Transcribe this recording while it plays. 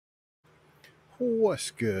What's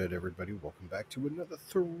good, everybody? Welcome back to another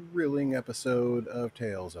thrilling episode of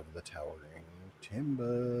Tales of the Towering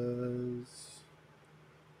Timbers.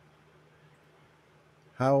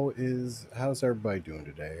 How's everybody doing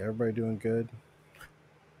today? Everybody doing good?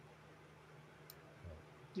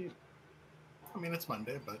 Yeah. I mean, it's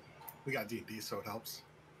Monday, but we got D&D, so it helps.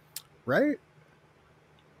 Right?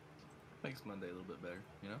 Makes Monday a little bit better,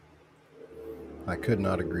 you know? I could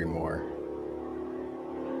not agree more.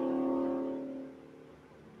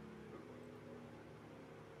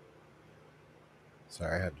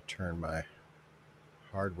 Sorry, I had to turn my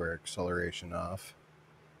hardware acceleration off.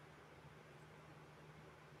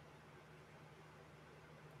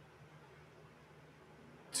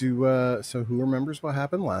 So who remembers what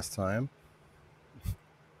happened last time?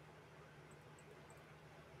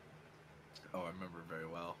 Oh, I remember very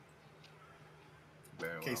well.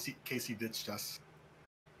 Very well. Casey ditched us.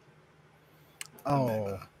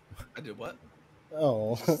 Oh. I did what?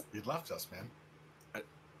 Oh. You left us, man.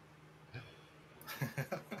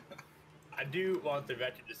 I do want the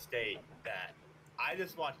record to state that I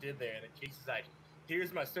just walked in there and the Casey's like,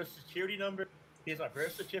 here's my social security number, here's my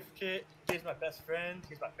birth certificate, here's my best friend,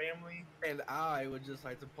 here's my family. And I would just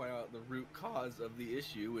like to point out the root cause of the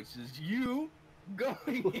issue, which is you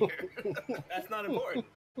going here. That's not important.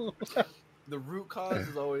 The root cause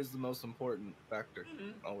is always the most important factor.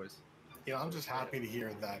 Mm-hmm. Always. You know, I'm just happy to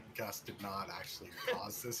hear that Gus did not actually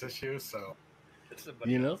cause this issue, so... It's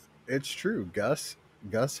somebody You know, else. it's true. Gus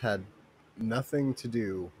had nothing to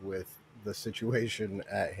do with the situation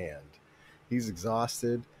at hand. He's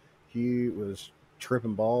exhausted. He was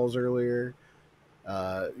tripping balls earlier.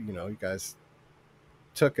 You guys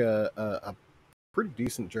took a pretty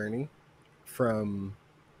decent journey from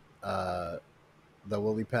the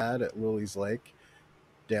lily pad at Lily's Lake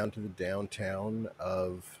down to the downtown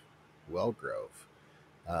of Wellgrove.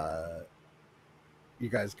 You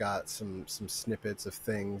guys got some snippets of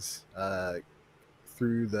things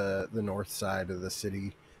through the north side of the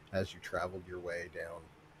city as you traveled your way down.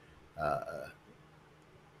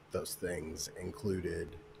 Those things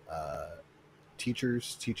included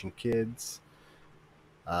teachers teaching kids,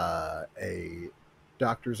 a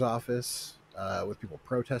doctor's office with people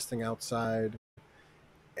protesting outside,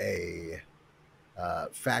 a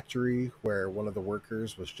factory where one of the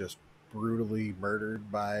workers was just brutally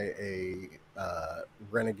murdered by a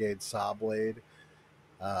renegade saw blade,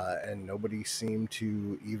 and nobody seemed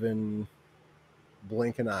to even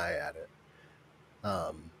blink an eye at it.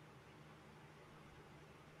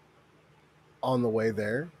 On the way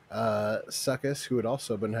there, Suckus, who had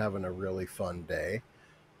also been having a really fun day,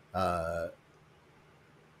 caught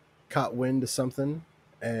wind of something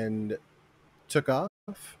and took off.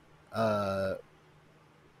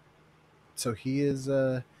 So he's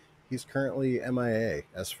currently MIA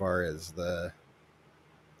as far as the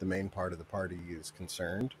main part of the party is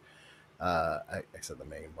concerned. I said the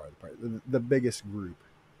main part of the party. The biggest group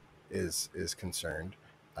is concerned.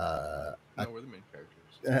 No, we're the main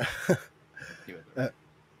characters.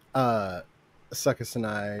 Suckus and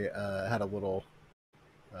I had a little.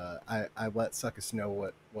 I let Suckus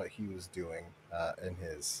know what he was doing in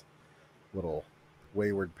his little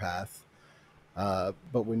wayward path.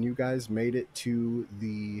 But when you guys made it to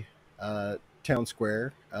the town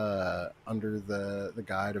square under the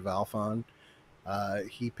guide of Alphon,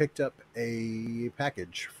 he picked up a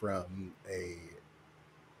package from a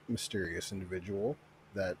mysterious individual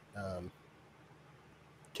that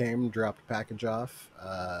came, dropped a package off.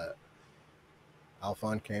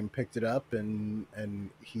 Alphon came, picked it up, and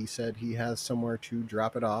he said he has somewhere to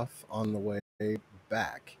drop it off on the way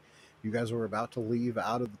back. You guys were about to leave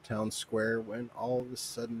out of the town square when all of a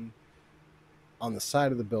sudden, on the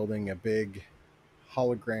side of the building, a big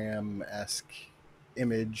hologram-esque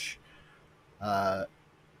image that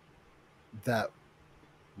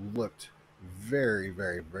looked very,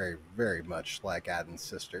 very, very, very much like Aden's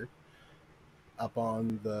sister up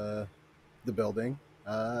on the building,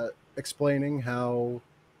 explaining how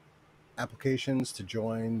applications to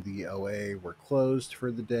join the OA were closed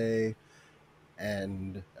for the day,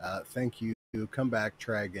 and thank you, come back,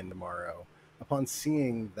 try again tomorrow. Upon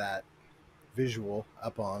seeing that visual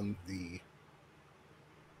up on the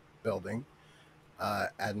building,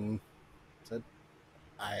 Aden said,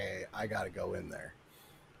 I gotta go in there.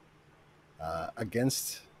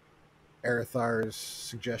 Against Arethar's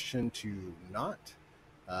suggestion to not,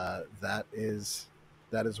 that is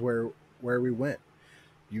where we went.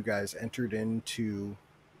 You guys entered into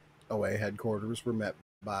OA headquarters, were met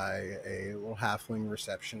by a little halfling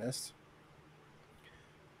receptionist.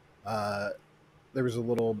 There was a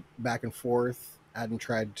little back and forth. Aden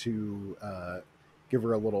tried to give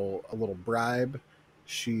her a little bribe.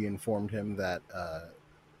 She informed him that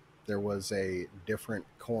there was a different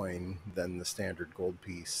coin than the standard gold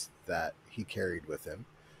piece that he carried with him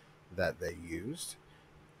that they used,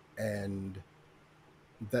 and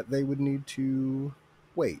that they would need to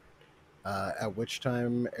wait. At which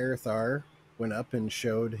time Erithar went up and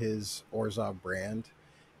showed his Orzhov brand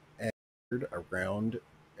and around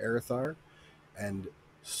Erithar and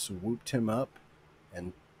swooped him up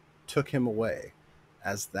and took him away.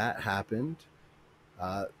 As that happened,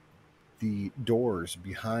 the doors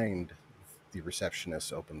behind the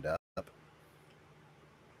receptionist opened up,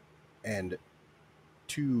 and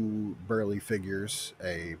two burly figures,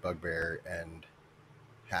 a bugbear and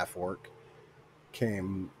half-orc,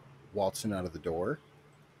 came waltzing out of the door.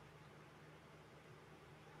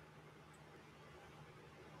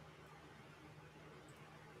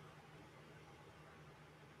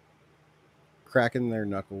 Cracking their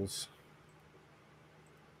knuckles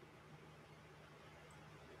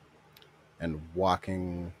and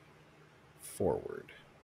walking forward.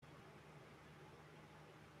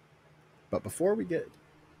 But before we get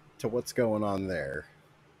to what's going on there,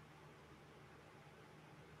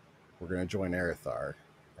 we're going to join Erithar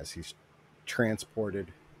as he's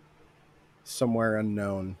transported somewhere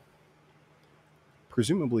unknown,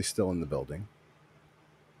 presumably still in the building.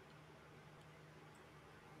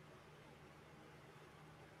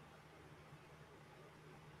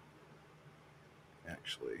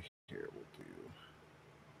 Actually, here we'll do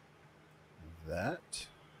that.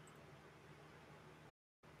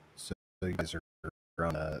 So you guys are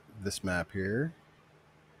on this map here,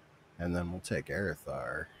 and then we'll take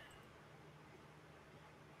Erithar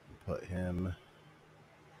and put him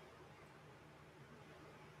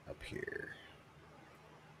up here.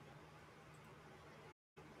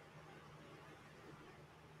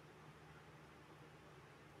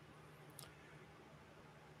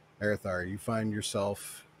 Erithar, you find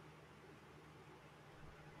yourself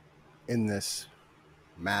in this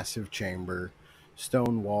massive chamber,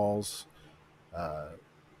 stone walls,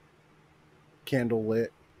 candle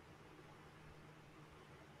lit.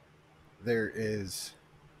 There is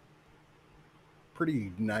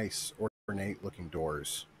pretty nice, ornate looking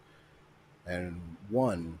doors, and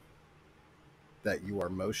one that you are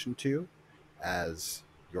motioned to as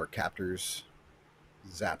your captors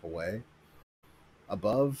zap away.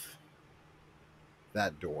 Above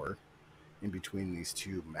that door, in between these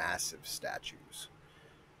two massive statues,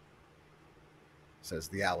 says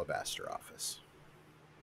the Alabaster Office.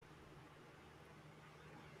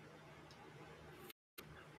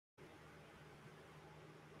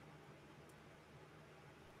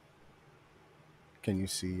 Can you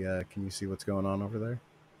see what's going on over there?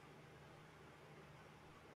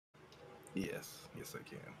 Yes, I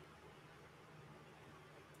can.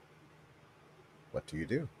 What do you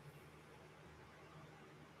do?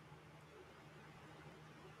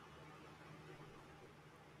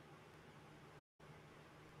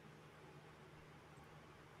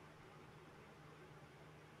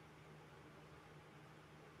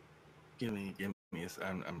 Give me a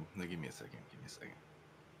second. Give me a second.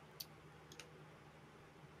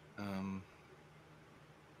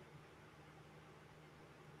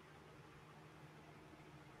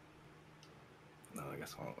 No, I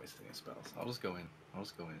guess I won't waste any spells. I'll just go in.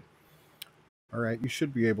 All right, you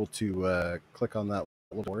should be able to click on that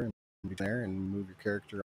little door and be there and move your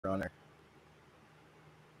character on there.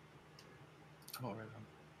 Oh, right on.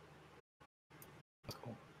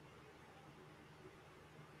 Cool.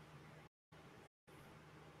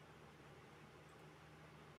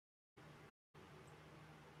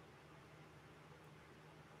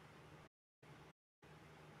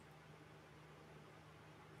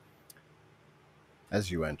 As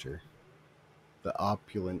you enter, the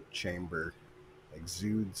opulent chamber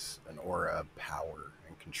exudes an aura of power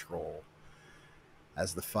and control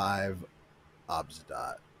as the 5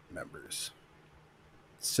 Obzedat members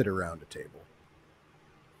sit around a table.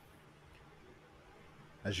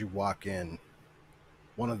 As you walk in,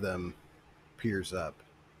 one of them peers up.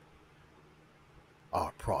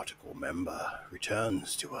 Our prodigal member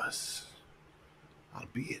returns to us,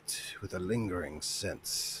 albeit with a lingering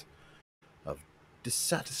sense of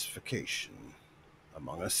dissatisfaction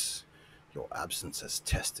among us. Your absence has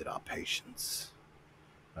tested our patience.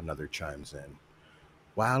 Another chimes in.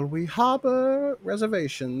 While we harbor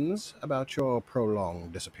reservations about your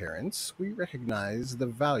prolonged disappearance, we recognize the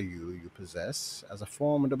value you possess as a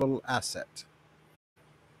formidable asset.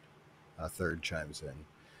 A third chimes in.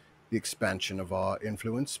 The expansion of our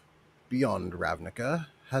influence beyond Ravnica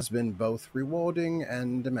has been both rewarding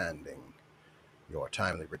and demanding. Your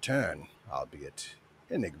timely return, albeit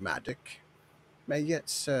enigmatic, may yet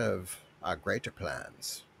serve our greater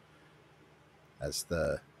plans. As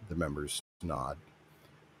the members nod,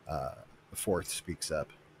 the fourth speaks up.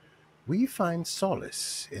 We find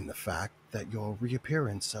solace in the fact that your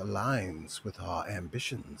reappearance aligns with our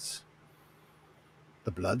ambitions.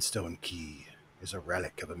 The Bloodstone Key is a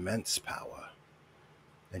relic of immense power,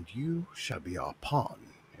 and you shall be our pawn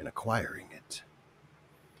in acquiring it.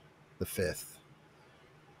 The fifth,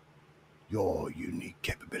 your unique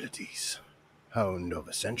capabilities, honed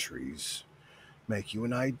over centuries, make you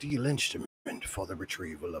an ideal instrument for the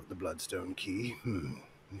retrieval of the Bloodstone Key.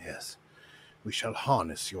 Yes, we shall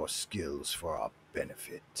harness your skills for our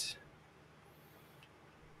benefit.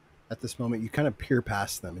 At this moment, you kind of peer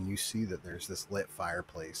past them and you see that there's this lit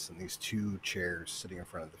fireplace and these two chairs sitting in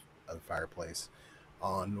front of the fireplace.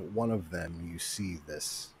 On one of them, you see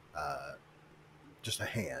this, just a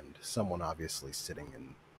hand, someone obviously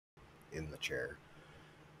sitting in the chair.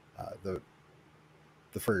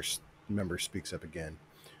 The first member speaks up again.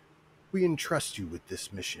 We entrust you with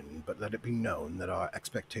this mission, but let it be known that our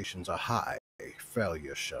expectations are high.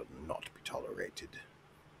 Failure shall not be tolerated.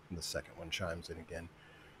 And the second one chimes in again.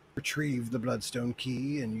 Retrieve the Bloodstone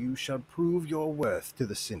Key, and you shall prove your worth to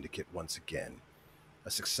the Syndicate once again.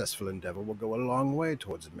 A successful endeavor will go a long way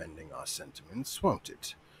towards amending our sentiments, won't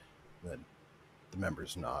it? Then the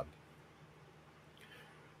members nod.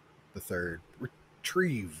 The third,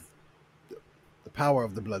 retrieve. The power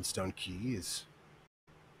of the Bloodstone Key is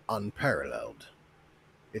unparalleled.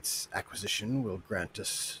 Its acquisition will grant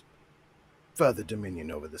us further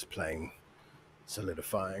dominion over this plane,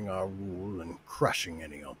 solidifying our rule and crushing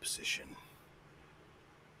any opposition.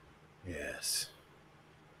 Yes.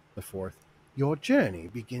 The fourth, your journey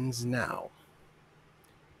begins now.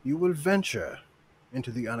 You will venture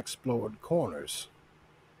into the unexplored corners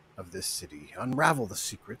of this city, unravel the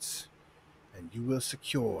secrets, and you will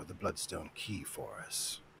secure the Bloodstone Key for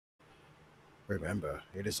us. Remember,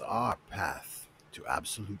 it is our path to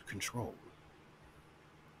absolute control.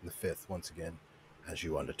 And the fifth, once again, as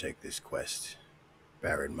you undertake this quest,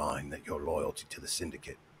 bear in mind that your loyalty to the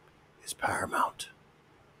Syndicate is paramount.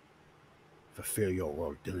 Fulfill your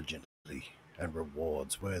role diligently, and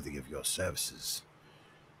rewards worthy of your services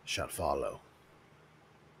shall follow.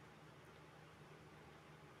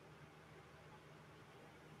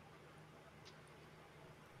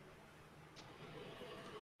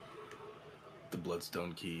 The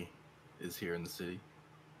Bloodstone Key is here in the city.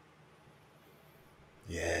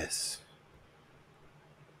 Yes.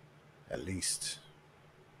 At least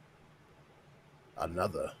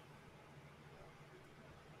another.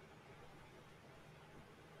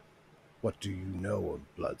 What do you know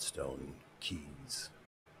of Bloodstone Keys?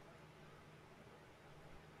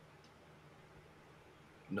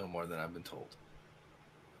 No more than I've been told.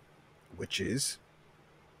 Which is?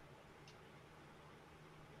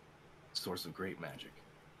 Source of great magic.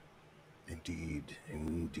 Indeed,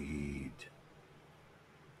 indeed.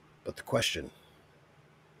 But the question,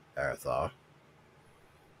 Arathar,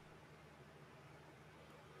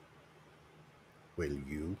 will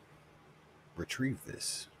you retrieve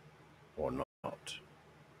this or not?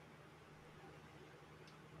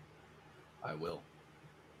 I will.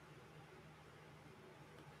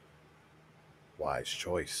 Wise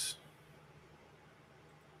choice.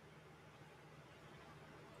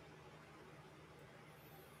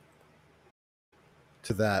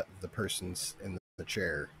 To that, the person's in the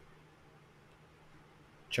chair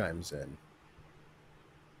chimes in.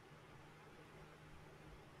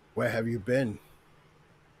 Where have you been?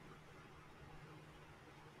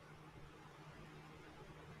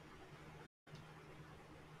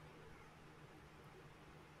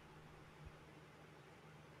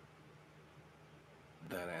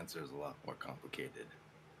 That answer is a lot more complicated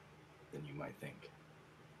than you might think.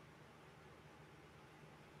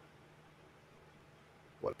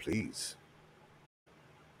 Well, please.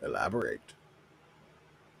 Elaborate.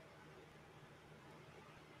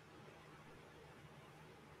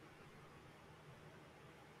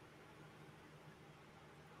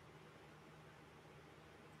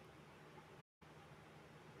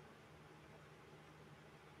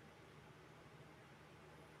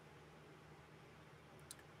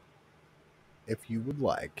 If you would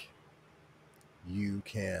like, you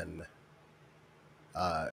can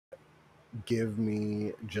give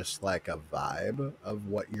me just like a vibe of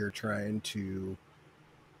what you're trying to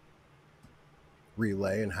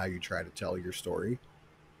relay and how you try to tell your story.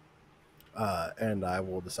 And I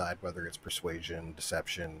will decide whether it's persuasion,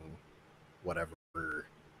 deception, whatever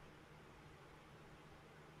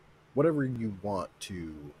you want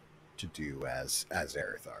to do as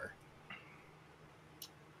Arathar.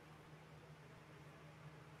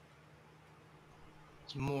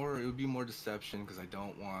 It would be more deception because I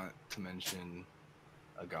don't want to mention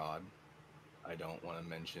a god. I don't want to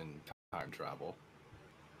mention time travel.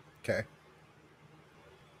 Okay.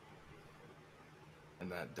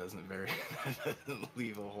 And that doesn't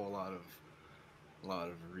leave a whole lot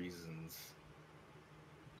of reasons,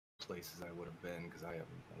 places I would have been, because I have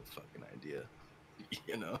no fucking idea.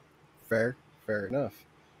 You know. Fair enough.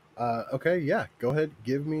 Okay, yeah. Go ahead.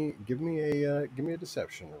 Give me a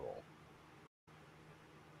deception roll.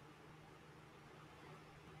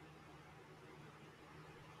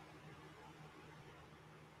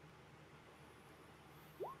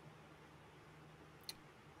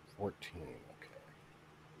 $14. Okay.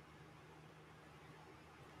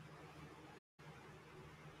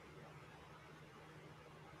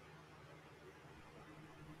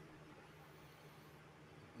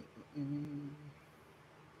 Mm.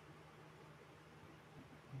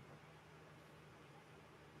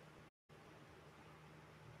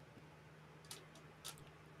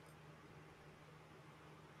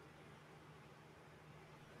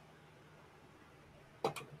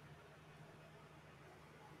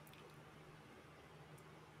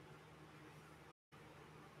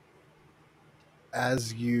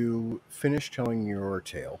 As you finish telling your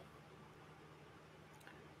tale,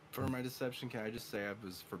 For my deception, can I just say I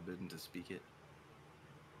was forbidden to speak it?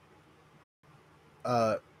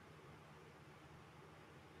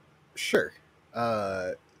 Sure.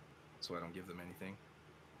 So I don't give them anything?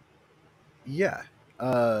 Yeah.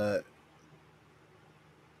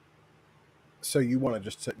 So you want to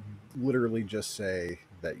just literally just say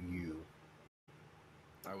that you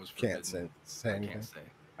I was forbidden. can't say anything?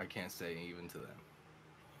 I can't say even to them.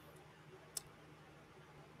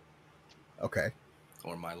 Okay.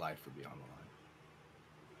 Or my life would be on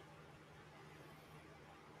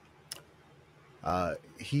the line.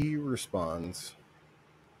 He responds,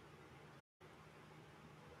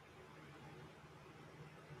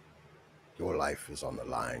 "Your life is on the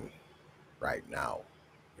line right now,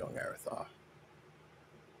 young Arathar.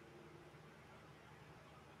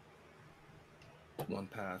 One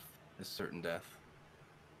path is certain death.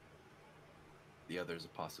 The other is a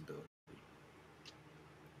possibility.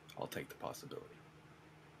 I'll take the possibility."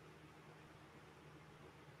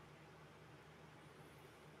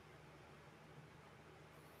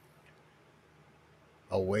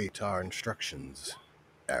 Await our instructions,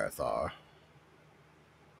 Arathar.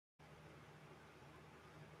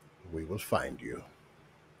 We will find you."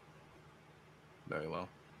 Very well.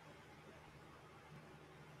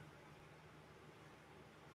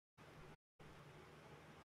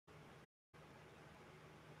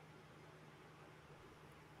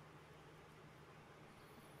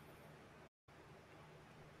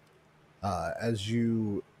 As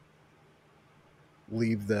you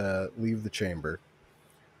leave the chamber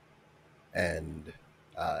and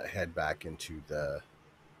head back into the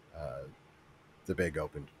big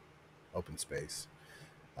open space,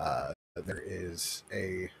 there is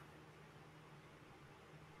a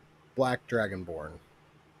black dragonborn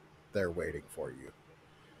there waiting for you,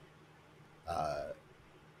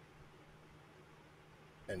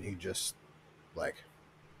 and he just like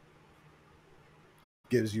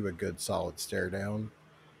gives you a good solid stare down.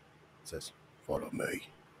 Says, "Follow me."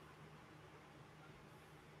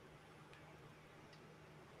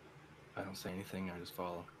 I don't say anything, I just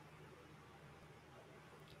follow.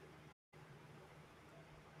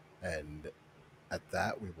 And at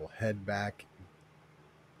that, we will head back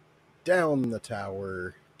down the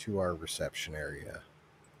tower to our reception area.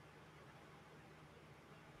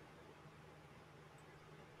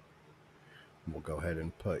 We'll go ahead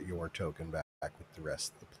and put your token back with the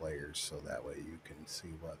rest of the players so that way you can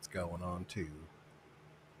see what's going on too.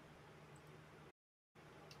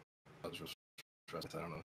 I was just stressed. I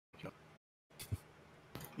don't know.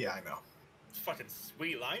 Yeah, I know. It's fucking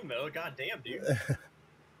sweet line though. God damn, dude.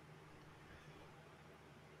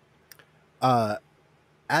 Adden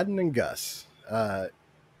and Gus,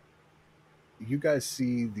 you guys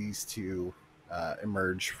see these two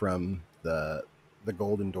emerge from the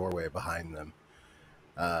golden doorway behind them,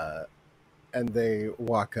 and they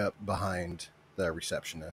walk up behind the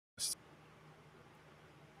receptionist. "Is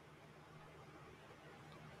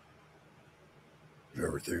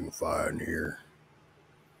everything fine here?"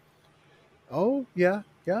 "Oh, yeah.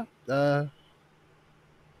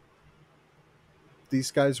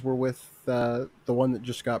 These guys were with the one that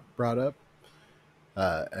just got brought up."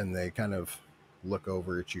 And they kind of look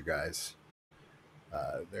over at you guys.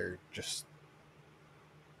 They're just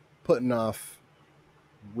putting off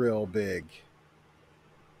real big,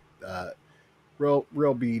 real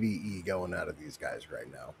BDE going out of these guys right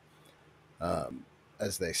now.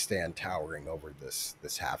 as they stand towering over this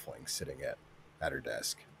halfling sitting at her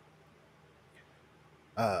desk.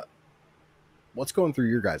 What's going through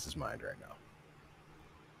your guys' mind right now?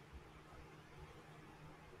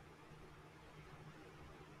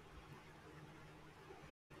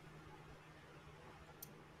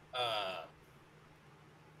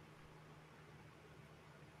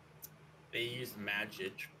 They use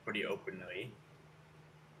magic pretty openly.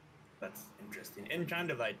 That's interesting. And kind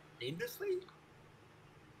of like needlessly.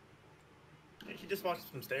 She just walks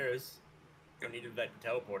some stairs. You don't need to like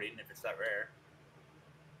teleporting if it's that rare.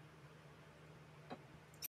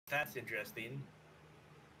 That's interesting.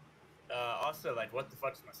 Also, like, what the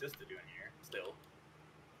fuck's my sister doing here? Still,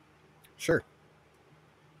 Sure.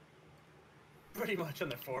 pretty much on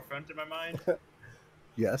the forefront of my mind.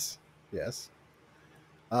 Yes. Yes.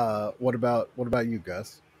 What about you,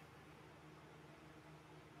 Gus?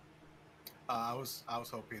 I was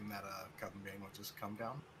hoping that Coven Bane would just come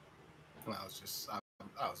down, and I was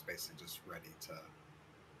basically just ready to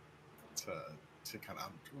kind of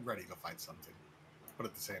I'm ready to fight something, but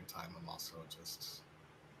at the same time I'm also just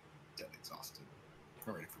dead exhausted.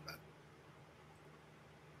 I'm ready for bed.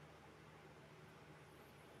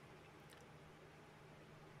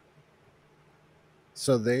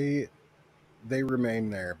 So they remain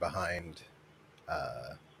there behind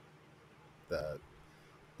the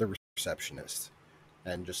receptionist,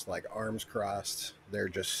 and just like arms crossed, they're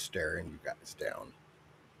just staring you guys down.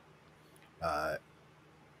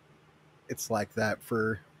 It's like that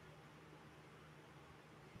for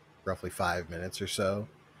roughly 5 minutes or so.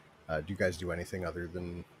 Do you guys do anything other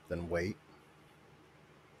than wait?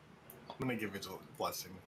 I'm gonna give Vigil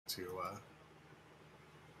blessing to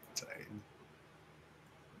Aiden.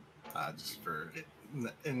 Just for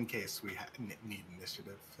in case we need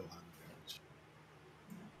initiative, fill out advantage.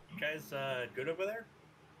 You guys good over there?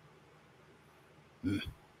 You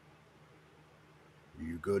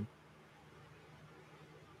good?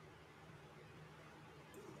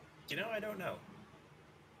 You know, I don't know.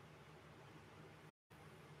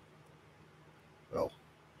 Well,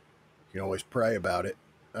 you can always pray about it,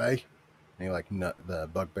 eh? And he like the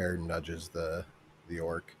bugbear nudges the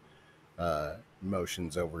orc,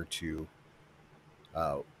 motions over to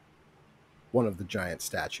one of the giant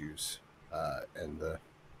statues, and the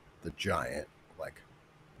giant like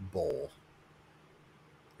bowl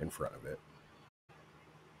in front of it.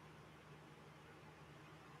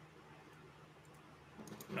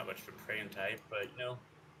 I'm not much of a praying type, but you know,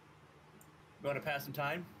 you want to pass some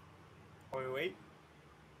time while we wait?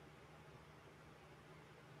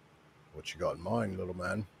 What you got in mind, little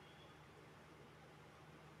man?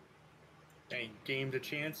 Any game to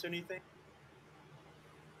chance or anything?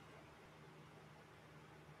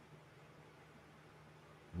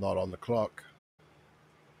 Not on the clock.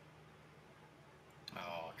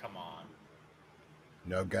 Oh, come on.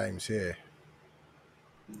 No games here.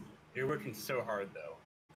 You're working so hard, though.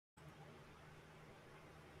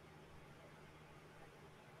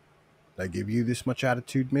 They give you this much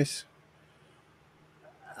attitude, miss?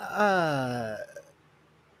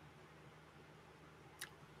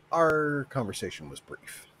 Our conversation was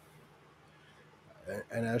brief.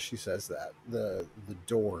 And as she says that, the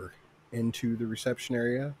door into the reception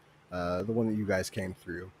area, the one that you guys came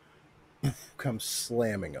through, comes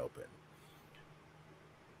slamming open.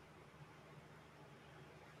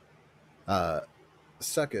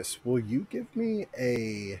 Succus, will you give me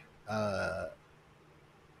a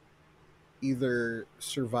either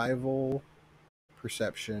survival,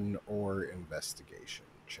 perception, or investigation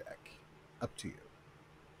check? Up to you.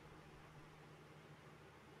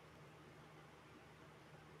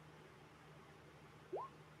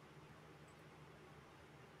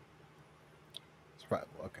 Survival,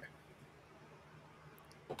 okay.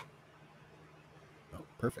 Oh,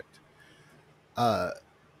 perfect.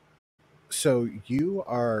 So you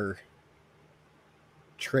are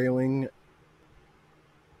trailing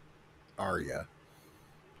Arya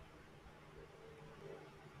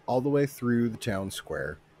all the way through the town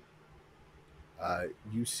square.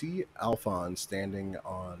 You see Alphonse standing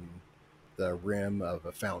on the rim of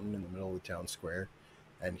a fountain in the middle of the town square,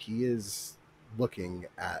 and he is looking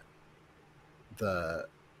at the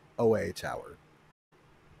OA tower,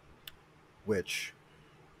 which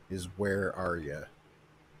is where Arya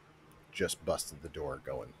just busted the door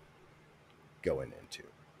going into.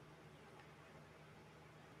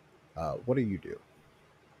 What do you do?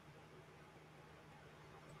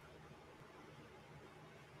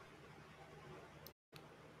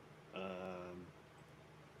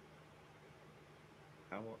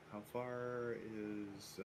 How far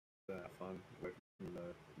is Fun away from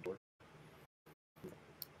the door?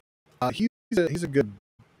 he's a good.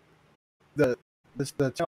 The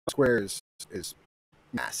town square is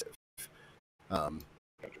massive.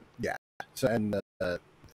 Yeah. So and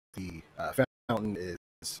the fountain is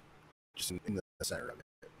just in the center of it.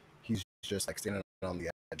 He's just like standing on the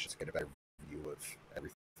edge to get a better view of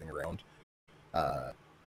everything around. But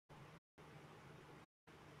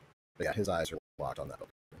yeah, his eyes are locked on that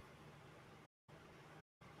building.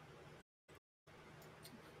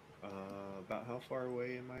 About how far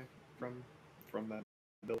away am I from that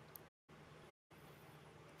building?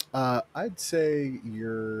 I'd say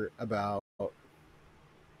you're about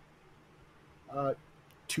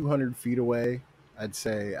 200 feet away. I'd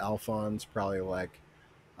say Alphon's probably like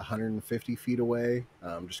 150 feet away,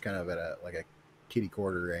 just kind of at a kitty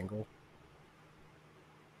corner angle.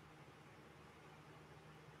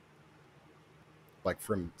 Like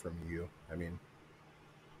from you, I mean.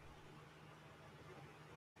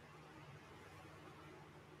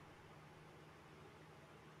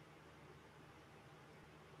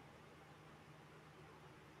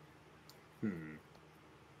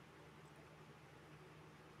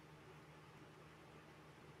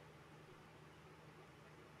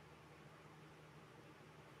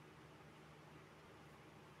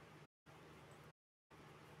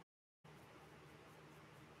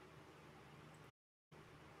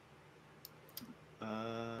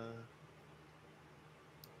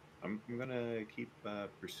 I'm gonna keep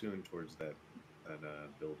pursuing towards that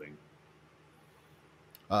building.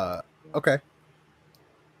 Okay.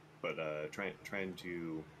 But trying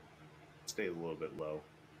to stay a little bit low,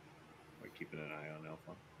 like keeping an eye on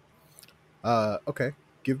Alpha. Okay.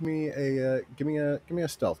 Give me a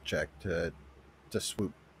stealth check to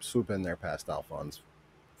swoop in there past Alphon's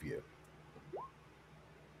view.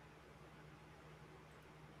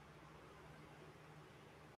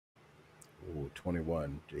 Ooh,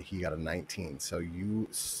 21. He got a 19. So you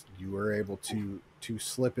were able to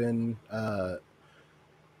slip in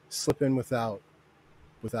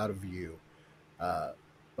without a view.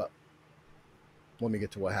 But let me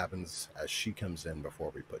get to what happens as she comes in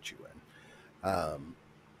before we put you in.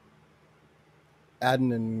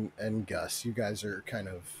 Adden and Gus, you guys are kind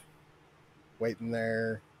of waiting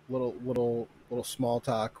there. Little small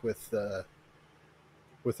talk with our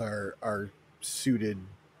suited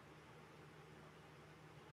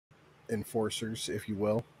enforcers, if you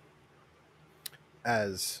will,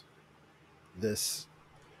 as this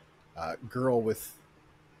girl with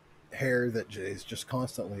hair that is just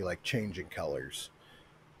constantly like changing colors.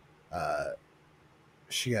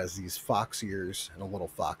 She has these fox ears and a little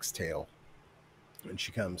fox tail, and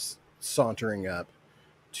she comes sauntering up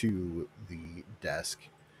to the desk,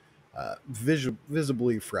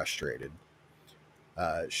 visibly frustrated.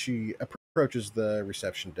 She approaches the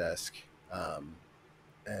reception desk,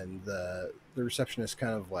 and the receptionist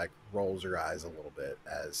kind of like rolls her eyes a little bit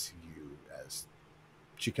as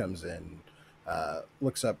she comes in,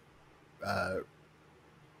 looks up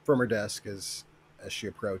from her desk as she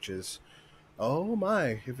approaches. Oh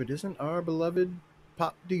my, if it isn't our beloved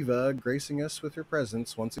pop diva gracing us with her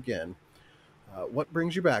presence once again. What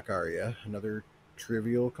brings you back, Arya? Another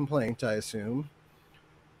trivial complaint, I assume.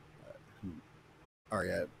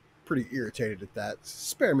 Arya, pretty irritated at that.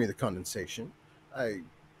 Spare me the condensation. I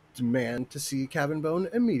demand to see Cabin Bone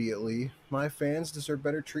immediately. My fans deserve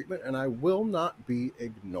better treatment, and I will not be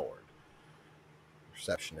ignored.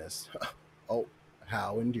 Receptionist. Oh,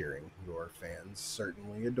 how endearing. Your fans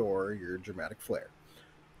certainly adore your dramatic flair.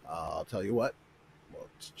 I'll tell you what. We'll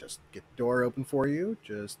just get the door open for you.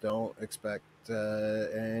 Just don't expect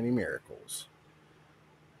any miracles.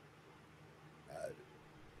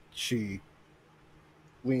 She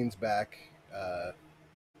leans back.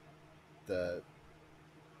 The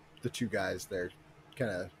two guys there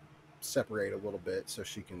kind of separate a little bit so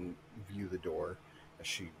she can view the door as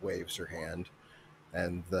she waves her hand,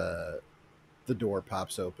 and the door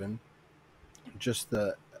pops open just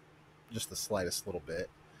the slightest little bit.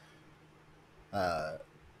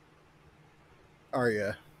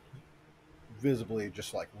 Arya visibly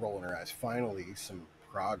just like rolling her eyes. Finally, some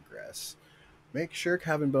progress. Make sure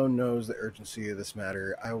Cabin Bone knows the urgency of this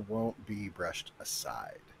matter. I won't be brushed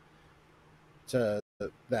aside. To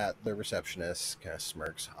that, the receptionist kind of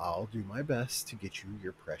smirks. I'll do my best to get you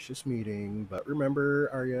your precious meeting, but remember,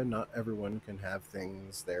 Arya, not everyone can have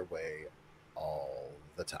things their way all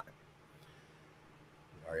the time.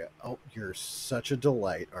 Arya, oh, you're such a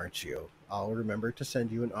delight, aren't you? I'll remember to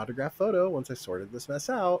send you an autograph photo once I sorted this mess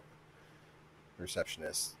out. The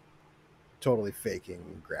receptionist, totally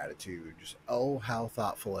faking gratitude. Just, oh, how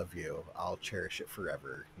thoughtful of you. I'll cherish it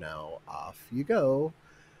forever. Now, off you go.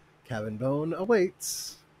 Cabin Bone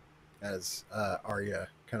awaits as Arya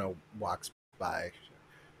kind of walks by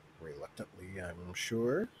reluctantly, I'm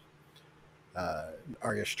sure.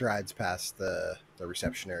 Arya strides past the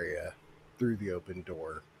reception area through the open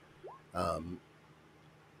door.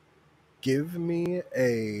 Give me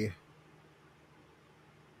a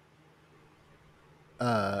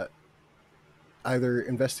either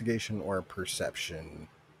investigation or perception,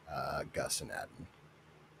 Gus and Adam.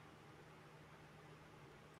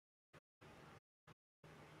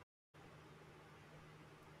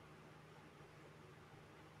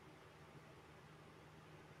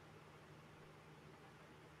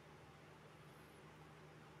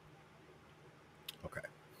 Okay.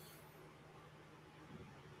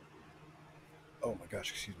 Oh my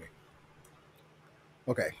gosh, excuse me.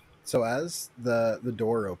 Okay, so as the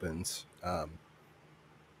door opens,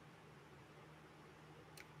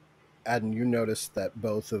 Adam, you notice that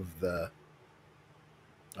both of the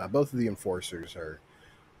enforcers are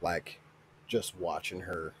like just watching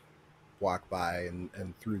her walk by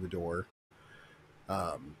and through the door.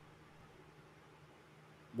 One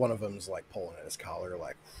of them's like pulling at his collar,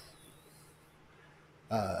 like.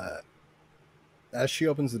 As she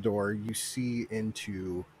opens the door, you see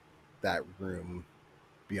into that room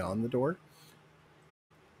beyond the door.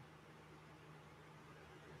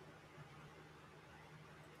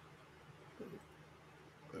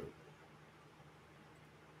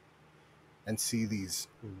 And see these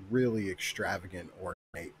really extravagant,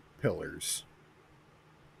 ornate pillars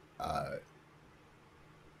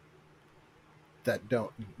that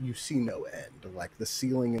you see no end. Like the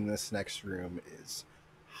ceiling in this next room is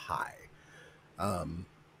high.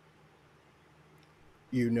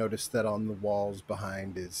 You notice that on the walls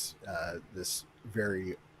behind is this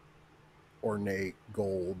very ornate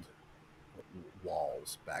gold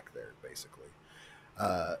walls back there, basically.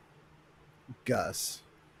 Gus,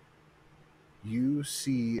 you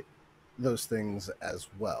see those things as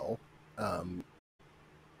well.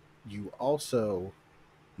 You also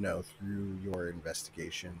know through your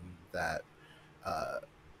investigation that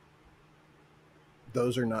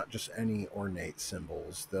those are not just any ornate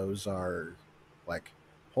symbols. Those are like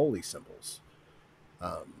holy symbols.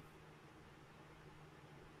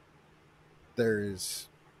 There's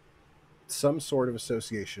some sort of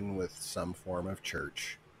association with some form of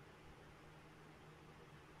church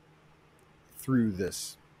through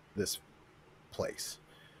this place.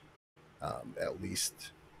 At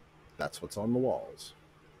least that's what's on the walls.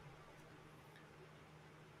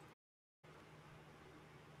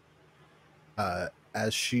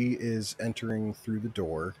 As she is entering through the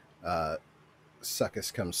door, Succus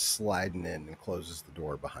comes sliding in and closes the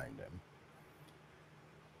door behind him.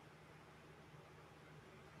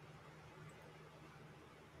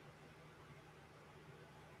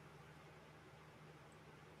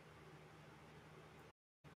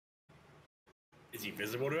 Is he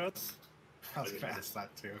visible to us? I was gonna ask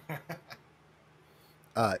that too.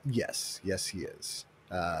 Yes, he is.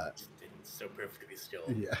 So perfectly still.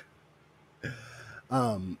 Yeah.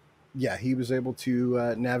 Yeah, he was able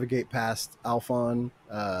to navigate past Alphon.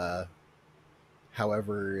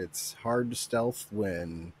 However, it's hard to stealth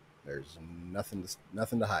when there's nothing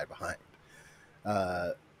to hide behind.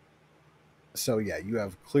 So yeah, you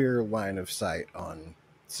have clear line of sight on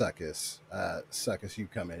Succus. Succus, you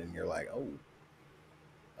come in and you're like, oh.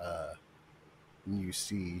 You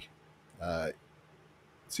see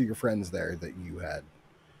your friends there that you had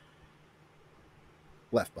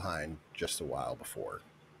left behind just a while before.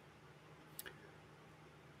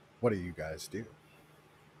 What do you guys do?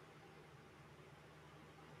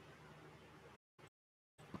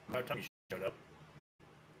 By the time you showed up.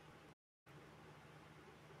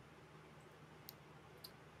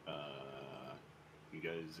 You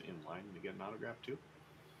guys in line to get an autograph too?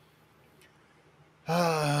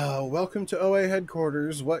 Welcome to OA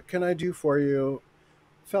headquarters. What can I do for you?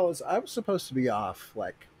 Fellas, I was supposed to be off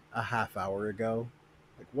like a half hour ago.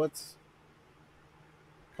 Like, what's...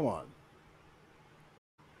 Come on.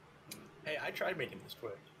 Hey, I tried making this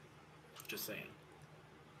quick. Just saying.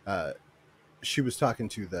 She was talking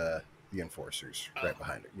to the enforcers right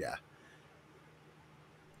behind her. Yeah.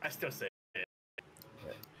 I still say it.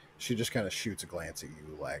 She just kind of shoots a glance at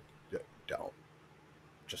you like, don't.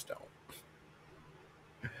 Just don't.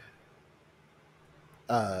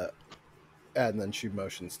 And then she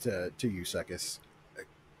motions to you, Succus.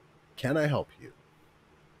 Can I help you?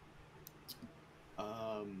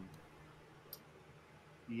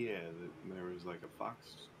 Yeah, there was like a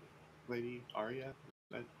fox lady, Arya,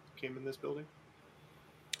 that came in this building.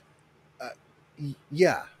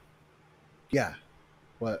 Yeah.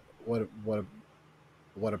 What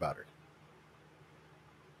about her?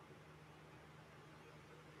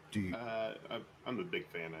 Do you I'm a big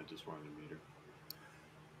fan. I just wanted to meet her.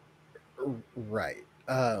 right?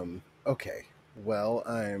 Okay. Well,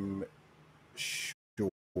 I'm sure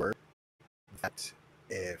that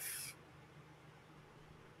if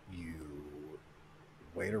you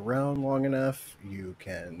wait around long enough, you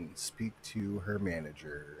can speak to her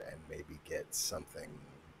manager and maybe get something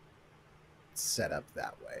set up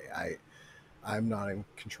that way. I'm not in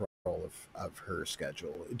control of her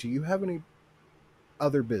schedule. Do you have any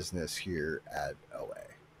other business here at OA?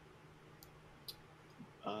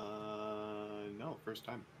 No, first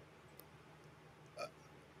time.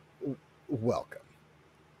 Welcome.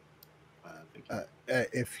 Thank you.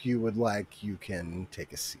 If you would like, you can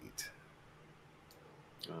take a seat.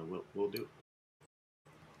 We'll do.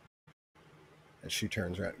 And she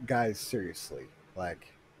turns around. Guys, seriously, like,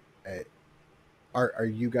 are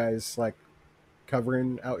you guys like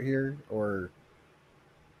covering out here, or?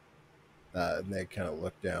 And they kind of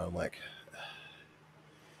look down, like,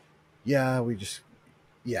 yeah, we're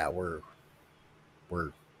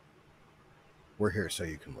here so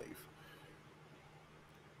you can leave.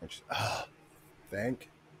 And she's, thank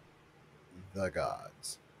the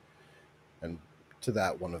gods. And to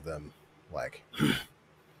that, one of them, like,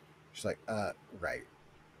 she's like, right.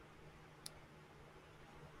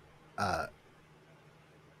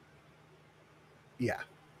 Yeah,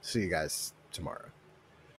 see you guys tomorrow.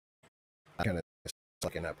 Kind of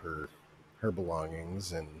sucking up her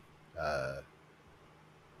belongings and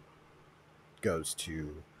goes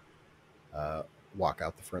to walk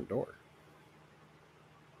out the front door.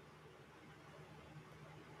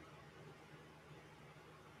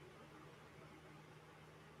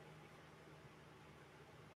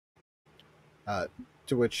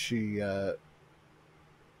 To which she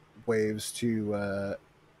waves to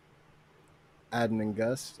Adden and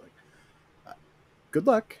Gus, like, good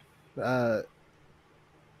luck. For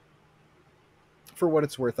what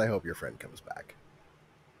it's worth, I hope your friend comes back.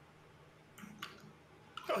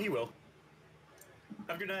 Oh, he will.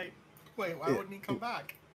 Have a good night. Wait, why wouldn't he come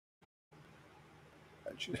back?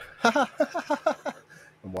 And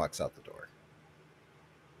walks out the door.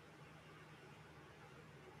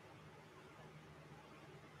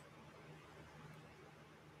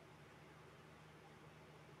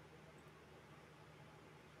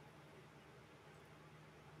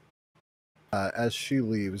 As she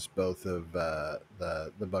leaves, both of the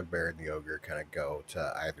bugbear and the ogre kind of go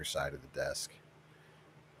to either side of the desk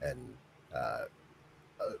and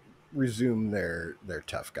resume their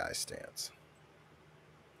tough guy stance.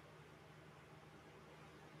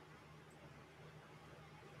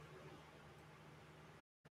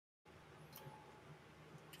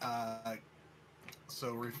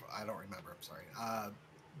 I don't remember. I'm sorry.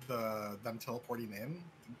 Them teleporting in,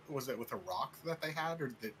 was it with a rock that they had, or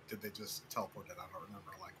did they just teleport in? I don't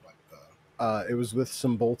remember like what the. It was with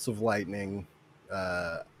some bolts of lightning,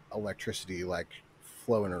 electricity like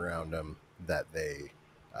flowing around them that they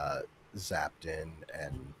zapped in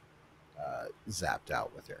and zapped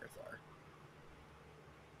out with Aerithar.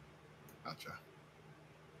 Gotcha.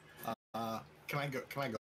 Can I go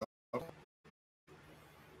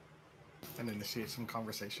and initiate some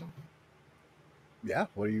conversation? Yeah.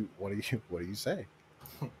 What do you say?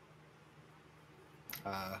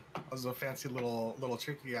 Was a fancy little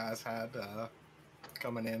trick you guys had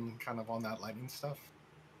coming in, kind of on that lightning stuff.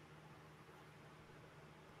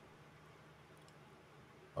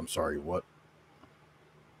 I'm sorry. What?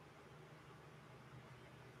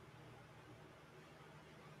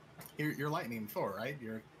 You're lightning Thor, right?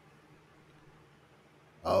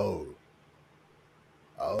 Oh.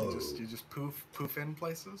 You just poof in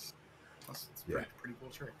places. That's Yeah. pretty cool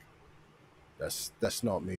trick. That's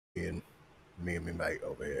not me and my mate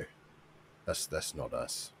over here. That's not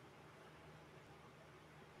us.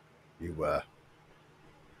 You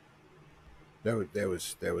there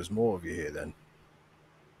was more of you here then.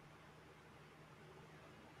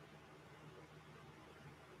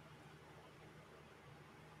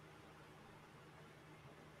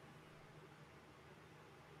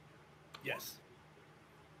 Yes.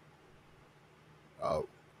 Oh.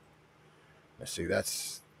 I see.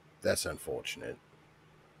 That's unfortunate.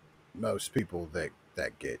 Most people that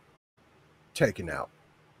get taken out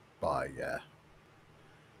by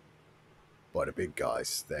the big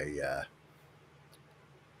guys, they're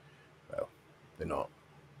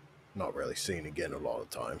not really seen again a lot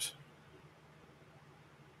of times.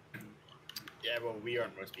 Yeah, well, we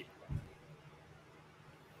aren't most people.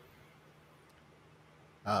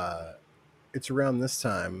 It's around this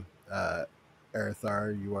time,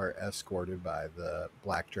 Aerithar, you are escorted by the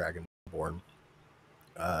Black Dragonborn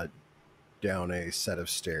down a set of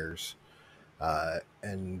stairs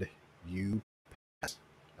and you pass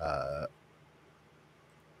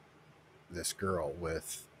this girl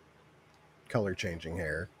with color changing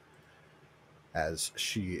hair as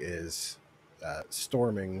she is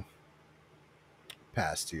storming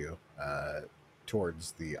past you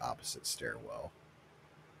towards the opposite stairwell.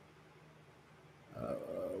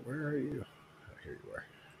 Where are you? Oh, here you are.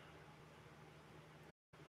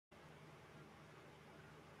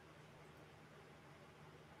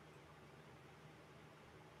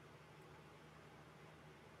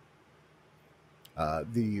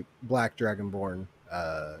 The Black Dragonborn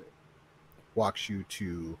walks you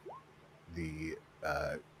to the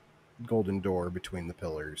golden door between the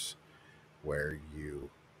pillars, where you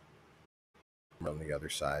are on the other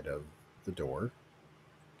side of the door.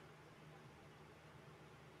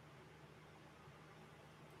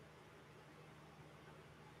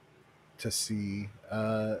 To see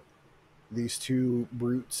these two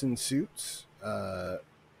brutes in suits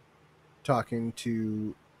talking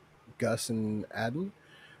to Gus and Adden,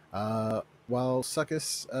 while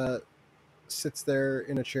Succus sits there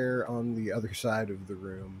in a chair on the other side of the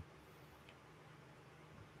room.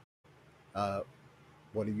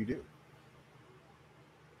 What do you do?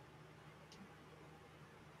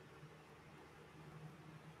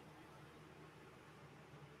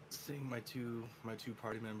 Seeing my two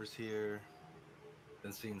party members here,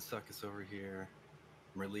 then seeing Succus over here,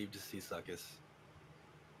 I'm relieved to see Succus.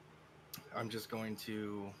 I'm just going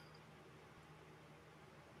to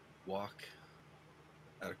walk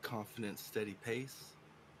at a confident, steady pace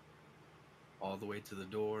all the way to the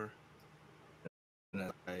door, and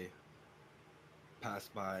as I pass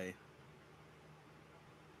by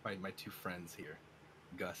my two friends here,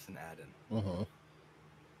 Gus and Adden. Mm-hmm.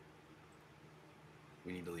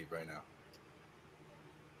 We need to leave right now.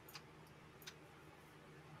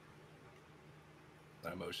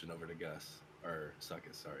 I motion over to Gus, or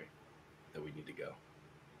Succus, sorry, that we need to go.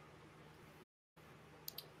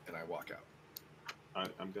 And I walk out.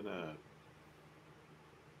 I'm gonna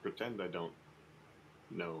pretend I don't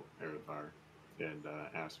know Arathar and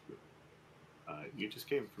ask, you just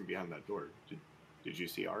came from behind that door. Did you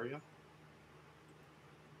see Arya?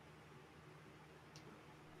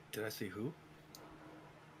 Did I see who?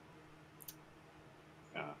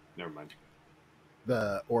 Never mind.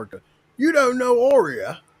 The orc. You don't know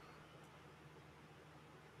Arya?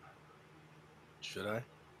 Should I?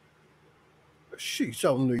 She's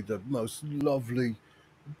only the most lovely,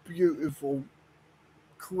 beautiful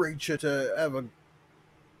creature to ever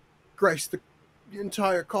grace the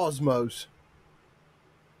entire cosmos.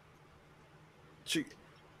 She,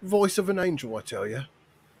 voice of an angel, I tell you.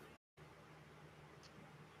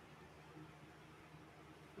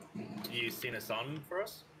 You sing a song for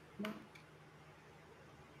us?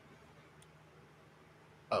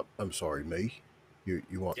 I'm sorry, me. You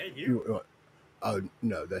want? Yeah, you. Oh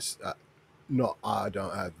no, that's not. I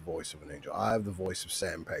don't have the voice of an angel. I have the voice of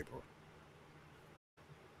sandpaper.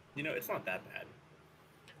 You know, it's not that bad.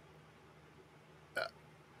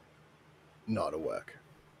 Not a work.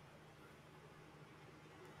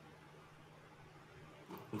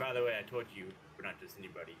 And by the way, I told you we're not just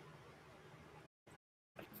anybody.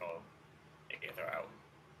 I can follow. Aether out.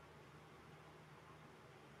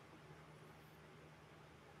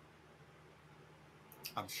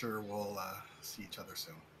 I'm sure we'll see each other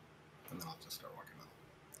soon, and then I'll just start walking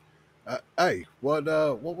out. Hey, what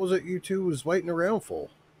was it you two was waiting around for?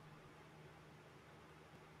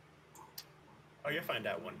 Oh, you'll find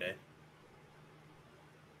out one day.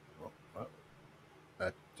 Well,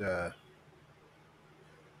 that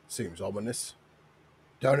seems ominous,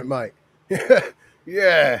 don't it, mate?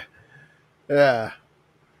 Yeah. I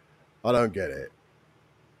don't get it.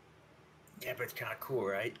 Yeah, but it's kind of cool,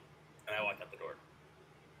 right? And I walk out the door.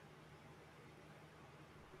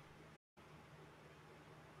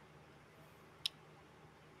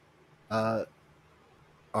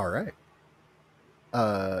 All right.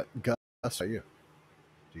 Gus, are you?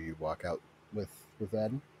 Do you walk out with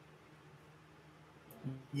Adden?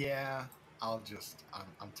 Yeah, I'm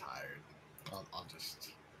tired. I'll just.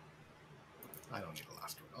 I don't need the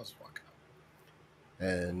last word. I'll just walk out.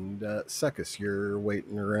 And Succus, you're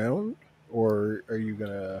waiting around, or are you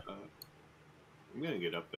gonna? I'm gonna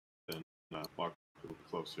get up and walk a little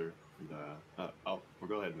closer. And, we'll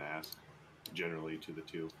go ahead and ask generally to the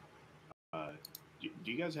two. Do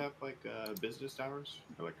you guys have like business hours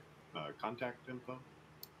or like contact info?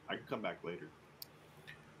 I can come back later.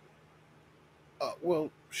 Well,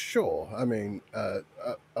 sure. I mean,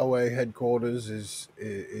 OA headquarters is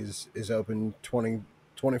open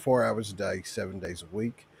 24 hours a day, 7 days a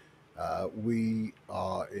week. We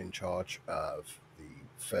are in charge of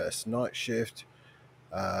the first night shift.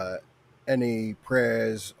 Any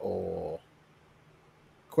prayers or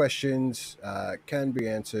questions can be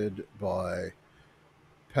answered by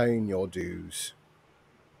paying your dues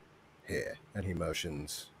here. And he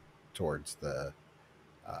motions towards the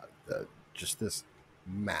just this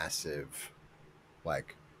massive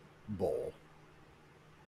like bowl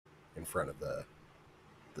in front of the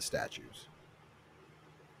statues.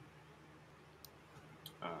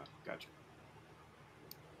 Gotcha.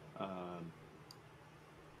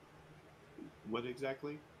 What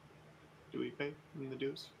exactly do we pay in the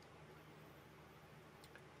dues?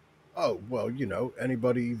 Oh, well,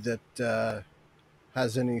 anybody that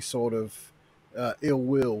has any sort of ill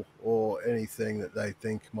will or anything that they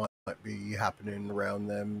think might be happening around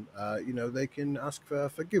them, they can ask for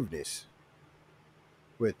forgiveness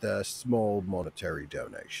with a small monetary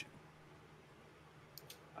donation.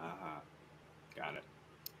 Got it.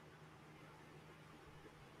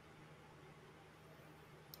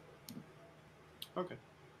 Okay.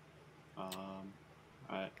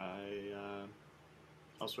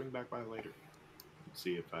 I'll swing back by later.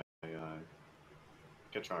 See if I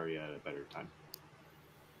catch Arya at a better time.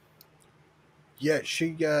 Yeah,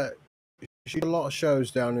 she did a lot of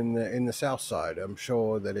shows down in the south side. I'm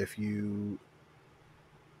sure that if you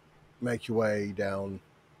make your way down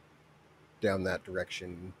that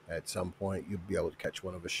direction at some point, you'll be able to catch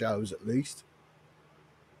one of the shows at least.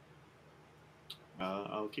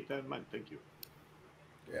 I'll keep that in mind. Thank you.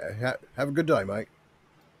 Yeah, have a good day, mate.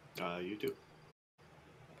 You too.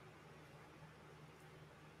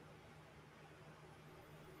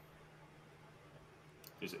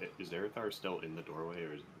 Is Aerithar still in the doorway,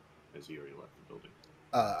 or has he already left the building?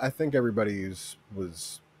 I think everybody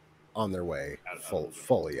was on their way,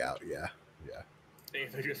 fully out. Yeah.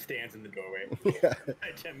 Aether just stands in the doorway. Yeah.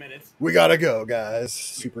 10 minutes. We gotta go, guys.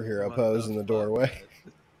 Superhero pose in the doorway.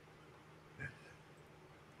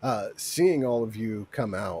 Seeing all of you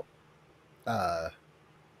come out,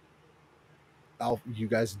 you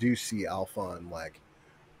guys do see Alphon, like,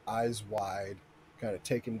 eyes wide, kind of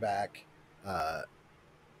taken back,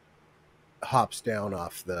 hops down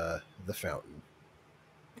off the fountain,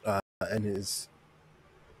 and is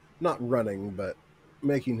not running, but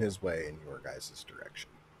making his way in your guys' direction.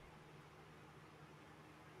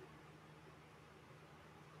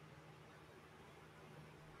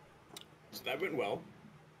 So that went well.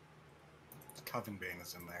 Covenbane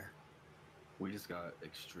is in there. We just got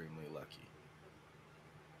extremely lucky.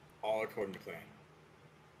 All according to plan.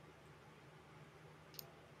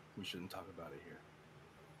 We shouldn't talk about it here.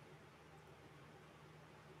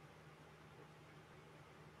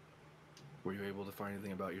 Were you able to find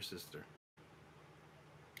anything about your sister?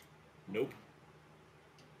 Nope.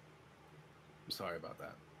 I'm sorry about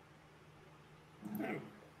that. No.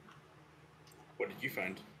 What did you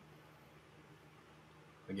find?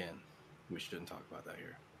 Again, we shouldn't talk about that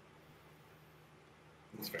here.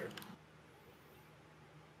 That's fair.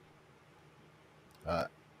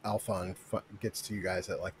 Alphon gets to you guys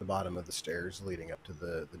at like the bottom of the stairs leading up to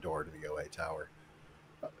the door to the OA tower.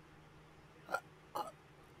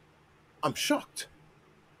 I'm shocked.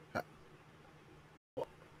 What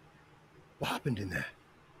happened in there?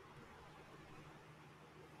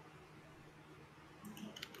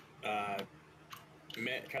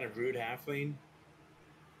 Met kind of rude halfling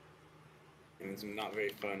and some not very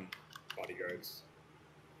fun bodyguards.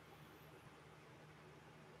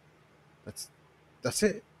 That's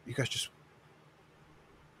it. You guys just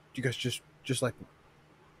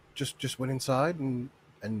went inside and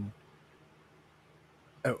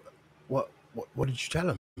oh, what did you tell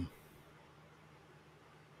him?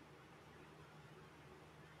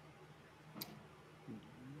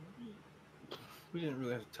 We didn't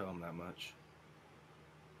really have to tell him that much.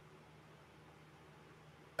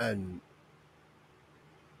 And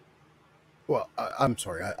well, I'm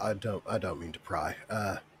sorry. I don't mean to pry.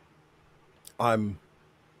 I'm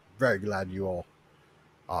very glad you all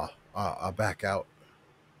are back out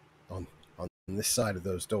on this side of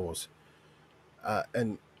those doors.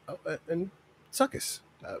 And Succus,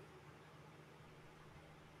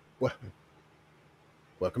 well,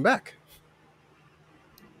 welcome back.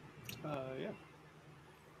 Yeah.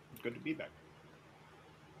 Good to be back.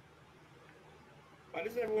 Why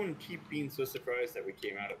does everyone keep being so surprised that we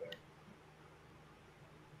came out of there?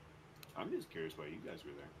 I'm just curious why you guys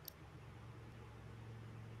were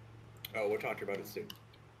there. Oh, we'll talk about it soon.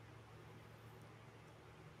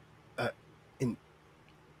 I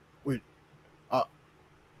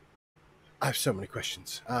have so many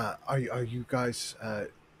questions. Are you guys?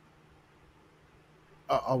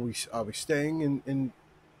 Are we staying in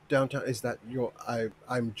downtown? Is that your?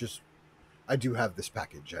 I'm just I do have this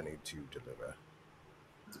package I need to deliver.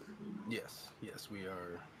 Yes,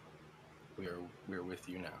 we're with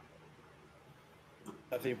you now.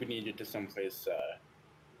 I think we need you to someplace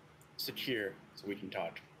secure so we can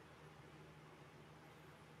talk.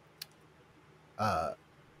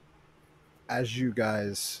 As you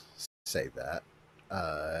guys say that,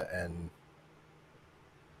 and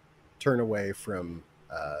turn away from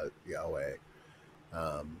the OA,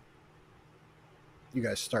 you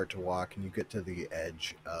guys start to walk, and you get to the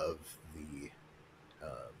edge of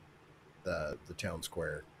the town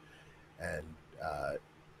square, and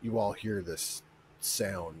you all hear this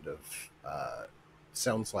sound of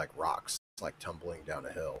sounds like rocks, like tumbling down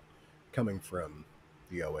a hill, coming from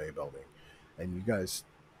the OA building, and you guys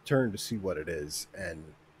turn to see what it is, and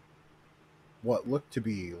what look to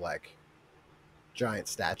be like giant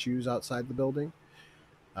statues outside the building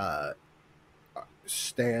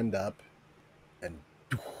stand up and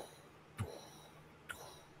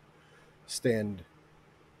stand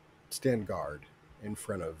guard in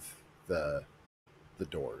front of the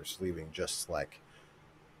doors, leaving just like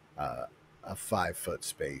a 5-foot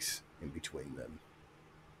space in between them.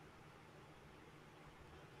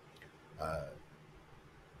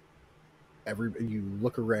 You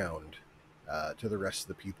look around to the rest of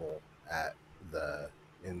the people at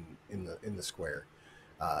in the square,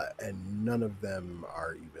 and none of them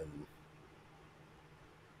are even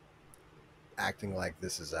acting like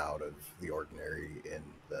this is out of the ordinary in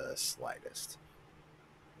the slightest.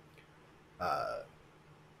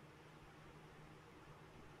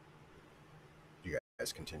 You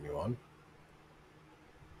guys continue on.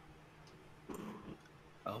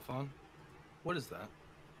 Alphon, what is that?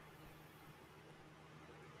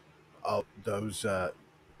 Oh, those.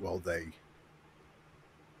 Well, they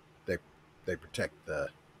protect the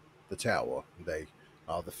tower. They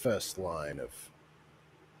are the first line of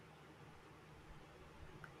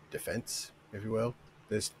defense, if you will.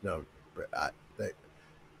 There's no.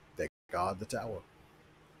 They guard the tower.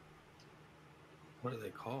 What are they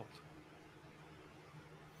called?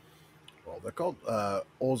 Well, they're called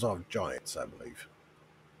Orzhov Giants, I believe.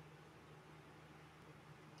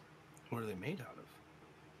 What are they made out of?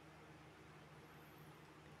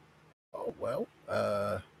 Oh well,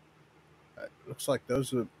 it looks like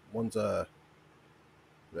those are ones.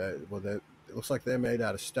 It looks like they're made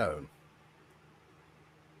out of stone.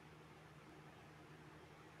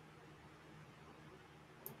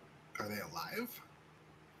 Are they alive?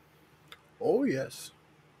 Oh yes.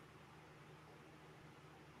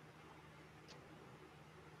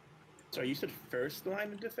 Sorry, you said first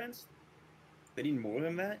line of defense? They need more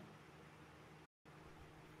than that?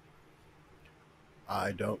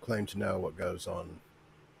 I don't claim to know what goes on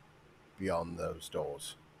beyond those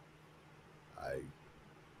doors. I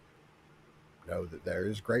know that there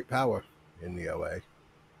is great power in the OA.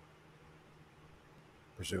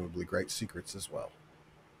 Presumably great secrets as well.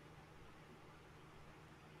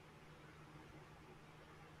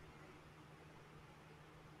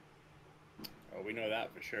 Oh, we know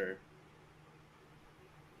that for sure.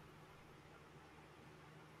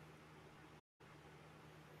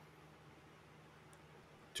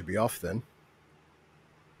 To be off then.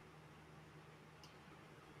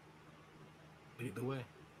 Lead the way.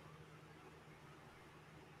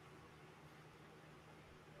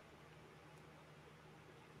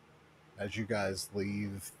 As you guys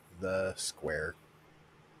leave the square,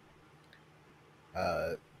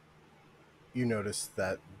 you notice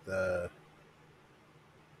that the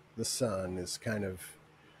sun is kind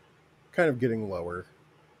of getting lower.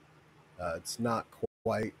 It's not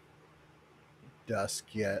quite dusk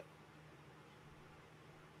yet,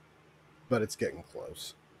 but it's getting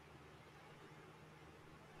close.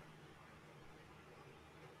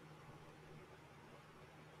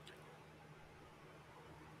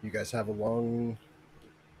 You guys have a long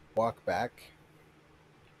walk back.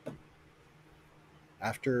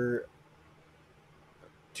 After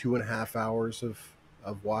 2.5 hours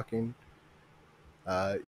of walking,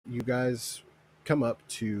 you guys come up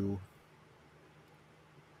to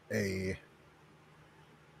a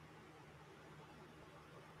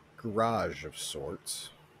garage of sorts.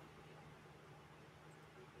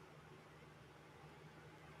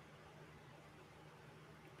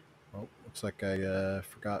 Oh, looks like I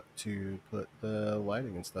forgot to put the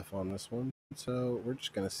lighting and stuff on this one. So we're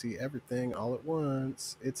just going to see everything all at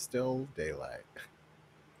once. It's still daylight.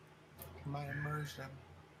 My immersion.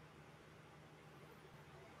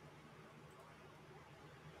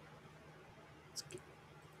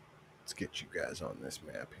 Let's get you guys on this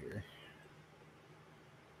map here.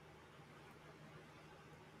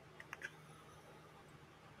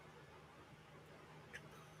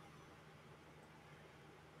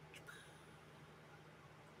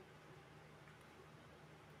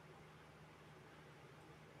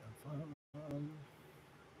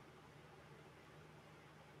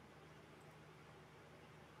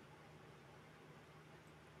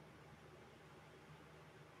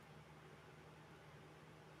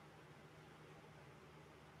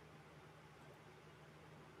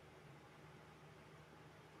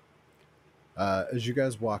 As you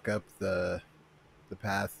guys walk up the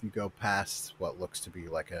path, you go past what looks to be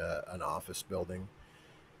like an office building.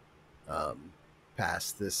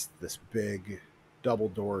 Past this big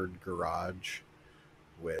double-doored garage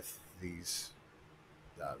with these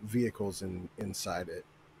vehicles inside it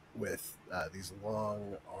with these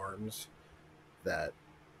long arms that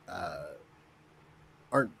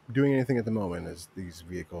aren't doing anything at the moment, as these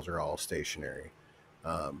vehicles are all stationary.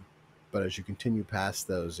 But as you continue past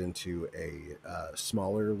those into a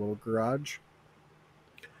smaller little garage,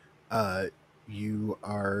 you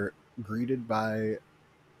are greeted by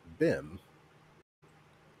Bim.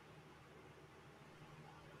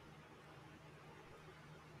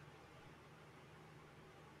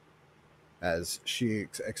 As she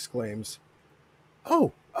exclaims,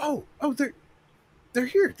 "Oh, they're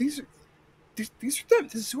here. These are them.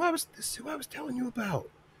 This is who I was telling you about."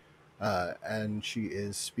 And she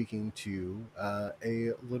is speaking to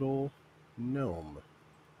a little gnome.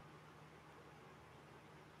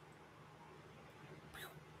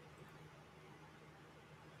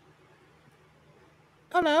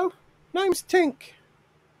 "Hello, name's Tink.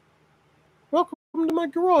 Welcome to my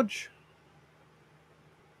garage."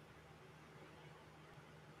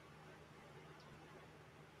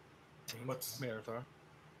 What's Marathon?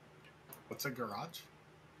 what's a garage?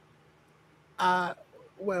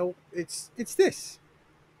 Well, it's this.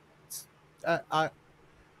 I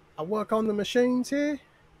work on the machines here.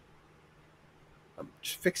 I'm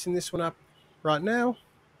just fixing this one up right now.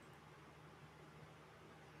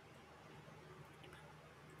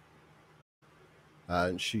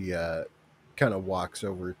 And she kind of walks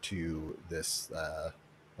over to this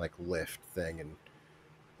like lift thing and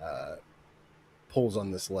pulls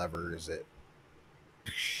on this lever as it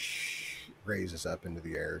raises up into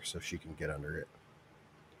the air so she can get under it.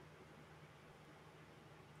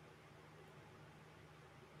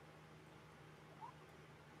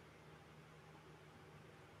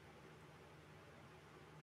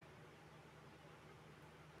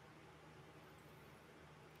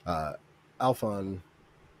 Alphon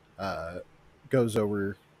goes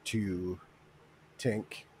over to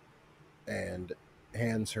Tink and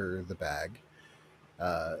hands her the bag,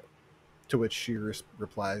 to which she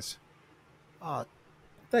replies, "Ah,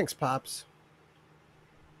 thanks, Pops."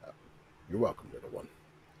 "You're welcome, little one."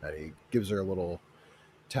 And he gives her a little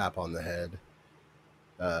tap on the head.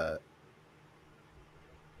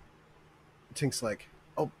 Tink's like,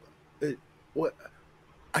 "Oh, what?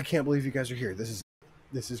 I can't believe you guys are here. This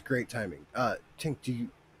is great timing. Tink, do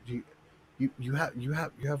you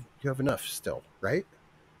have enough still, right?"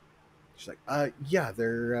 She's like, "Yeah,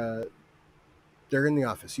 they're in the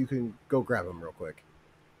office. You can go grab them real quick."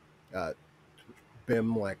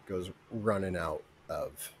 Bim like goes running out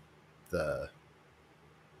of the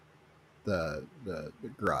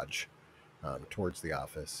garage towards the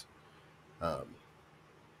office.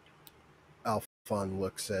 Alphon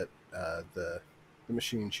looks at the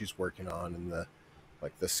machine she's working on and the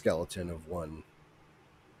skeleton of one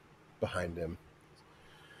behind him.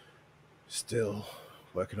 "Still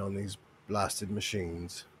working on these blasted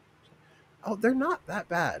machines." "Oh, they're not that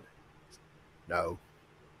bad." "No,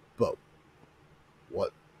 but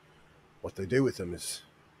what they do with them is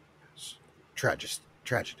tragedy."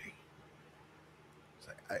 It's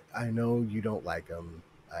like, I know you don't like them,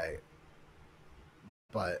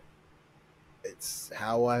 but it's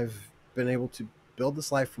how I've been able to build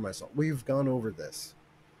this life for myself. We've gone over this.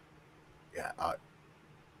 Yeah,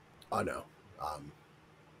 I know.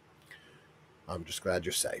 I'm just glad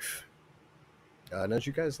you're safe. And as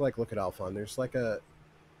you guys like look at Alphon, there's like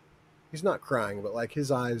he's not crying, but like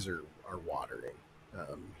his eyes are watering.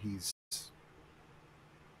 He's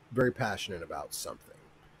very passionate about something.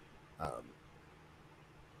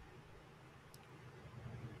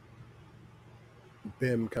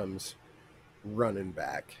 Bim comes running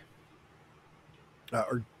back.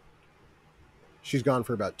 Or she's gone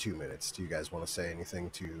for about 2 minutes. Do you guys want to say anything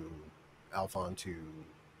to Alphon, to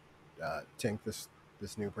Tink, this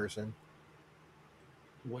new person?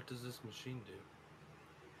 What does this machine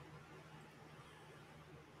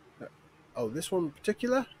do? Oh, this one in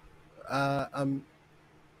particular? I'm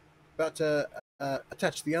about to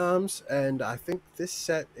attach the arms, and I think this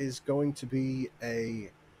set is going to be a...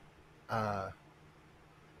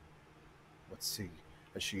 let's see.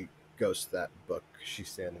 And she goes to that book she's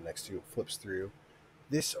standing next to, flips through.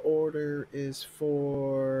 This order is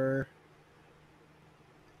for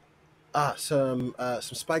some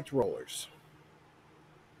spiked rollers.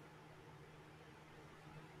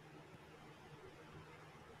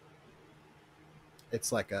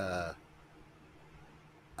 It's like a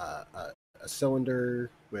cylinder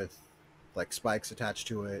with like spikes attached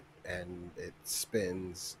to it, and it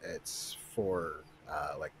spins. It's for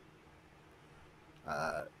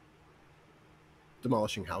uh,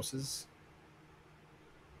 demolishing houses,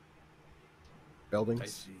 buildings. I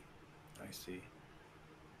see. I see.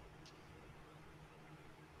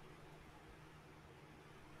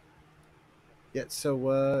 Yeah.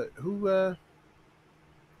 So who?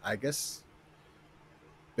 I guess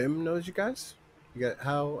Bim knows you guys. You got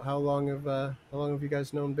how long have you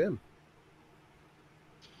guys known Bim?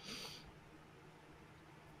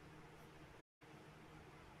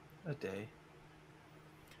 A day.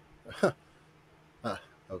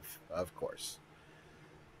 Of course.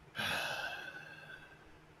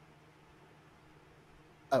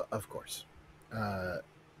 Of course. Is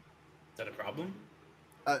that a problem?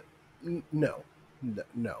 No.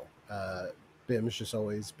 No. Bim's just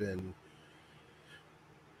always been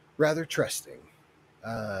rather trusting.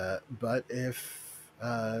 But if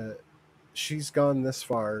she's gone this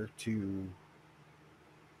far to...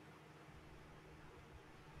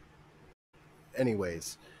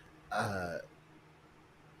 Anyways, I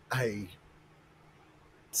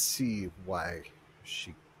see why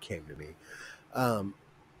she came to me.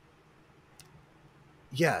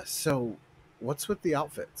 Yeah, so what's with the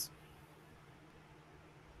outfits?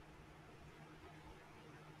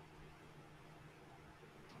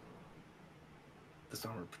 This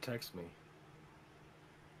armor protects me.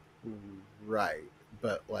 Right,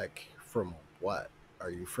 but like from what? Are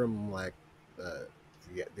you from like the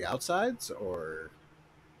outsides or?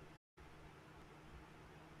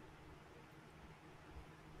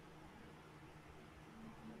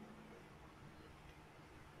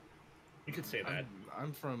 You could say that.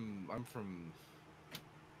 I'm from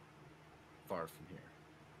far from here.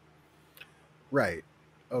 Right.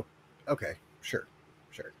 Oh, okay. Sure.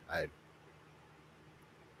 I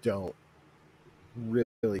don't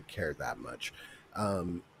really care that much.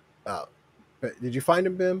 But did you find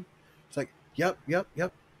him, Bim? It's like, yep.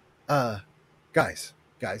 Guys,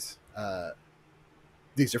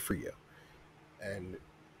 these are for you. And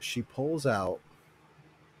she pulls out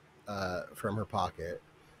from her pocket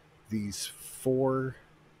these 4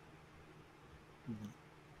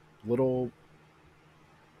 little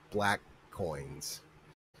black coins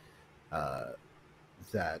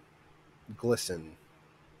that glisten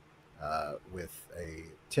with a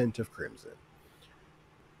tint of crimson.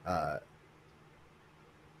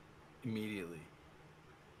 Immediately,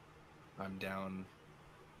 I'm down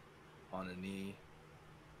on a knee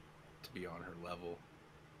to be on her level,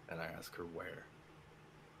 and I ask her where.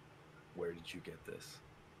 Where did you get this?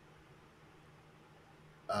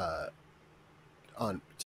 On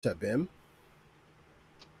to Bim.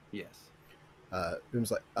 Yes.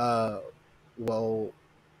 Bim's like, well,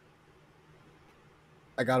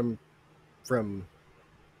 I got him from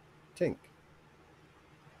Tink.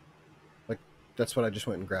 Like, that's what I just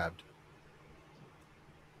went and grabbed.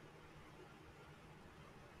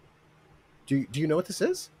 Do you know what this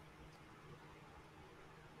is?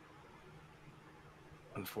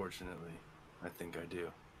 Unfortunately, I think I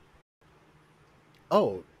do.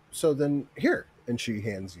 Oh, so then here. And she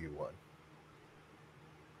hands you one.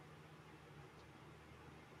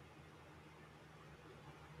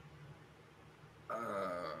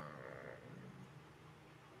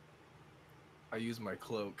 I use my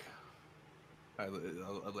cloak. I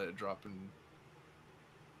let it drop, and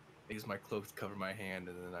I use my cloak to cover my hand,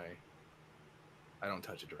 and then I don't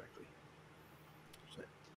touch it directly.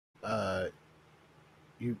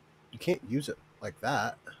 You can't use it like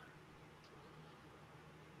that.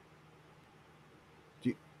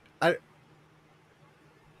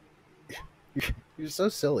 You're so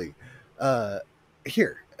silly.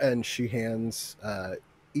 Here, and she hands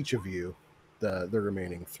each of you the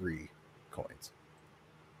remaining 3 coins.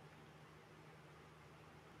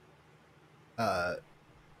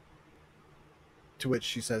 To which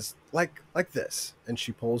she says, like this, and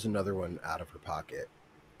she pulls another one out of her pocket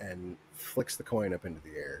and flicks the coin up into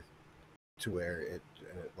the air to where it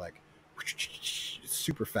like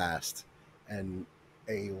super fast, and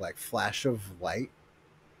a like flash of light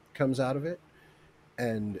comes out of it,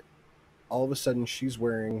 and all of a sudden she's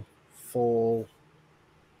wearing full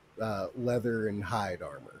leather and hide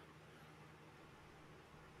armor,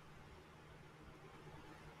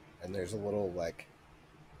 and there's a little like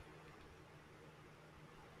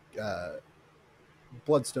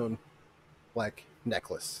bloodstone like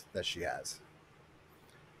necklace that she has,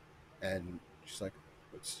 and she's like,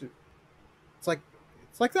 it's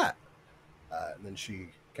like that, and then she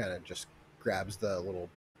kind of just grabs the little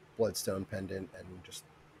bloodstone pendant and just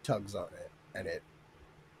tugs on it, and it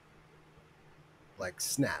like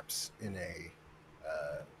snaps in a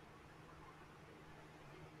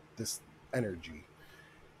this energy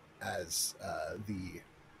as the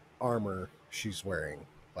armor she's wearing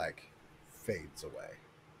like fades away.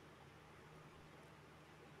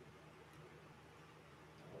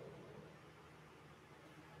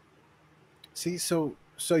 See, so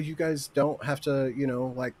you guys don't have to,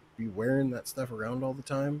 like be wearing that stuff around all the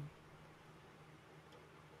time.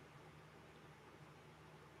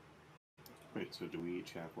 Wait, so do we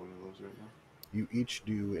each have one of those right now? You each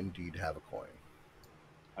do indeed have a coin.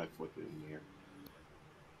 I flip it in the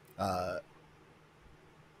air.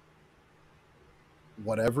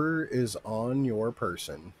 Whatever is on your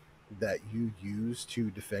person that you use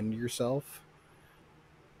to defend yourself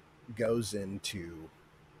goes into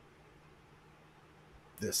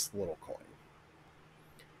this little coin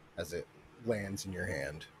as it lands in your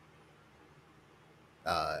hand.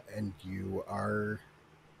 And you are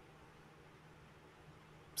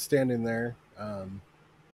standing there.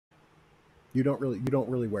 You don't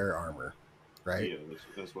really wear armor, right? Yeah,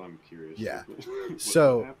 that's why I'm curious. Yeah. What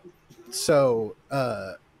happened? So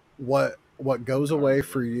what goes away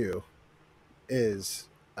for you is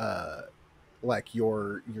like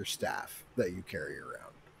your staff that you carry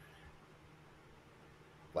around.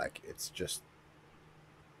 Like it's just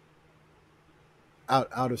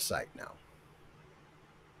out of sight now.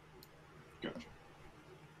 Gotcha.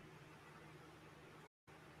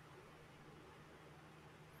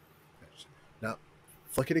 Now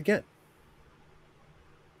flick it again.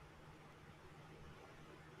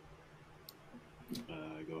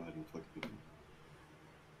 Go ahead and flick it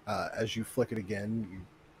again. As you flick it again,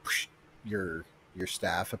 your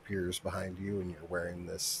staff appears behind you, and you're wearing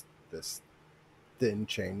this thin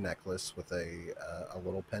chain necklace with a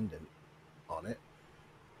little pendant on it.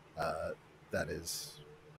 That is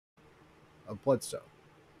a bloodstone.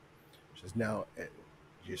 Which is now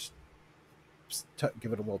just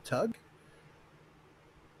give it a little tug,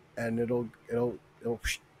 and it'll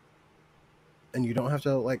and you don't have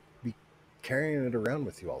to like be carrying it around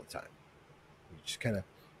with you all the time. You just kind of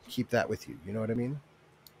keep that with you. You know what I mean?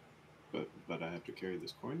 But I have to carry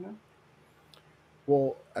this coin now?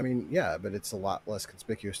 Well, I mean, yeah, but it's a lot less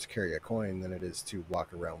conspicuous to carry a coin than it is to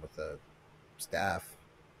walk around with a staff.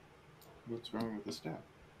 What's wrong with the staff?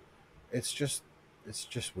 It's just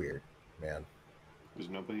weird, man. Does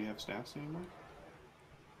nobody have staffs anymore?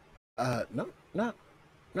 No,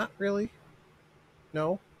 not really.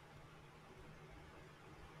 No.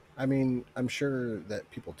 I mean, I'm sure that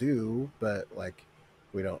people do, but like,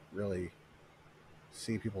 we don't really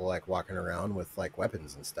see people like walking around with like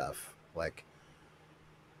weapons and stuff. Like,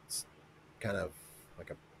 it's kind of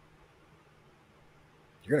like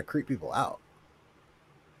you're gonna creep people out.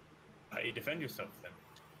 How do you defend yourself then?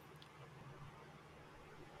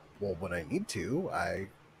 Well, when I need to, and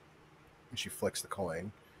she flicks the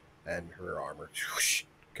coin, and her armor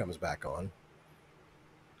comes back on.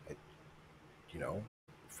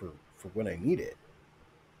 For when I need it,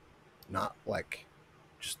 not like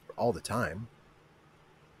just all the time.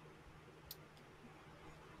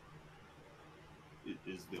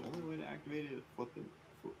 Is the only way to activate it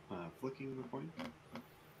flicking the coin?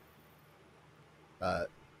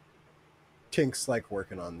 Tink's like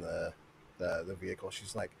working on the vehicle.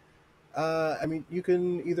 She's like, I mean, you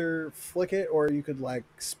can either flick it or you could like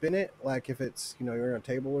spin it, like if it's you're on a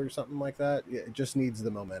table or something like that. It just needs the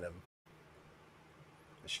momentum.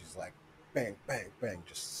 She's like, bang, bang, bang,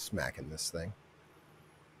 just smacking this thing.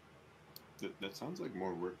 That sounds like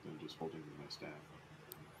more work than just holding my staff.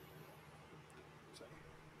 So,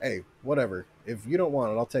 hey, whatever. If you don't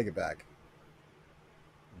want it, I'll take it back.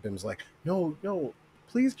 Bim's like, no,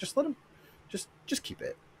 please, just let him. Just keep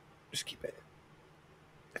it. Just keep it.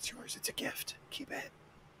 It's yours. It's a gift. Keep it.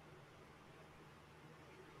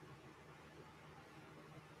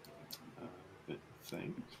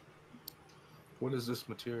 Thanks. What is this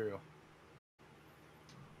material?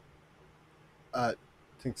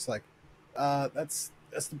 Tink's like, that's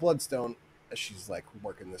the bloodstone. She's like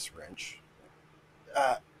working this wrench.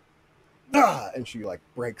 And she like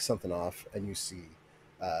breaks something off, and you see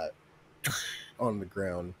on the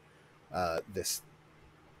ground this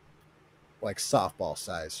like softball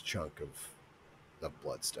sized chunk of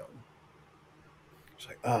bloodstone. She's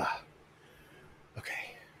like,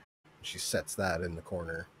 okay. She sets that in the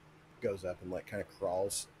corner, goes up and like kind of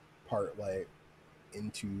crawls part way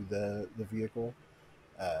into the vehicle,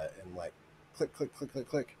 and like click, click, click, click,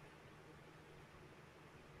 click,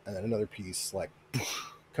 and then another piece like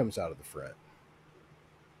comes out of the front.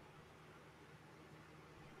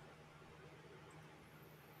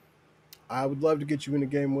 I would love to get you in a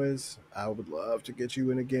game, Wiz. I would love to get you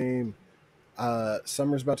in a game.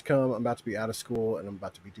 Summer's about to come. I'm about to be out of school, and I'm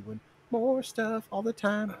about to be doing more stuff all the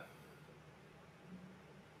time.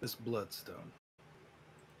 This bloodstone.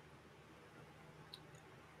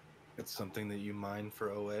 It's something that you mine for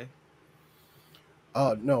OA?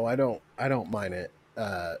 Oh no, I don't mind it.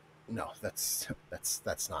 No, that's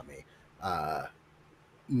not me.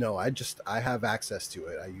 No, I have access to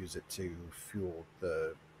it. I use it to fuel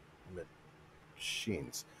the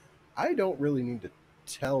machines. I don't really need to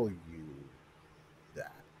tell you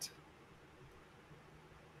that.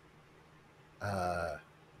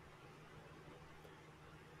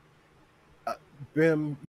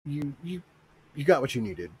 Bim, you got what you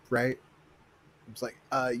needed, right? It's like,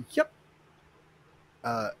 yep.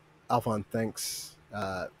 Alphon, thanks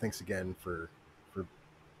again for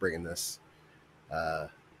bringing this. And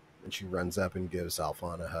she runs up and gives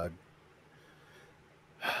Alphon a hug.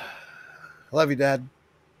 I love you, Dad.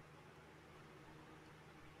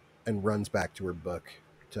 And runs back to her book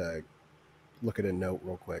to look at a note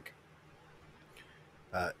real quick.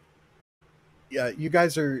 Yeah, you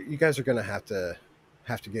guys are gonna have to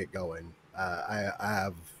get going.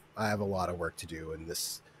 I have a lot of work to do, and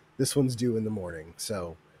this one's due in the morning.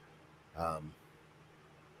 So,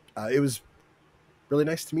 it was really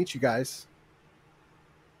nice to meet you guys.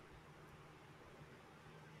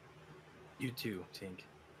 You too, Tink.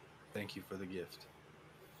 Thank you for the gift.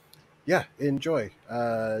 Yeah, enjoy.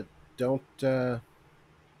 Don't do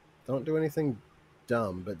anything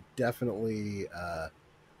dumb, but definitely,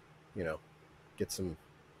 get some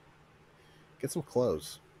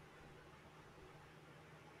clothes.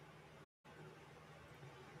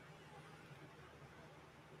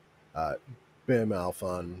 Bim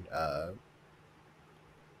Alphon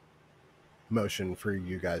motion for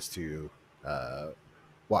you guys to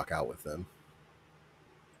walk out with them.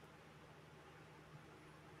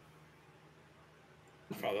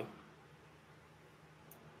 Father.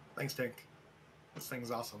 Thanks, Tink. This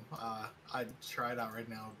thing's awesome. I'd try it out right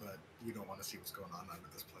now, but you don't want to see what's going on under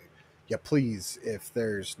this plate. Yeah, please. If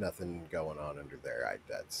there's nothing going on under there,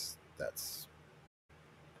 that's.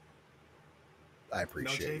 I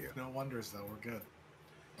appreciate you. No wonders, though. We're good.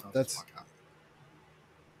 That's walk out.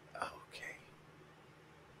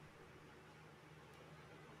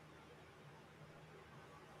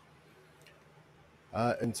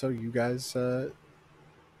 Okay. And so you guys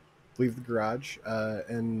leave the garage,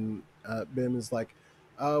 and Bim is like,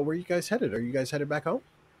 where are you guys headed? Are you guys headed back home?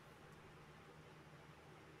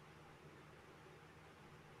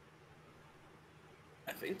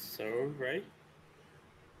 I think so, right?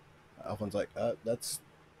 Alphon's like,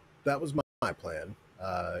 that was my plan.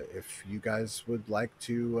 If you guys would like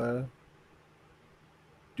to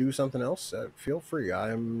do something else, feel free.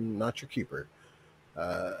 I'm not your keeper.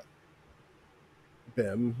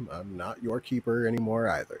 Bim, I'm not your keeper anymore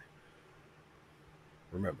either.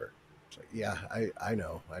 Remember. It's like, yeah, I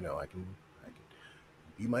know. I can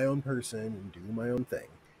be my own person and do my own thing.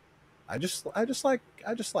 I just like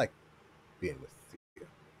being with you.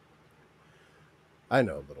 I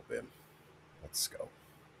know, little Bim. Let's go.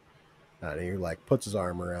 And he like puts his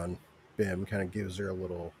arm around Bim, kind of gives her a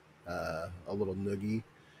little noogie,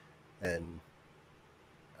 and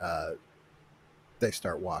they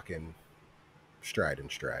start walking stride in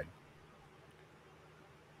stride.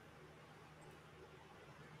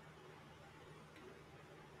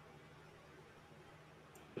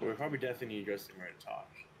 We're probably definitely need to dress somewhere to talk,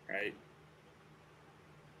 right?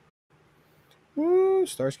 Woo,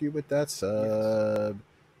 Starsky with that sub.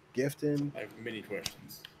 Gifting. I have many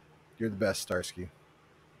questions. You're the best, Starsky.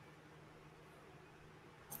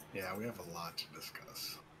 Yeah, we have a lot to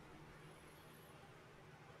discuss.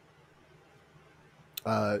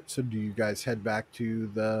 So do you guys head back to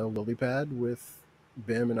the lily pad with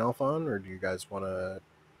Bim and Alphon, or do you guys want to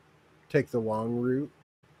take the long route?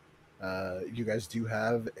 You guys do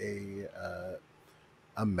have a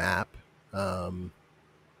map. I'm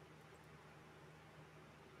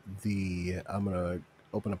gonna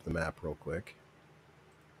open up the map real quick.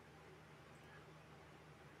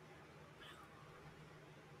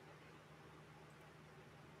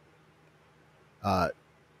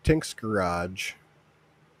 Tink's garage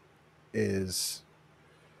is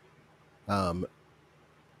a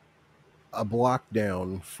block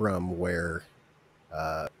down from where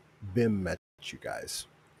Bim met you guys.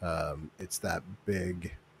 It's that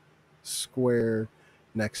big square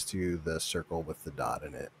next to the circle with the dot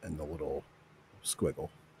in it and the little squiggle.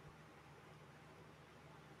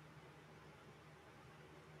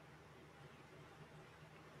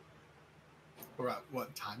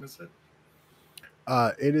 What time is it?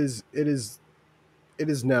 It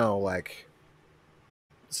is now like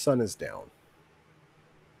sun is down.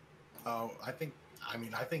 Oh, I think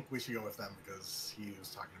we should go with them because he was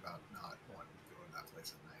talking about not wanting to go to that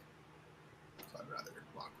place at night. So I'd rather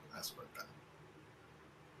walk with escort them.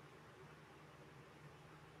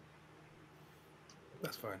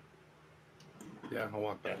 That's fine. Yeah, I'll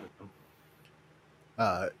walk back Yeah. with them.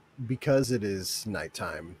 Because it is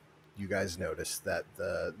nighttime, you guys notice that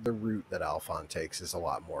the route that Alphon takes is a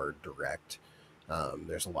lot more direct.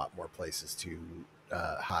 There's a lot more places to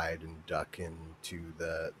hide and duck into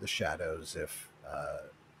the shadows if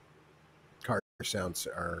car sounds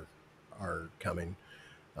are coming.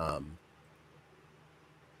 Um,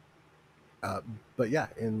 but yeah,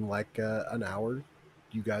 in like an hour,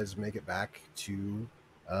 you guys make it back to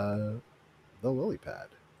the lily pad.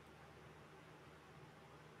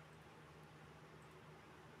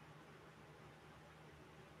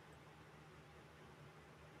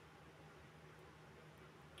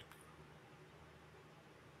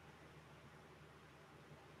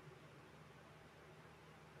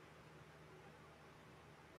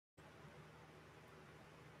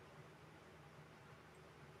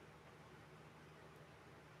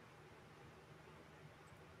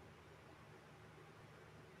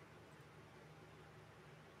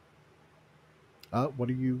 What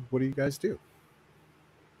do you guys do?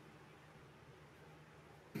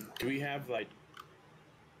 Do we have like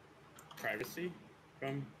privacy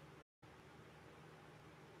from?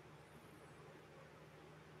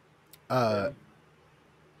 Uh,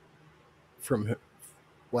 from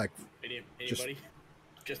like just Anybody?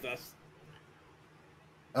 Just us.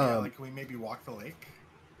 Yeah, like can we maybe walk the lake?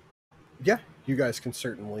 yeah, you guys can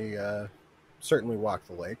certainly walk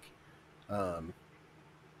the lake.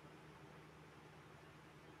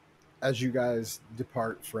 As you guys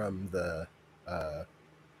depart from the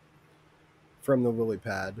lily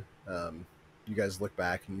pad, you guys look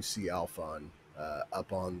back and you see Alphon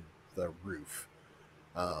up on the roof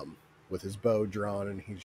with his bow drawn, and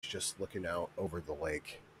he's just looking out over the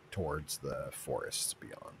lake towards the forests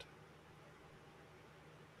beyond.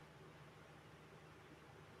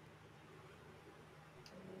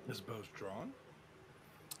 His bow's drawn?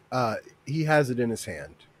 He has it in his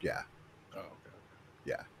hand. Yeah, Oh, okay.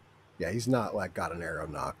 yeah. He's not like got an arrow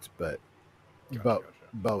knocked, but Gotcha.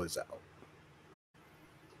 bow is out.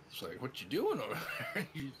 It's like, what you doing over there?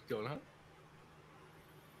 You just going, huh?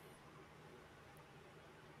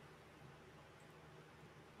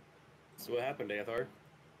 So what happened, Athar?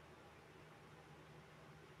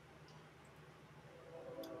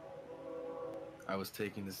 I was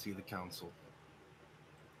taken to see the council.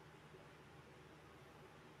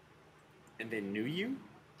 And they knew you?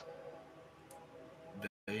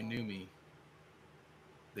 They knew me.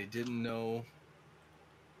 They didn't know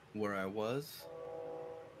where I was.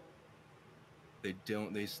 They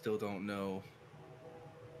still don't know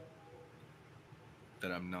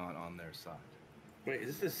that I'm not on their side. Wait,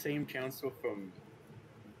 is this the same council from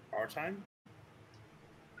our time?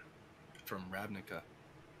 From Ravnica,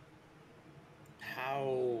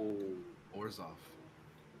 How Orzhov.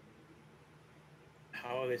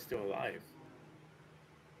 are they still alive?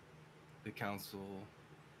 The council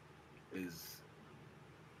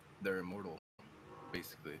they're immortal,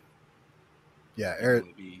 basically. Yeah,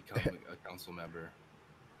 You can only become a council member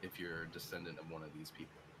if you're a descendant of one of these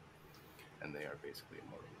people. And they are basically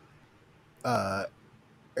immortal.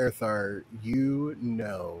 Erthar, you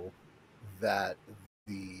know that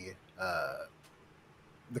the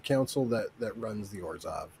council that runs the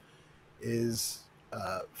Orzhov is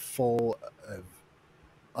full of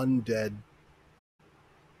undead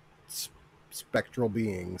spectral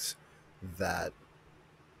beings that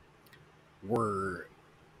were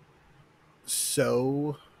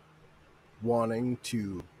so wanting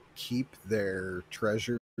to keep their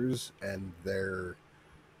treasures and their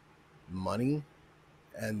money,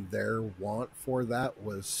 and their want for that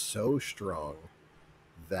was so strong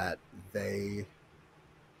that they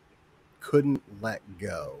couldn't let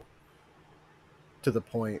go, to the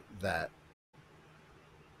point that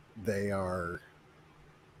they are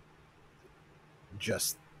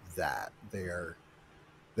just that. They are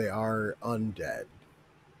undead,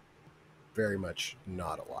 very much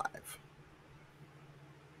not alive.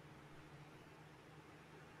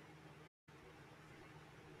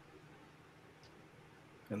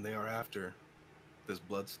 And they are after this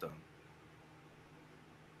bloodstone.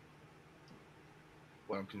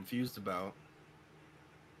 What I'm confused about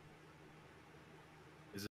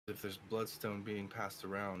is if there's bloodstone being passed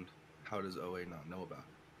around, how does OA not know about it?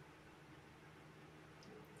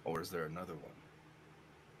 Or is there another one?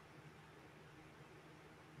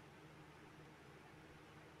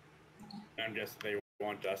 I'm guessing they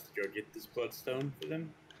want us to go get this bloodstone for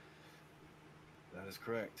them. That is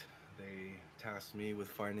correct. They tasked me with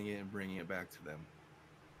finding it and bringing it back to them.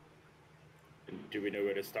 Do we know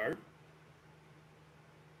where to start?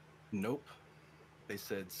 Nope. They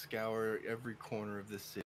said scour every corner of this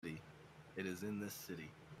city. It is in this city.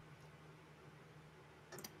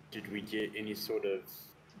 Did we get any sort of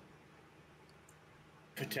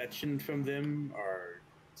protection from them, or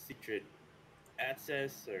secret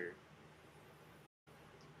access, or?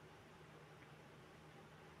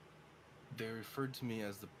 They referred to me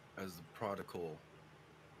as the prodigal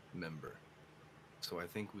member. So I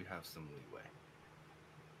think we have some leeway.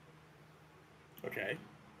 Okay.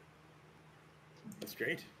 That's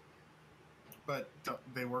great. But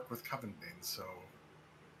they work with Covenbane, so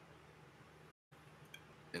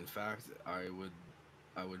In fact, I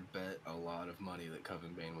would bet a lot of money that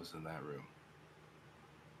Covenbane was in that room.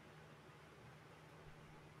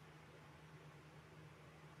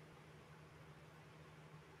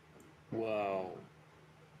 Wow.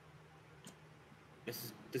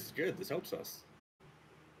 This is good. This helps us.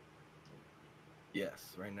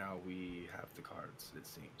 Yes, right now we have the cards, it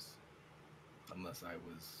seems. Unless I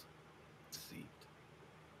was deceived.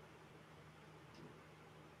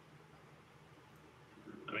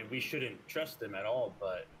 I mean, we shouldn't trust them at all,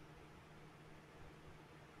 but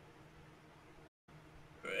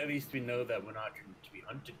at least we know that we're not going to be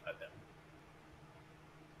hunted by them.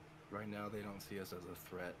 Right now they don't see us as a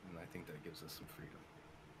threat, and I think that gives us some freedom.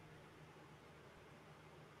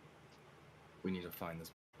 We need to find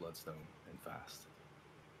this bloodstone, and fast.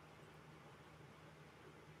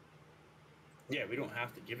 Yeah, we don't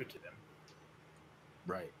have to give it to them.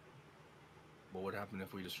 Right. What would happen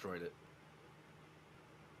if we destroyed it?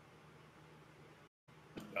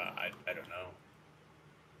 I don't know.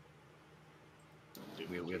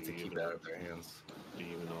 We have to keep it out of their hands. Do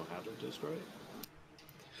you even know how to destroy it?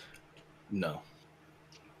 No.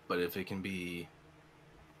 But if it can be...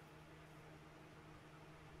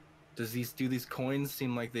 Do these coins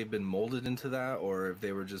seem like they've been molded into that, or if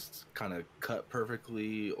they were just kind of cut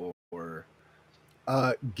perfectly, or...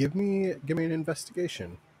 Give me an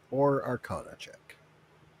investigation or Arcana check.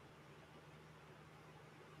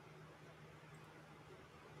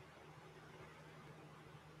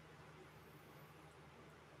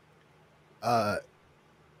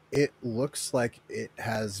 It looks like it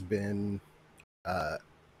has been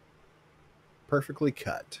perfectly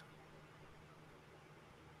cut.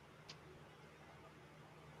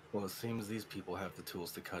 Well, it seems these people have the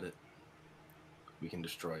tools to cut it. We can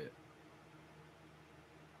destroy it.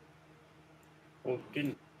 Well,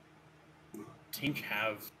 didn't Tink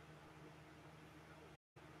have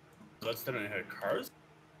bloodstone in her cars?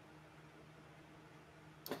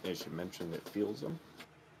 Yeah, she mentioned it feels them.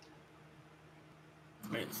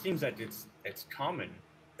 I mean, it seems like it's common.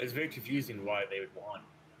 It's very confusing why they would want.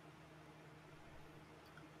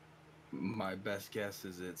 My best guess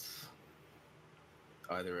is it's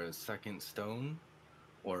either a second stone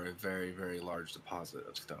or a very, very large deposit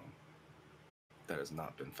of stone that has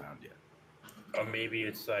not been found yet. Or maybe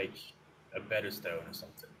it's like a better stone or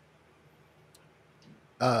something.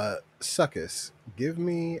 Succus, give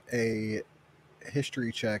me a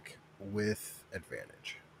history check with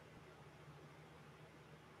advantage.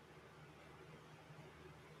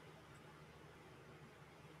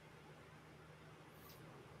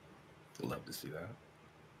 Love to see that.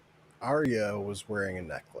 Arya was wearing a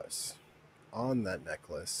necklace. On that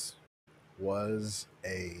necklace was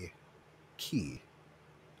a key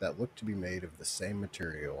that looked to be made of the same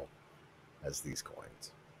material as these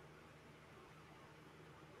coins.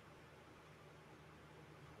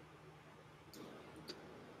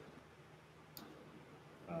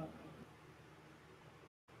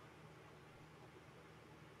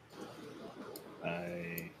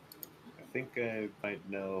 I think I might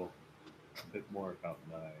know a bit more about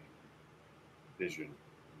my vision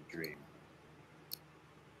and dream.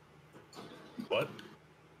 What?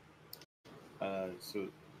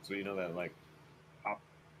 So you know that like pop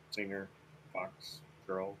singer Fox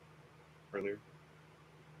girl earlier?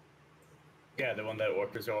 Yeah, the one that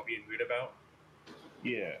orcas are all being weird about?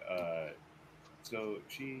 Yeah. So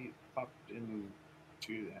she popped in.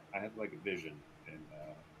 I had like a vision, and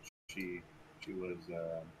she was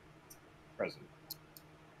present,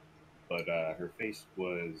 but her face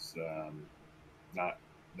was not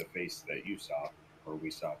the face that you saw or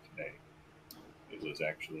we saw today. It was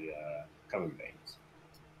actually Covenbane's.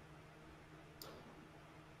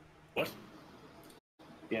 What?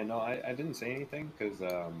 Yeah, no, I didn't say anything because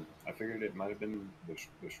I figured it might have been the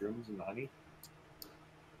shrooms and the honey.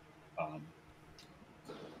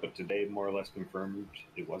 But today more or less confirmed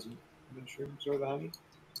it wasn't the shrooms or the honey.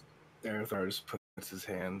 Arathar just puts his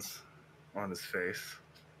hands on his face.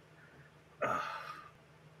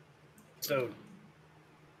 So,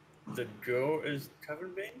 the girl is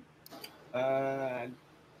Coven Bane? I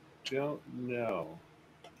don't know,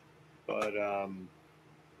 but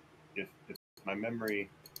if my memory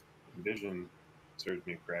and vision serves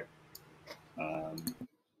me correct,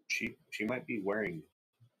 she might be wearing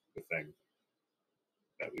the thing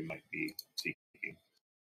that we might be seeking.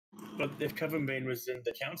 But if Coven Bane was in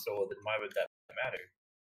the council, then why would that matter?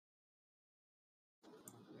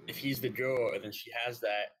 If he's the girl and then she has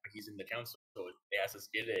that, but he's in the council, they asked us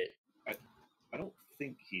to get it. I don't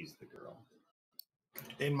think he's the girl.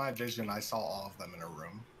 In my vision, I saw all of them in a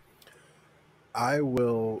room. I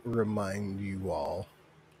will remind you all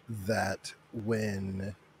that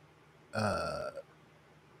when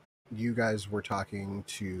you guys were talking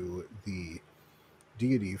to the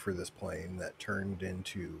deity for this plane that turned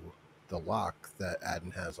into the lock that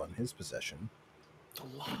Adden has on his possession, The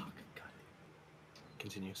lock. Got it.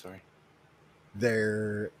 Continue. Sorry.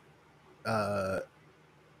 there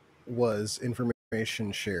was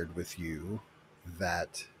information shared with you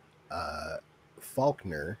that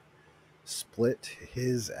Faulkner split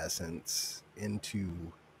his essence into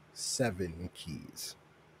 7 keys.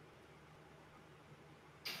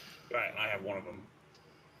 Right, I have one of them.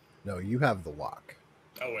 No, you have the lock.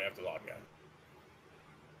 Oh, wait, I have to log out.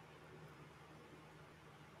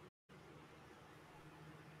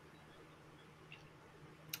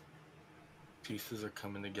 Pieces are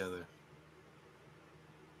coming together.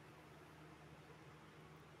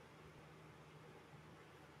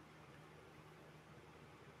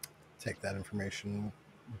 Take that information,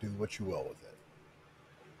 do what you will with it.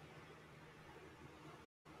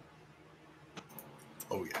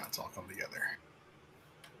 Oh yeah, it's all come together.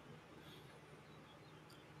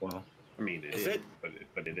 Well, I mean, it Is is, it?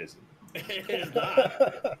 but it isn't. It is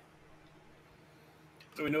not.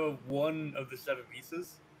 So we know of one of the 7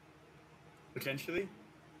 pieces? Potentially?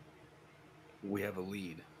 we have a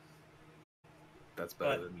lead. That's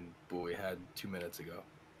better than what we had 2 minutes ago.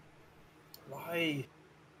 Why?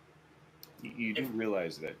 You do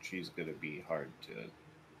realize that she's going to be hard to,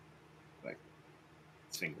 like,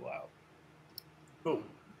 single out. Oh.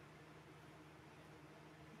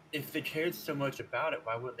 If they cared so much about it,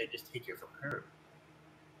 why wouldn't they just take it from her?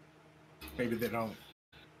 Maybe they don't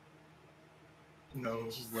know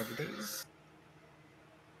what it is.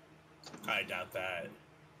 I doubt that.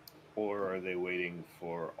 Or are they waiting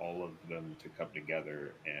for all of them to come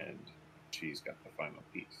together and she's got the final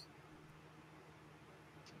piece?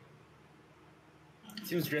 It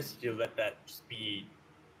seems risky to let that just be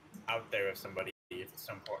out there of somebody if it's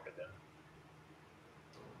so important to them.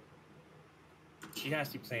 She has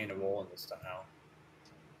to be playing a role in this somehow.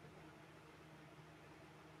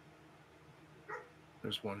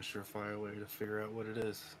 There's one surefire way to figure out what it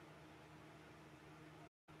is.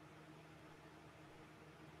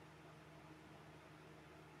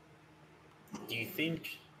 Do you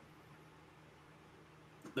think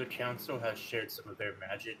the council has shared some of their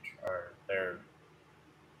magic or their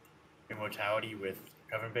immortality with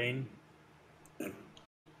Coven Bane? And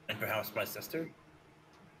perhaps my sister?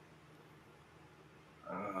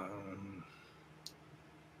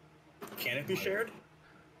 Can it be shared?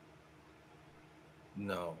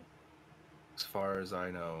 No. As far as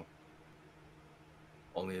I know,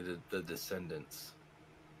 only the descendants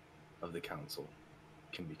of the council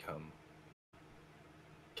can become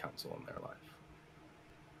council in their life.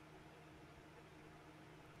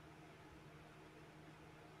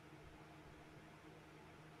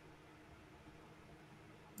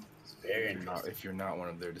 It's very interesting. If you're not one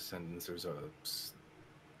of their descendants, there's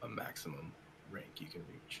a maximum rank you can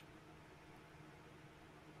reach.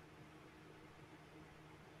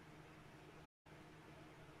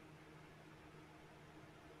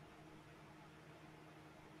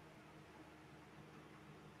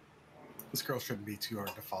 This girl shouldn't be too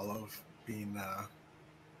hard to follow. Being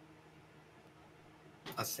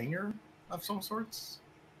a singer of some sorts.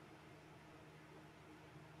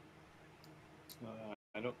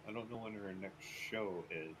 I don't know when her next show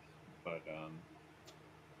is, but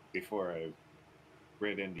before I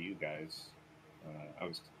ran into you guys, I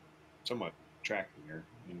was somewhat tracking her,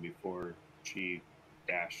 and before she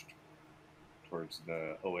dashed towards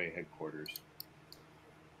the OA headquarters,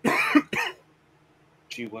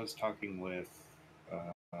 she was talking with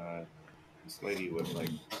this lady with like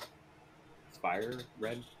fire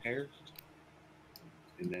red hair,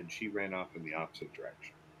 and then she ran off in the opposite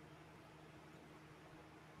direction.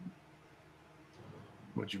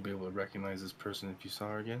 Would you be able to recognize this person if you saw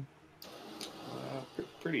her again?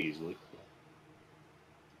 Pretty easily.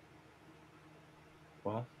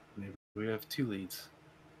 Well, maybe we have 2 leads.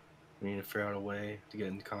 We need to figure out a way to get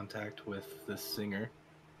in contact with this singer.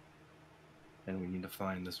 And we need to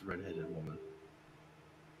find this red-headed woman.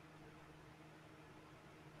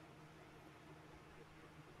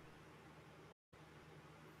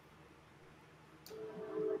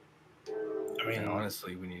 I mean, And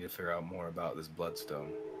honestly, we need to figure out more about this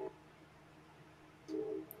bloodstone.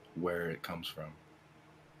 Where it comes from.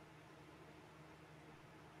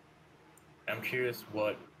 I'm curious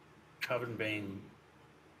what Covenbane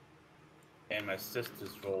and my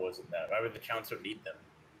sister's role is in that. Why would the council need them?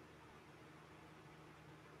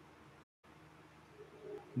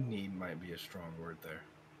 Need might be a strong word there.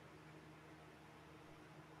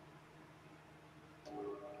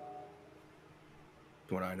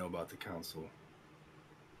 What I know about the council,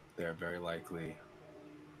 they're very likely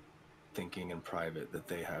thinking in private that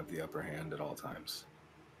they have the upper hand at all times.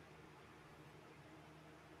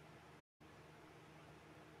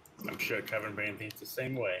 I'm sure Covenbane thinks the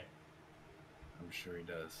same way. I'm sure he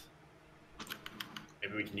does.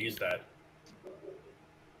 Maybe we can use that.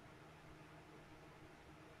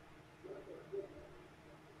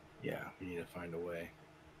 Yeah, we need to find a way.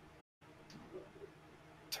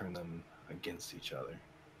 Turn them against each other.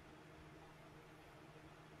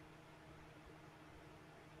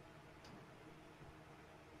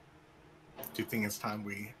 Do you think it's time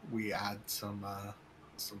we add some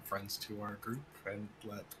friends to our group and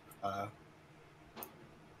let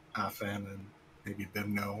Afan and maybe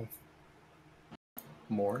them know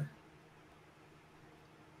more?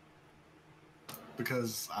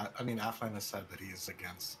 Because I mean, Afan has said that he is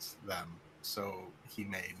against them, so he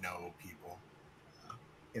may know people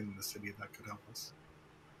in the city that could help us.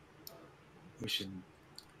 We should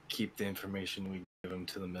keep the information we give them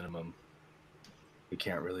to the minimum. We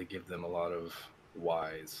can't really give them a lot of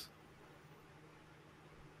whys.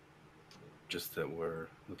 Just that we're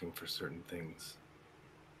looking for certain things.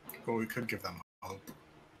 But we could give them hope.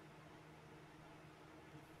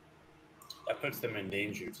 That puts them in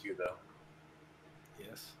danger too, though.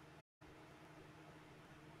 Yes.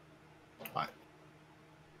 But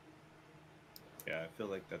Yeah, I feel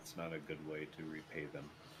like that's not a good way to repay them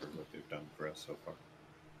for what they've done for us so far.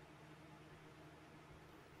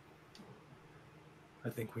 I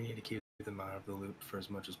think we need to keep them out of the loop for as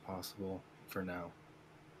much as possible for now,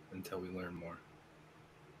 until we learn more.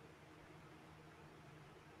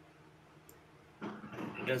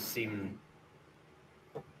 It does seem,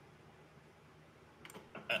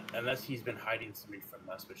 unless he's been hiding something from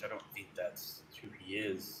us, which I don't think that's who he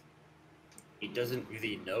is. He doesn't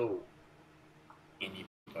really know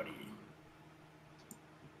anybody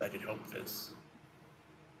that could help this.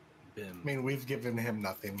 Bim. I mean, we've given him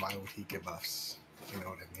nothing. Why would he give us? You know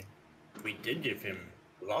what I mean? We did give him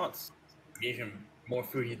lots. We gave him more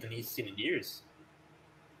food than he's seen in years.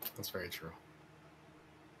 That's very true.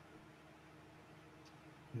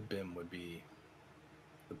 Bim would be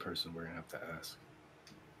the person we're gonna have to ask,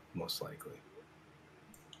 most likely.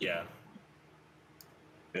 Yeah.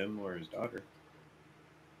 Him or his daughter?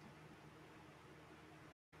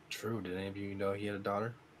 True. Did any of you know he had a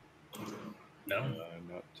daughter? No?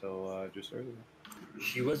 Not till just earlier.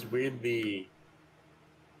 She was weirdly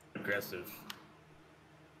aggressive.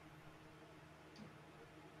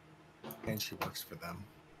 And she works for them.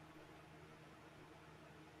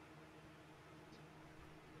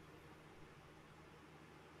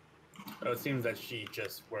 Oh, it seems that she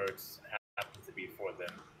just works and happens to be for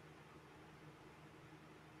them.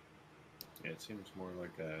 Yeah, it seems more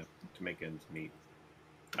like to make ends meet.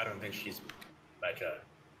 I don't think she's like a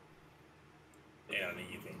in on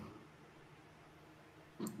anything.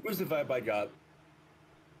 Where's the vibe I got?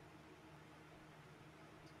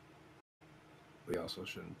 We also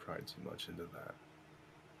shouldn't pry too much into that.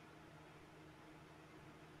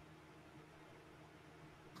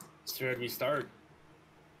 So where do we start?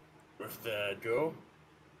 With the girl?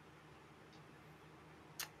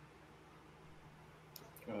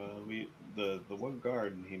 The one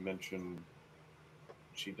guard he mentioned,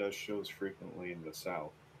 she does shows frequently in the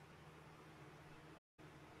south.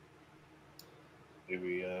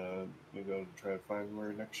 Maybe we go try to find where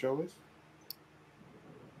her next show is.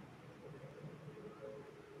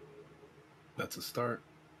 That's a start.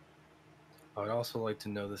 I would also like to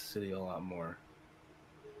know the city a lot more.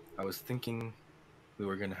 I was thinking we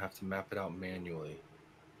were going to have to map it out manually.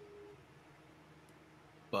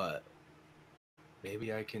 But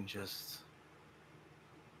maybe I can just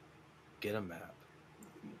get a map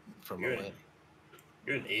from You're away.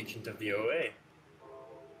 You're an agent of the OA.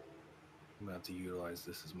 I'm going to have to utilize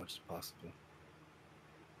this as much as possible.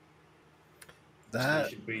 That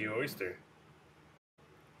She should be your oyster.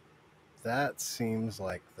 that seems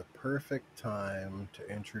like the perfect time to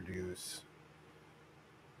introduce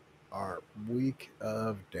our week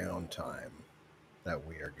of downtime that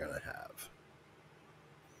we are going to have.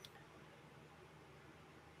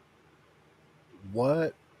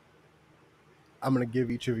 What I'm going to give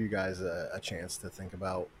each of you guys a chance to think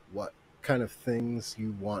about what kind of things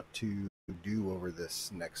you want to do over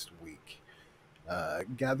this next week,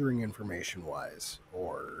 gathering information wise,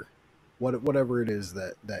 or whatever it is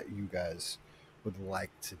that you guys would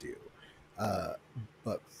like to do.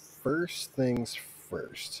 But first things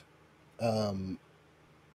first,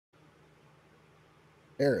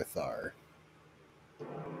 Arithar.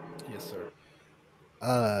 Yes, sir.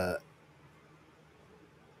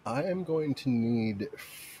 I am going to need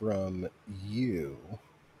from you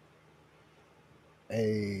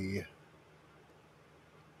a...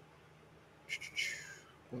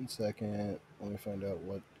 One second. Let me find out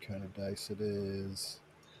what kind of dice it is.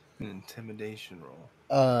 An intimidation roll.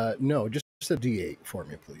 No, just a D8 for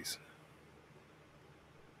me, please.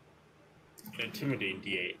 An intimidating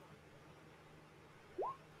D8.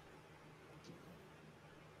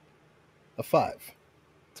 A 5.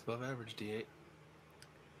 It's above average D8.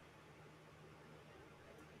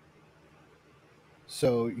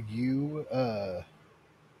 So you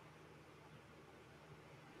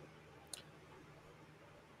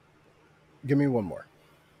give me one more.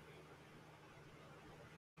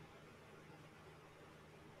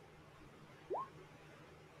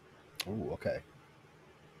 Ooh, okay.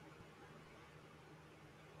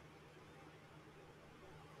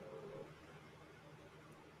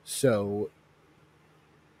 So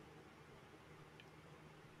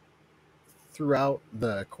throughout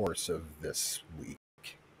the course of this week,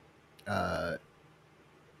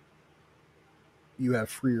 you have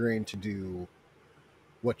free reign to do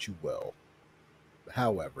what you will.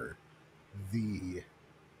 However, the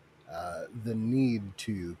need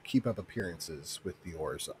to keep up appearances with the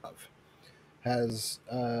Orzhov has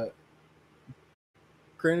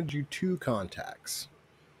granted you 2 contacts.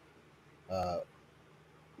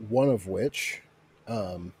 One of which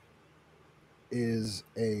is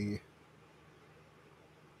a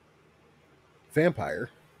vampire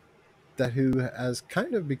who has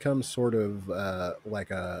kind of become sort of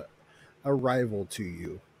like a rival to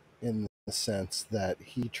you, in the sense that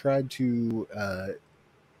he tried to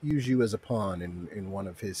use you as a pawn in one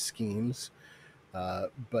of his schemes,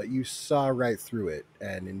 but you saw right through it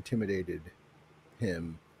and intimidated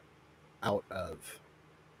him out of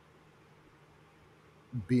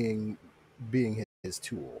being his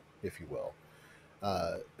tool, if you will.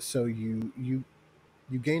 So you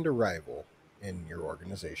gained a rival in your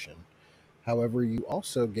organization. However, you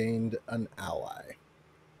also gained an ally.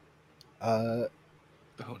 Oh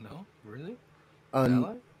no, really?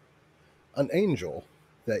 An angel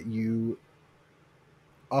that you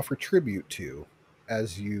offer tribute to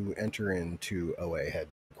as you enter into OA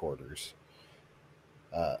headquarters.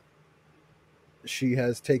 She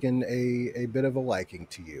has taken a bit of a liking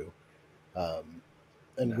to you, and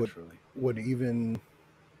Naturally. would even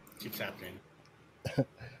Keeps happening.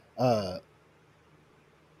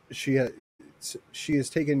 she has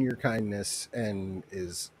taken your kindness and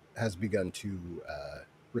has begun to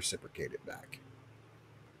reciprocate it back.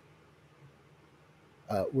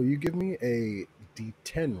 Will you give me a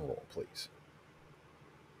D10 roll, please?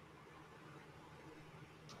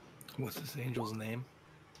 What's this angel's name?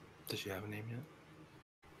 Does she have a name yet?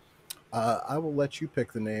 I will let you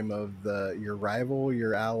pick the name of your rival,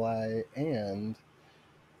 your ally, and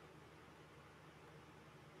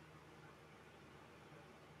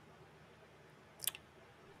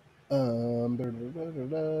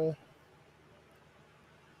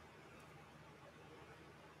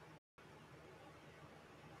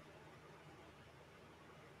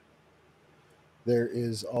there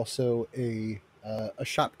is also a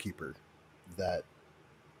shopkeeper that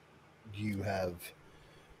you have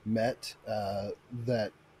met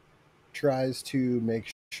that tries to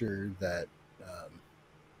make sure that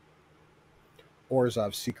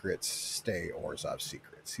Orzhov secrets stay Orzhov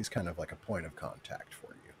secrets. He's kind of like a point of contact for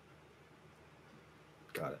you.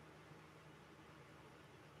 Got it.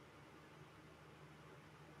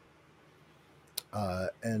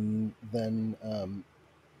 And then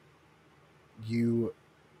you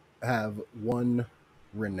have 1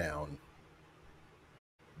 renown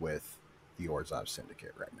with the Orzhov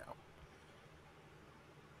Syndicate right now.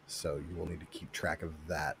 So you will need to keep track of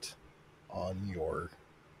that on your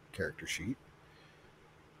character sheet.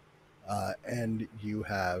 And you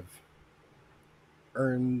have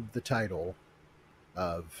earned the title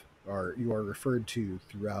of, or you are referred to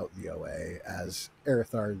throughout the OA as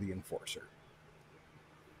Arithar the Enforcer.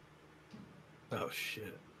 Oh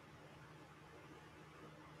shit.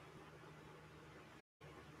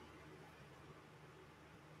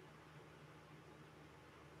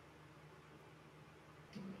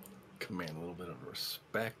 Command a little bit of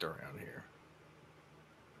respect around here.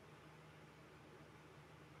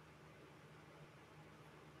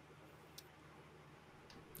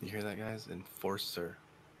 You hear that, guys? Enforcer.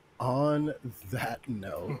 On that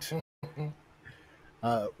note,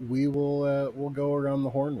 we'll go around the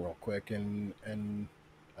horn real quick and kind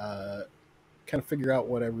of figure out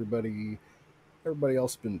what everybody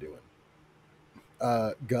else been doing.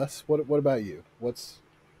 Gus, what about you? What's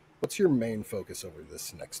your main focus over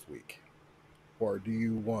this next week? Or do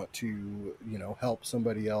you want to, help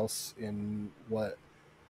somebody else in what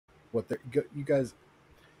you guys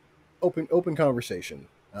open conversation.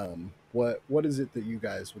 What is it that you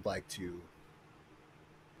guys would like to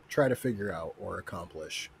try to figure out or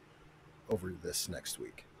accomplish over this next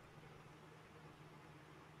week?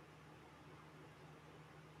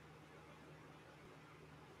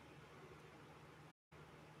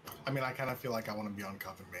 I mean, I kind of feel like I want to be on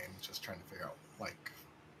Coven Main, just trying to figure out like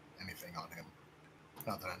anything on him.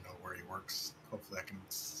 Not that I know where he works. Hopefully, I can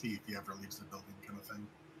see if he ever leaves the building, kind of thing.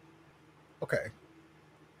 Okay.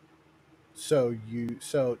 So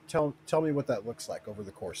tell me what that looks like over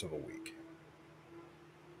the course of a week.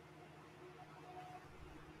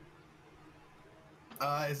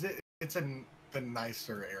 It's in the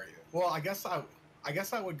nicer area. Well, I guess I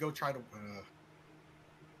would go try to.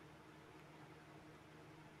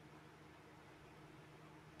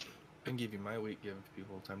 I can give you my week, give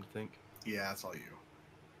people time to think. Yeah, that's all you.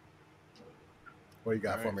 What you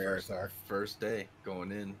got for me, first, Arthur? First day,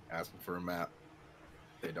 going in, asking for a map.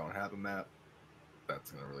 If they don't have a map,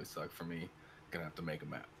 that's going to really suck for me. Going to have to make a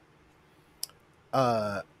map.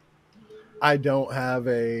 I don't have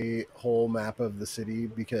a whole map of the city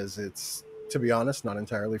because it's, to be honest, not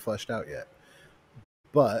entirely fleshed out yet.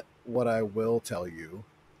 But what I will tell you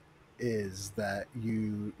is that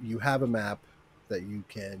you have a map that you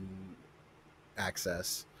can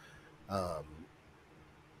access.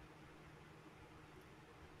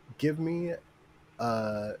 Give me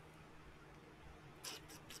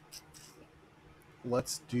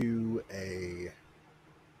let's do a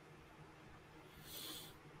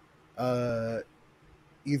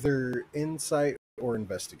either insight or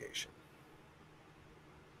investigation.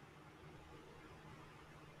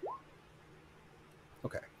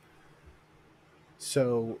 Okay.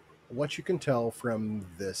 So what you can tell from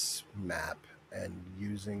this map and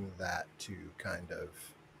using that to kind of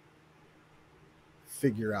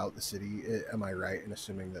figure out the city, am I right in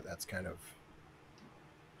assuming that that's kind of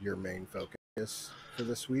your main focus for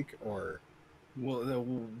this week? Or well, that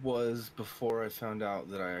was before I found out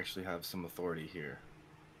that I actually have some authority here.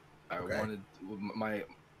 Okay. I wanted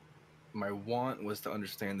my want was to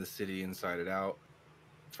understand the city inside and out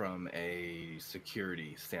from a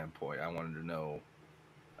security standpoint. I wanted to know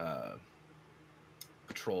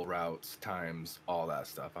patrol routes, times, all that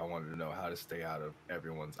stuff. I wanted to know how to stay out of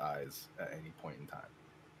everyone's eyes at any point in time.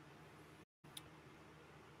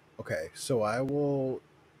 Okay, so I will.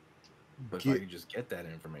 But if I could just get that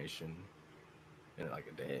information in like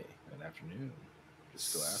a day, an afternoon, just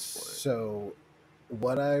still ask for it. So,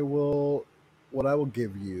 what I will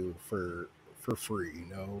give you for free,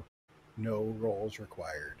 no rolls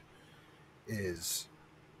required, is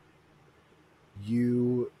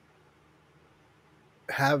you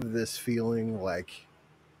have this feeling like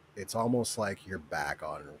it's almost like you're back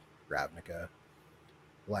on Ravnica.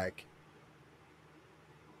 Like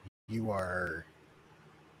you are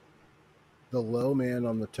the low man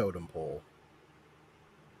on the totem pole,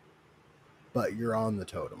 but you're on the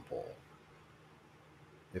totem pole,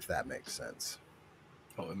 if that makes sense.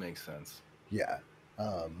 Oh, it makes sense. Yeah.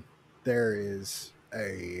 There is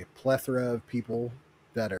a plethora of people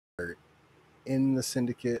that are in the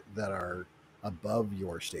syndicate that are above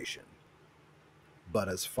your station. But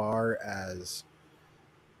as far as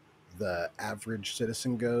the average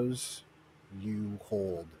citizen goes, you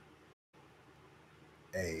hold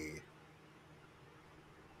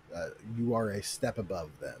you are a step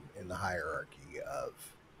above them in the hierarchy of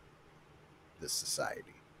this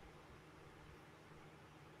society.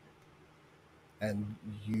 And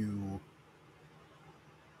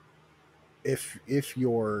if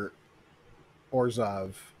your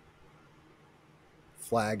Orzhov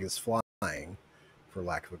flag is flying, for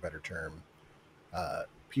lack of a better term,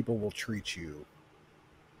 people will treat you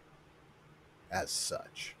as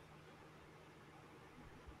such.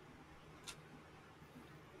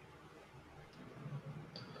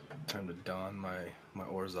 Time to don my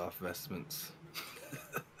Orzhov vestments.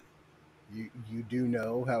 You do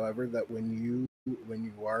know, however, that when you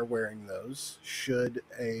are wearing those, should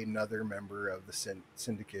another member of the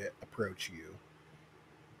syndicate approach you,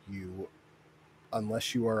 you,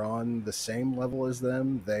 unless you are on the same level as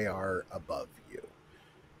them, they are above you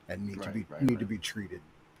and need to be treated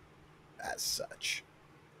as such.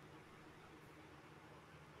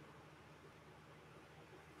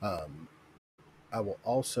 I will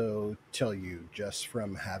also tell you, just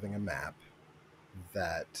from having a map,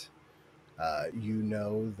 that you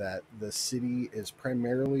know that the city is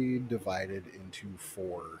primarily divided into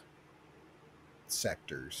 4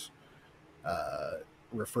 sectors,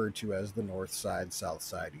 referred to as the north side, south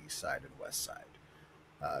side, east side, and west side.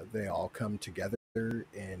 They all come together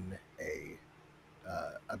in a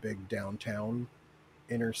big downtown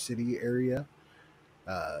inner city area,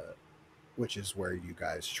 which is where you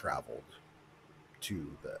guys traveled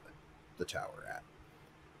to the tower at.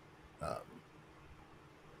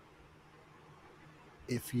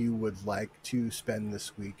 If you would like to spend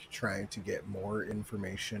this week trying to get more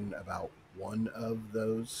information about one of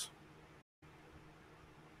those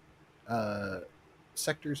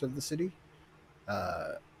sectors of the city,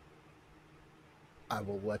 I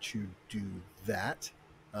will let you do that.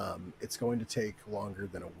 It's going to take longer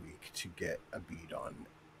than a week to get a bead on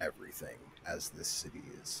everything, as this city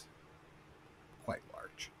is quite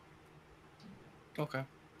large. Okay.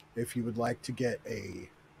 If you would like to get a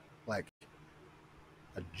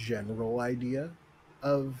general idea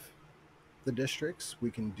of the districts,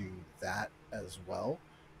 we can do that as well.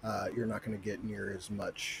 You're not going to get near as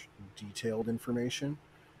much detailed information,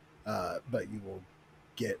 but you will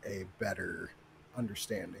get a better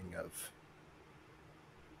understanding of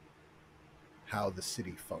how the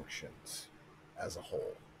city functions as a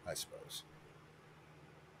whole, I suppose.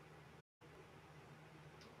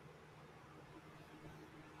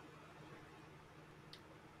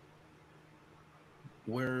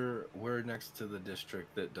 We're next to the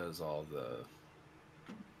district that does all the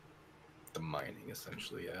mining,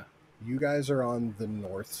 essentially. Yeah. You guys are on the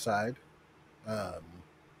north side.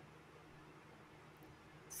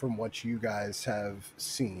 From what you guys have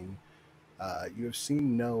seen, you have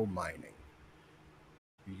seen no mining.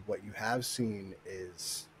 What you have seen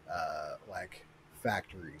is like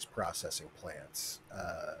factories, processing plants,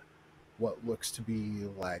 what looks to be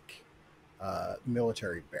like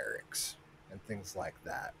military barracks and things like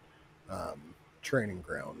that, training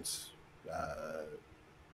grounds,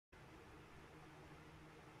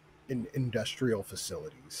 in industrial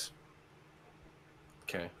facilities.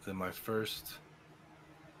 Okay. Then my first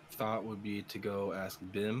thought would be to go ask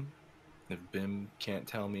Bim. If Bim can't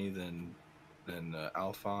tell me, then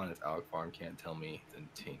Alphon. If Alphon can't tell me, then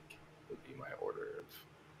Tink would be my order of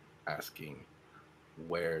asking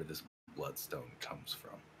where this bloodstone comes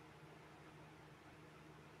from.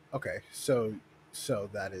 Okay, so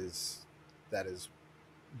that is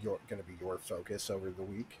going to be your focus over the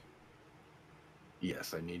week.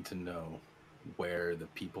 Yes, I need to know where the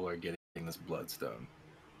people are getting this bloodstone.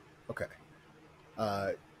 Okay.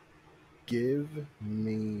 Give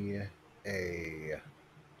me a.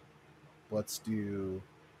 Let's do.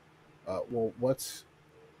 Well, what's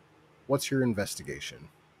your investigation?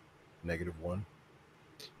 -1.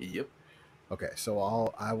 Yep. Okay, so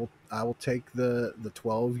I will take the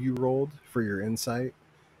 12 you rolled for your insight,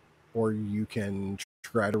 or you can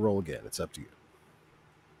try to roll again. It's up to you.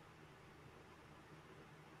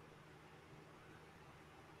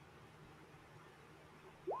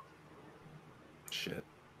 Shit.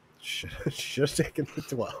 Should have taken the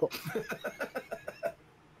 12.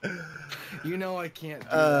 You know I can't do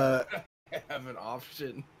that. I have an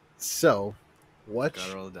option. So,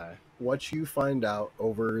 Gotta roll a die. what you find out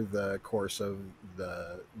over the course of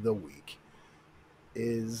the week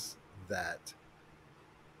is that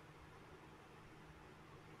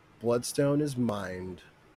bloodstone is mined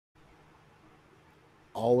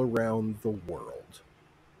all around the world,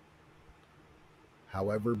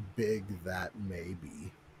 however big that may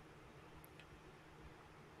be.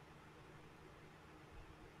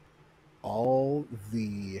 All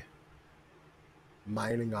the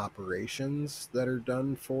mining operations that are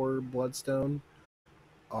done for bloodstone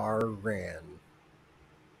are ran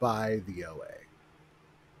by the OA.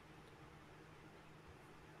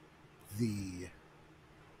 The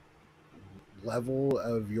level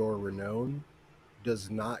of your renown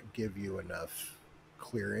does not give you enough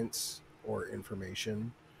clearance or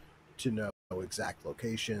information to know exact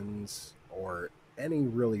locations or any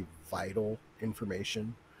really vital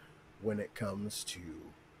information when it comes to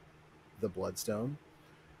the bloodstone.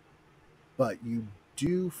 But you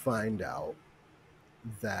do find out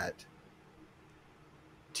that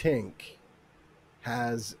Tink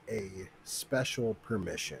has a special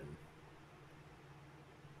permission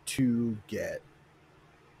to get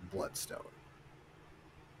Bloodstone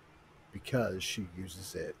because she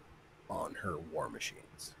uses it on her war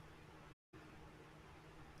machines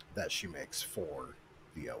that she makes for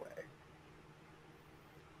the OA.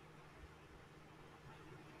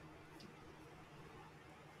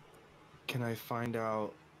 Can I find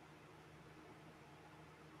out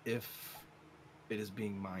if it is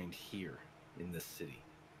being mined here in this city?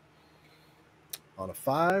 On a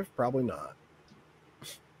 5, probably not.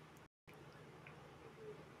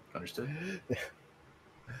 Understood?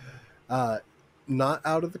 Not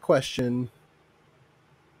out of the question,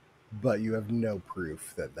 but you have no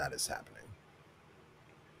proof that that is happening.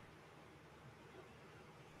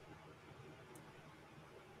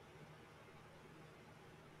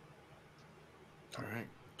 All right,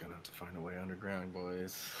 gonna have to find a way underground,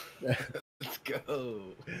 boys. Let's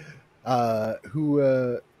go.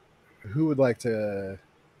 Who would like to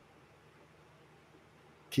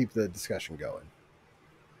keep the discussion going?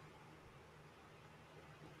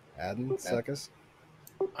 Adden, Suckus?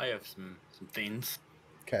 I have some things.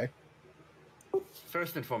 Okay.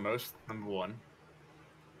 First and foremost, number one,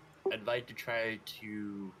 I'd like to try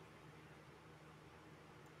to,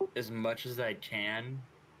 as much as I can,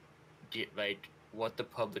 get like what the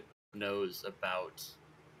public knows about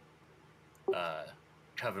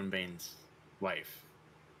Coven Bane's wife.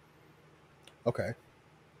 Okay.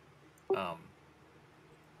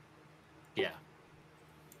 Yeah.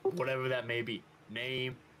 Whatever that may be.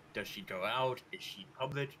 Name, does she go out? Is she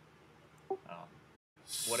public?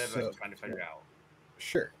 Whatever I'm trying to figure out.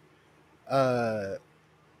 Sure.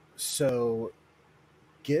 So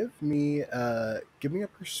give me a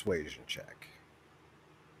persuasion check.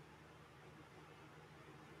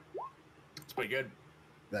 It's pretty good.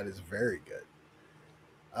 That is very good.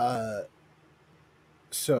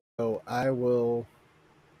 So I will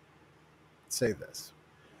say this.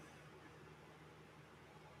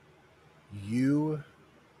 You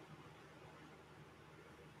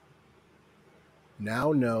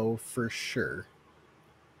now know for sure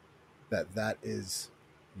that that is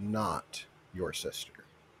not your sister.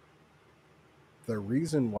 The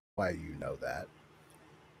reason why you know that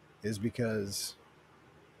is because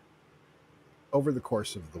over the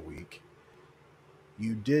course of the week,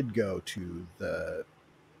 you did go to the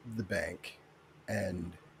bank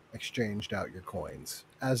and exchanged out your coins,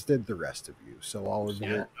 as did the rest of you. So all of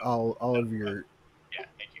your all of your Yeah,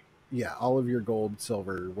 thank you. yeah, all of your gold,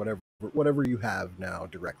 silver, whatever you have now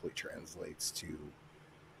directly translates to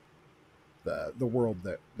the world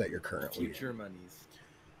that you're currently Future in. monies.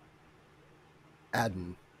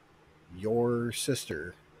 Adden, your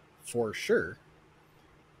sister, for sure,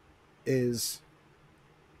 is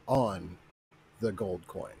on the gold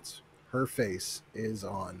coins. Her face is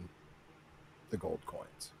on the gold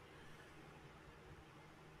coins.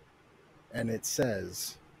 And it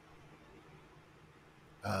says,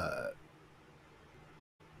 I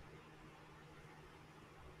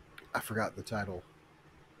forgot the title,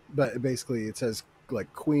 but basically it says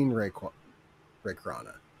like Queen Raykrana,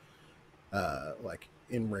 like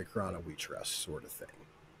in Raykrana we trust sort of thing.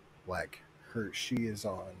 Like she is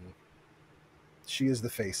the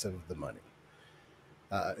face of the money.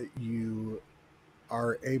 You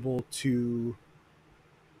are able to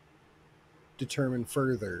determine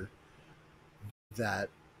further that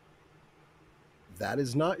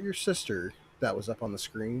is not your sister that was up on the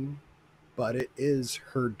screen, but it is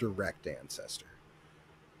her direct ancestor.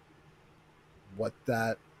 What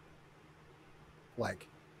that, like...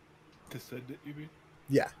 Descendant, you mean?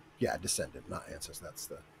 Yeah, descendant, not ancestor. That's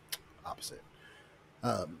the opposite.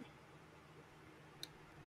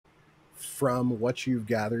 From what you've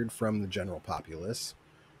gathered from the general populace,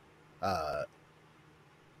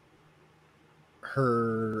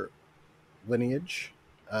 her lineage,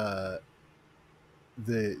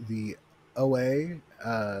 the OA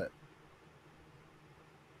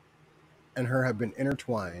and her have been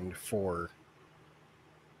intertwined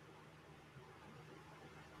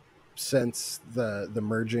since the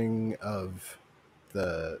merging of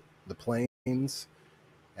the planes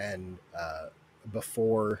and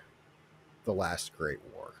before the last Great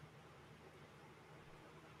War.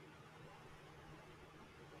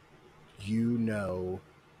 You know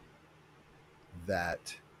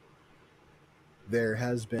that there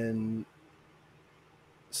has been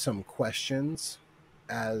some questions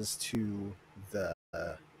as to the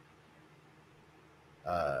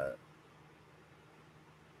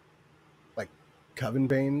like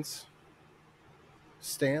Covenbane's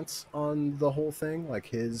stance on the whole thing, like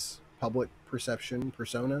his public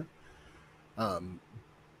persona.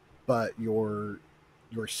 But your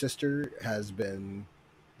your sister has been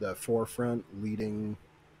the forefront leading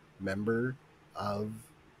member of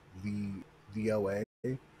the OA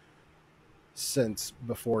since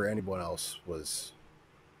before anyone else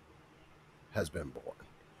has been born.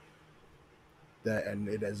 And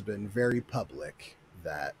it has been very public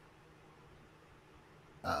that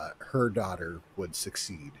her daughter would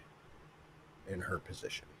succeed in her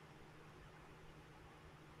position.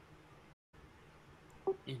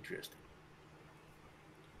 Interesting.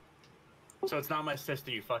 So it's not my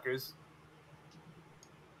sister, you fuckers.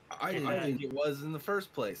 I didn't think it was in the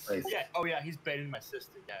first place. Yeah. Oh yeah, he's better than my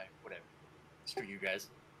sister. Yeah. Whatever. Screw you guys.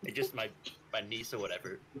 It's just my niece or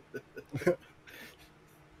whatever.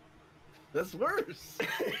 That's worse.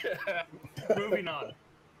 Moving on.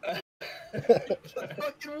 That's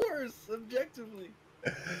fucking worse, objectively.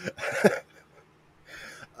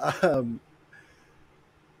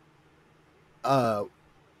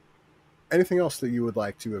 Anything else that you would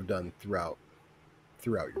like to have done throughout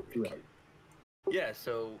your week? Yeah.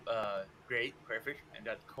 So great, perfect. I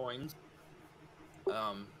got coins.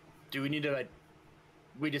 Do we need to like?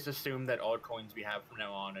 We just assume that all coins we have from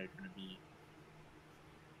now on are going to be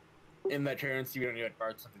in that currency. We don't need to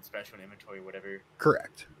like, something special in inventory, whatever.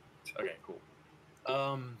 Correct. Okay, cool.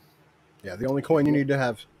 Yeah, the only coin you need to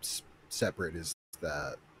have separate is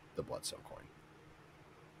the Bloodstone coin.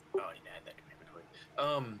 Oh, I need to add that to my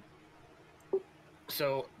inventory.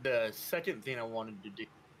 So the second thing I wanted to do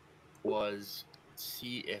was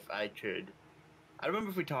see if I could. I don't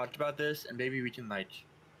remember if we talked about this, and maybe we can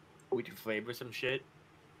flavor some shit.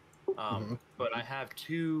 But I have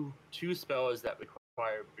two spells that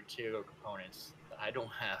require material components that I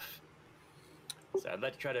don't have. So I'd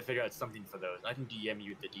like to try to figure out something for those. I can DM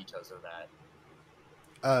you the details of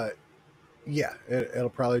that. Yeah, it'll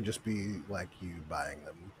probably just be like you buying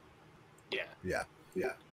them. Yeah.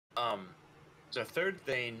 Yeah. So third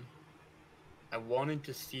thing, I wanted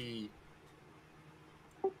to see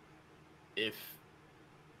if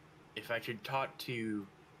I could talk to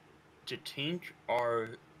Tink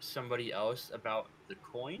or somebody else about the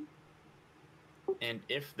coin, and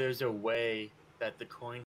if there's a way that the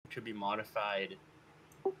coin could be modified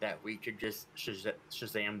that we could just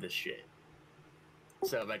Shazam this shit.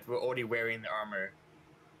 So like we're already wearing the armor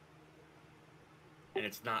and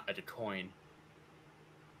it's not like a coin.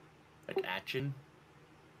 Like action.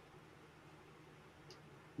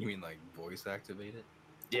 You mean like voice activated?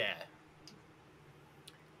 Yeah.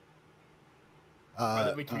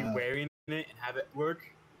 Or we could be wearing it and have it work.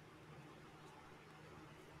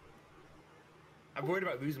 I'm worried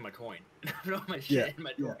about losing my coin. I have all my shit in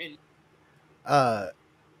my coin.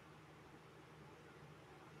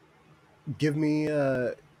 Give me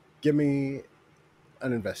an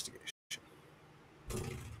investigation.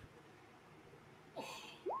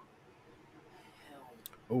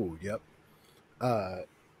 Oh, yep.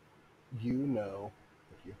 You know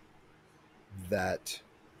that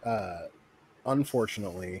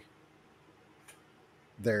unfortunately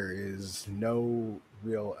there is no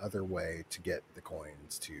real other way to get the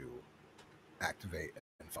coins to activate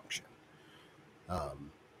and function.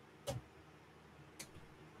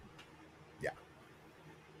 Yeah.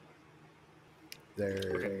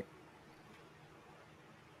 Okay.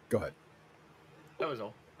 Go ahead. That was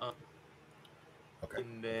all. Okay.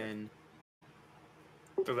 And then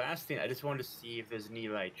the last thing, I just wanted to see if there's any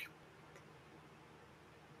like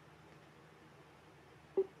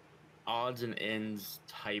odds and ends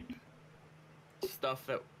type stuff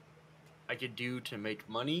that I could do to make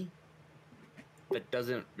money that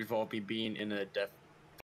doesn't involve me being in a death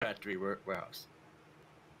factory warehouse.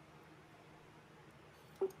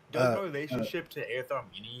 Does my relationship to Aerthar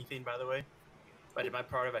mean anything, by the way? Like, am I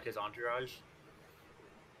part of like his entourage?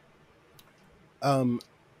 Aerthar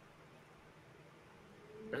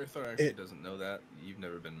actually doesn't know that. You've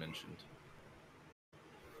never been mentioned.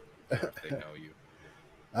 Or if they know you.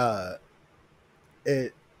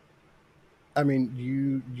 I mean,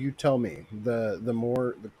 you tell me.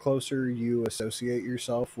 The closer you associate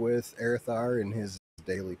yourself with Aerthar and his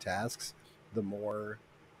daily tasks, the more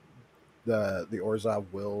the Orzhov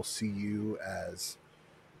will see you as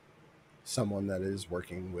someone that is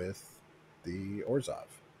working with the Orzhov.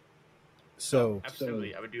 So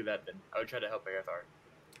absolutely, I would do that then. I would try to help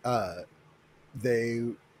Aerthar.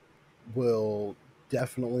 They will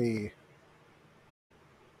definitely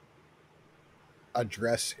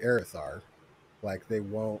address Aerthar. Like they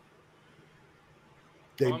won't.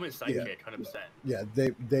 I'm his sidekick, 100%. Yeah,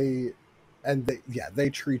 they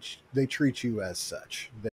treat you as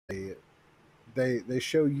such. They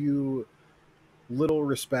show you little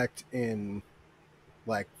respect in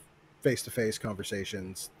like face-to-face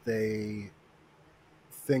conversations. They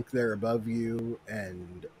think they're above you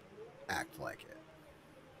and act like it.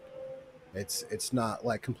 It's not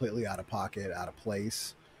like completely out of pocket, out of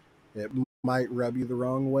place. It might rub you the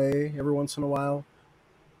wrong way every once in a while,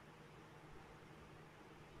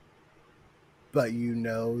 but you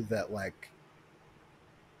know that like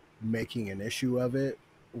making an issue of it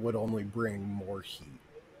would only bring more heat.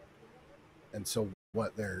 And so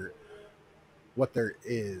what there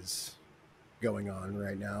is going on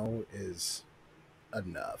right now is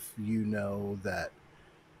enough. You know that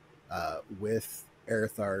with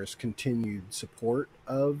Erethar's continued support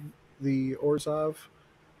of the Orzhov,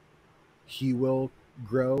 he will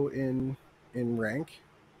grow in rank,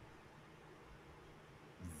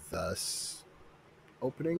 thus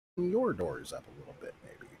opening your doors up a little bit,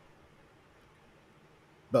 maybe.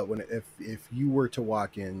 But if you were to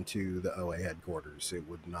walk into the OA headquarters, it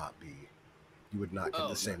would not be, you would not get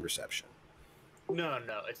the same reception. No,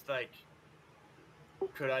 it's like,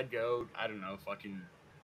 could I go, I don't know, fucking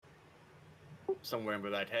somewhere and be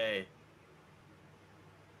like, hey,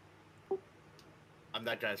 I'm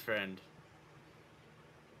that guy's friend.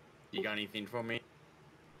 You got anything for me?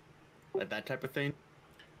 Like that type of thing?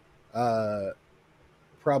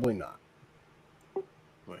 Probably not.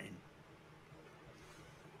 Wait.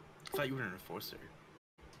 I thought you were an enforcer.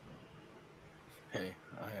 Hey,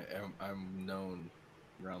 I'm known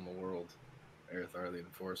around the world. Erethar the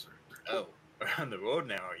Enforcer. Oh, around the road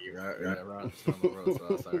now, are you? Yeah, around the world, so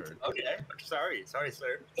that's what I heard. Okay, sorry,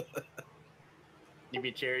 sir. Need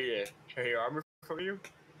me to carry your armor for you?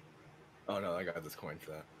 Oh no, I got this coin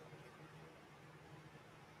for that.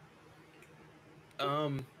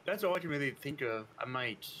 That's all I can really think of.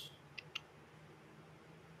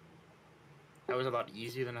 That was a lot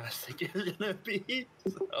easier than I was thinking it was gonna be.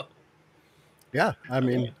 So Yeah, I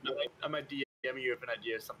mean, I might DM you with an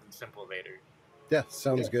idea of something simple later. yeah,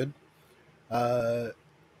 sounds good.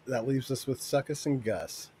 That leaves us with Succus and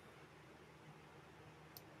Gus.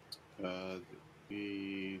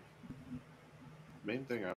 The main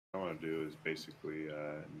thing I want to do is basically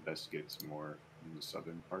investigate some more in the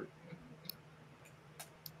southern part.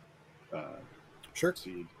 Sure.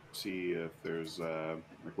 See if there's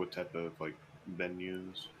like what type of like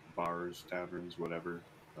venues, bars, taverns, whatever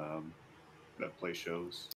that play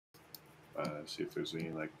shows. See if there's any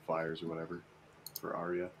like flyers or whatever for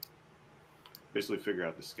Aria. Basically, figure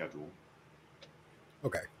out the schedule.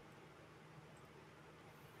 Okay.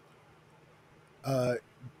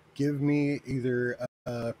 Give me either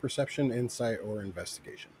perception, insight, or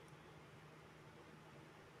investigation.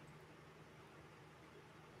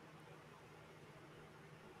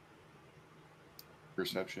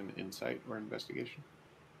 Perception, insight, or investigation.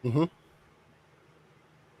 Mm-hmm.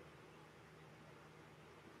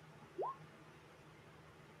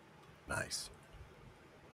 Nice.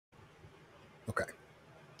 Okay.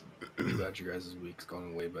 I'm glad your guys' week's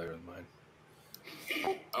going way better than mine.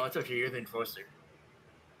 Oh, it's okay. You're the enforcer.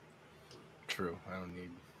 True. I don't need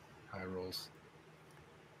high rolls.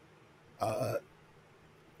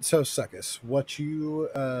 So Succus, what you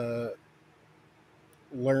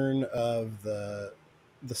learn of the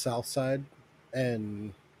south side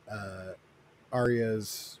and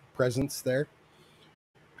Arya's presence there,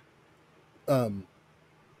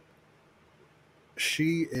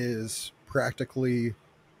 she is practically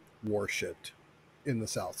worshipped in the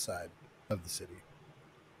south side of the city.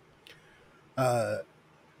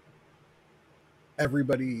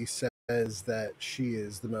 Everybody says that she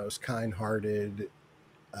is the most kind-hearted,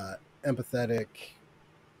 empathetic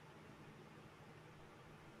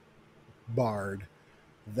bard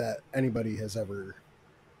that anybody has ever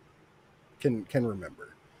can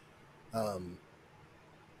remember.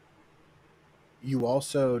 You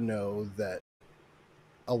also know that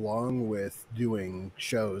along with doing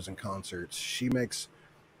shows and concerts, she makes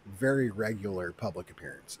very regular public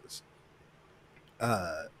appearances.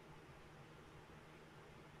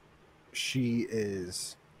 She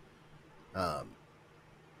is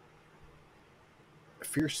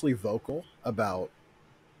fiercely vocal about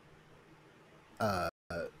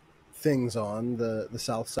things on the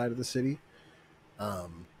south side of the city.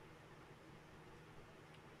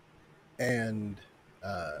 And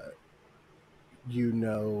you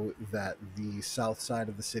know that the south side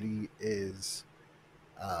of the city is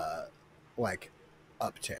like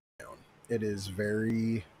uptown. It is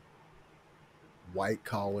very white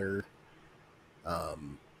collar.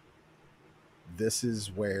 This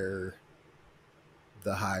is where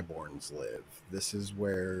the highborns live. This is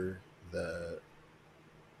where the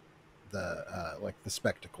like the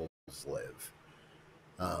spectacles live.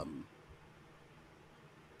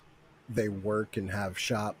 They work and have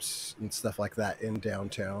shops and stuff like that in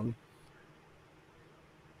downtown.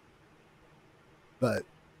 but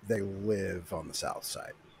they live on the south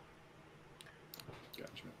side.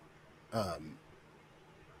 Gotcha.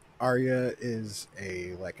 Arya is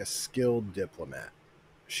a skilled diplomat.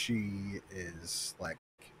 She is like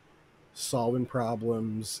solving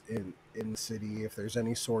problems in the city. If there's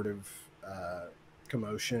any sort of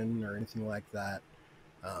commotion or anything like that,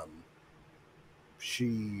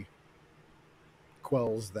 she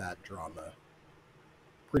quells that drama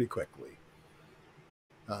pretty quickly.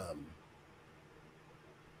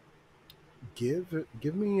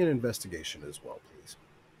 Give me an investigation as well, please.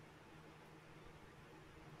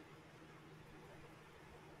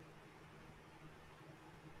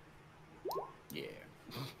 Yeah.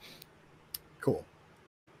 Cool.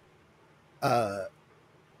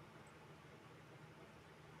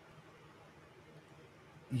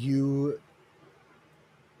 You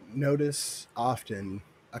notice often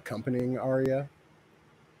accompanying Arya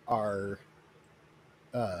are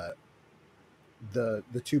the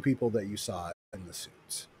two people that you saw in the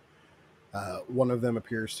suits. One of them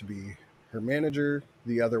appears to be her manager,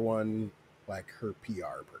 the other one like her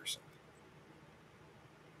PR person.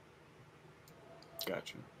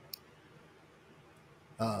 Gotcha.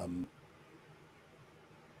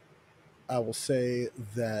 I will say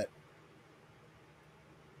that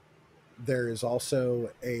there is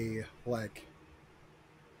also a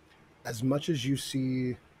as much as you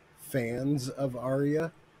see fans of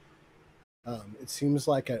Arya, it seems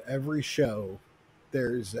like at every show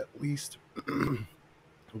there's at least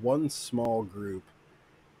one small group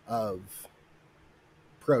of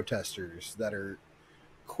protesters that are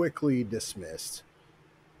quickly dismissed.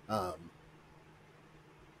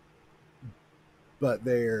 But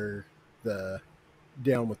they're the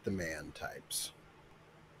down with the man types.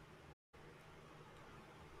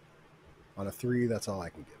 On a 3, that's all I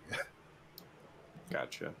can give you.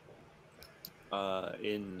 Gotcha.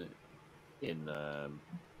 In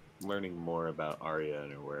learning more about Arya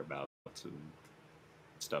and her whereabouts and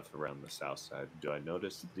stuff around the south side, do I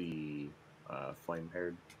notice the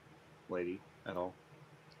flame-haired lady at all?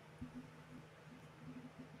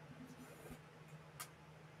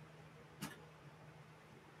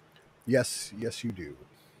 Yes, you do.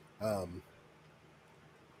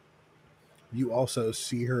 You also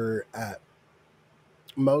see her at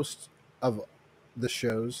most of the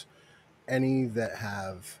shows, any that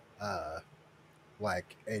have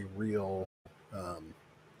like a real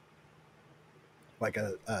like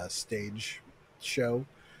a stage show.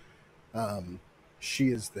 She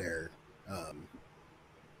is there.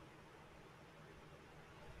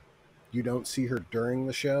 You don't see her during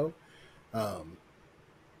the show,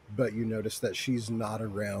 but you notice that she's not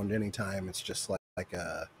around anytime. It's just like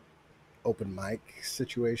a open mic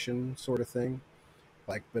situation sort of thing.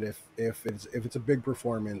 Like, but if it's a big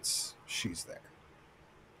performance, she's there.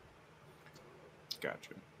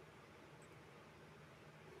 Gotcha.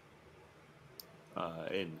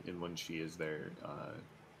 And when she is there,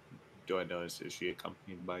 do I notice, is she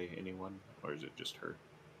accompanied by anyone, or is it just her?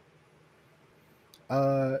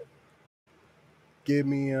 Give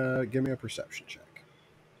me a perception check.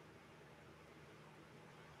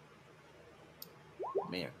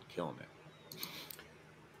 Man, killing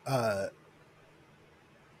it.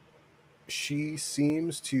 She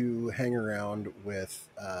seems to hang around with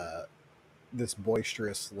this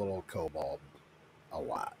boisterous little kobold a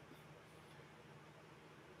lot.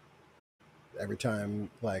 Every time,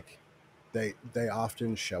 like, they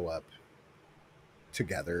often show up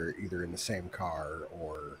together, either in the same car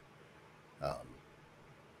or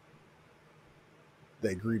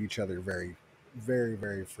they greet each other very, very,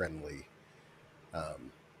 very friendly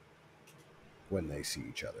when they see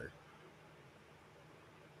each other.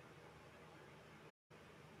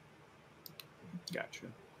 Gotcha.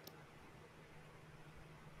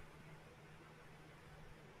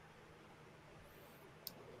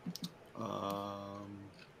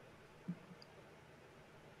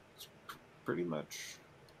 It's pretty much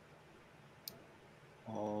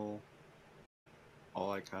all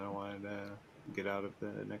I kind of wanted to get out of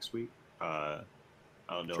the next week. I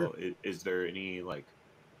don't know. Sure. Is there any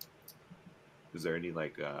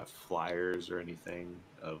flyers or anything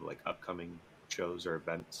of like upcoming shows or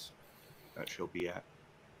events that she'll be at?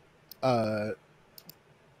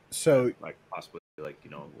 So Like possibly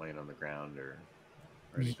laying on the ground or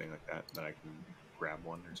anything like that I can grab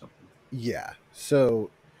one or something. yeah, so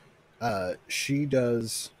she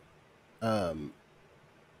does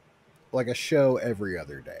like a show every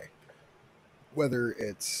other day, whether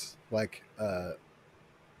it's like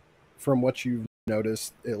from what you've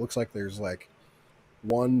noticed, it looks like there's like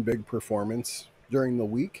one big performance during the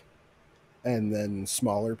week and then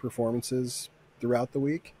smaller performances throughout the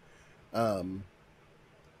week.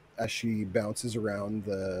 as she bounces around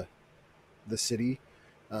the city.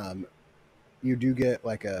 You do get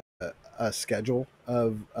like a schedule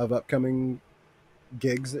of upcoming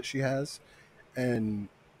gigs that she has, and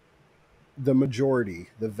the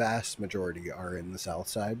vast majority, are in the South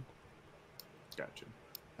Side. Gotcha.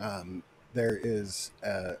 There is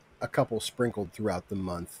a couple sprinkled throughout the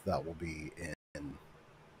month that will be in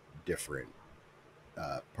different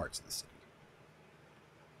parts of the city.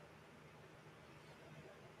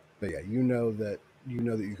 But yeah, you know that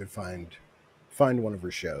you could find one of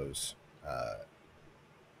her shows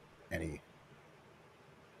any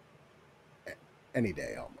any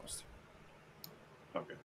day almost.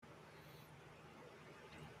 Okay.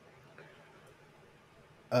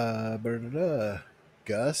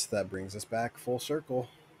 Gus, that brings us back full circle.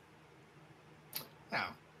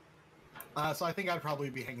 Yeah. So I think I'd probably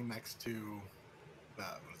be hanging next to the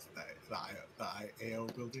what is it, the AO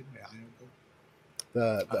building, the IO building.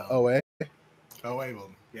 The OA. OA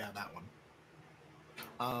building, yeah, that one.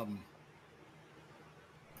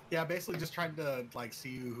 Yeah, basically just trying to like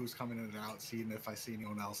see who's coming in and out, seeing if I see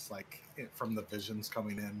anyone else like from the visions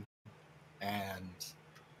coming in, and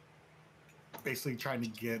basically trying to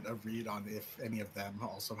get a read on if any of them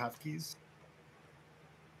also have keys.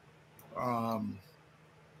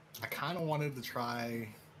 I kind of wanted to try.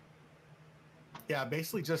 Yeah,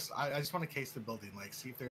 basically just I just want to case the building, like see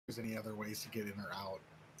if there's any other ways to get in or out.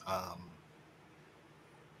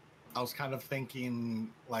 I was kind of thinking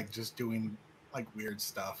like just doing like weird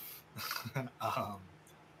stuff.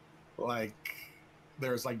 Like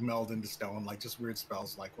there's like meld into stone, like just weird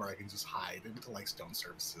spells like where I can just hide into like stone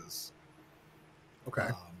surfaces. Okay.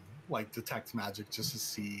 Like detect magic just to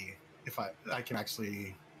see if I can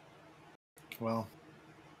actually, well,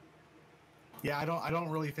 yeah, I don't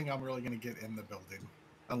really think I'm really gonna get in the building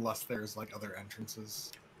unless there's like other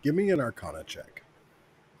entrances. Give me an Arcana check.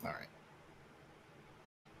 All right.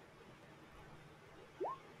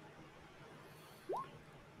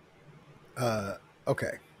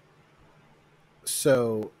 Okay.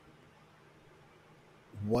 So,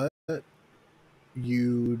 what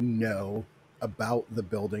you know about the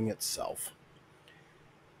building itself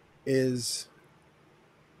is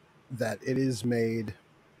that it is made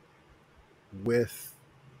with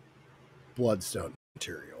bloodstone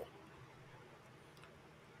material.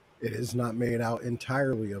 It is not made out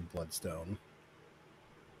entirely of bloodstone,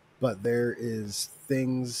 but there is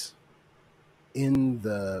things in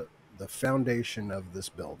the foundation of this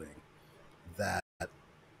building that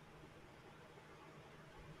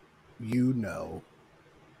you know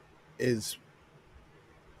is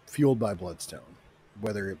fueled by bloodstone,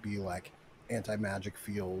 whether it be like anti-magic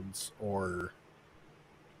fields or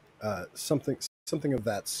something of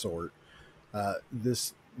that sort.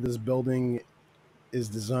 This building is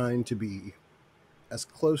designed to be as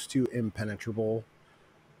close to impenetrable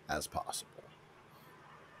as possible.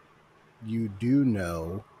 You do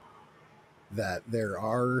know that there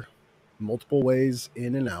are multiple ways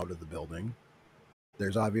in and out of the building.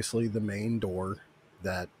 There's obviously the main door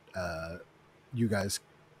that you guys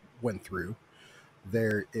went through.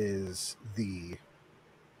 There is the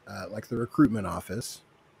like the recruitment office,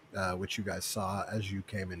 which you guys saw as you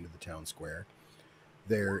came into the town square.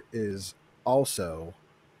 There is also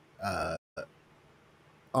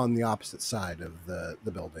on the opposite side of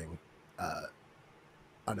the building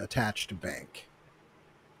an attached bank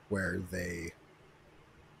where they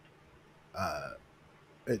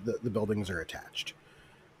the buildings are attached.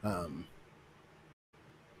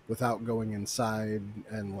 Without going inside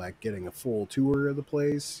and like getting a full tour of the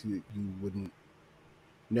place, you wouldn't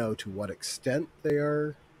know to what extent they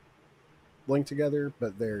are linked together,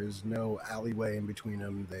 but there's no alleyway in between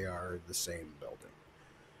them. They are the same building.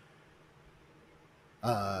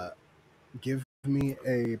 Give me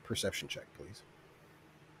a perception check, please.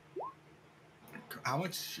 How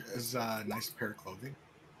much is a nice pair of clothing?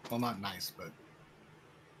 Well, not nice, but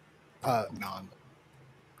non.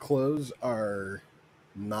 Clothes are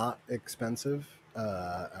not expensive.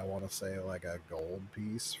 I want to say like a gold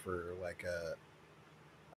piece for like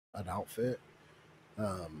an outfit.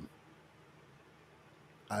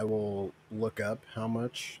 I will look up how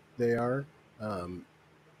much they are.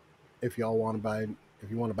 If y'all want to buy,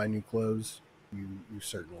 if you want to buy new clothes, you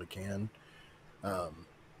certainly can.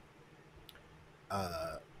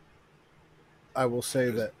 I will say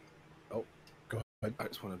that. Oh, go ahead. I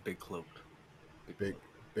just want a big cloak.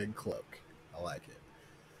 Big cloak. I like it.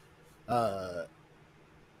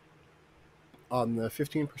 On the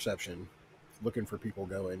 15 perception, looking for people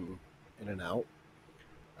going in and out.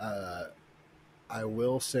 I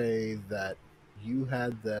will say that you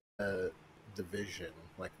had the vision,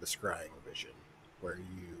 like the scrying vision, where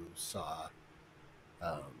you saw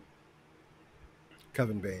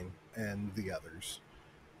Coven Bane and the others,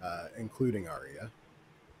 including Arya.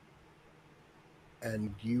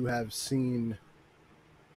 And you have seen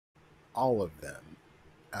all of them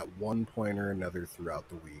at one point or another throughout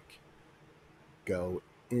the week go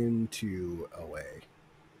into OA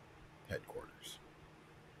headquarters.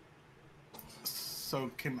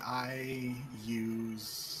 So can I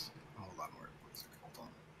use? Hold on, hold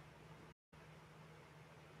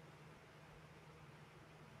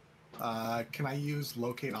on. Can I use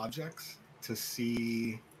locate objects to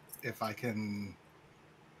see if I can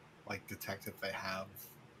like detect if they have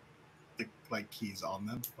the like keys on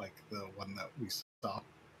them, like the one that we saw?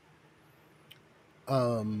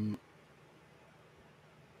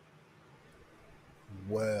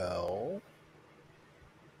 Well,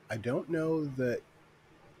 I don't know that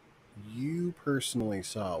you personally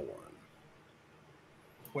saw one.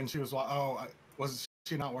 When she was was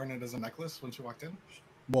she not wearing it as a necklace when she walked in?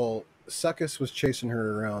 Well, Succus was chasing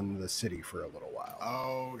her around the city for a little while.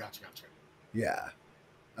 Oh, gotcha. Yeah.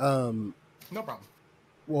 No problem.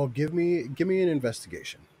 Well, give me an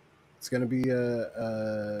investigation. It's going to be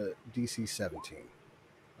a DC 17.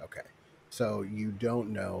 Okay. So you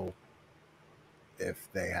don't know if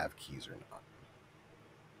they have keys or not.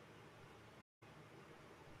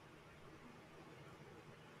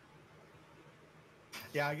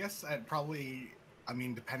 Yeah, I guess I'd probably. I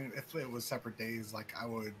mean, depending if it was separate days, like I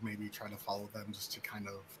would maybe try to follow them just to kind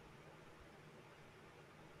of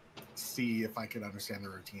see if I could understand the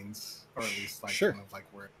routines, or at least like Sure. kind of like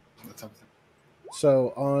where the type of thing.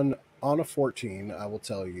 So on a 14, I will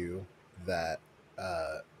tell you that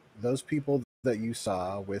those people that you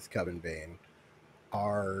saw with Coven Bane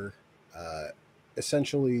are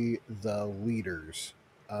essentially the leaders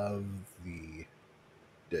of the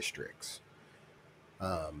districts.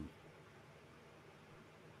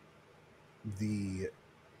 The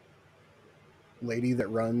lady that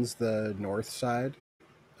runs the north side,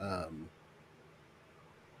 her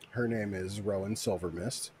name is Rowan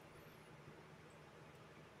Silvermist.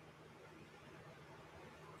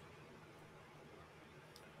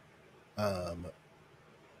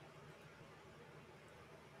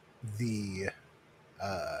 The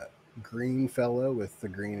green fellow with the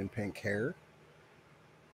green and pink hair,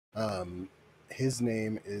 his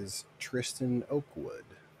name is Tristan Oakwood,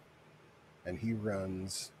 and he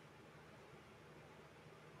runs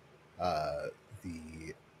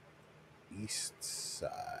the east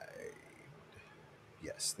side.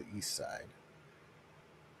 Yes, the east side.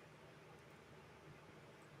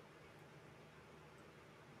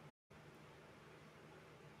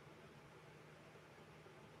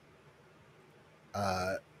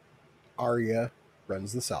 Arya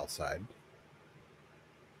runs the south side.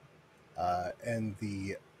 And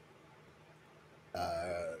the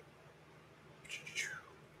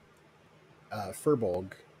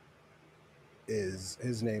Furbolg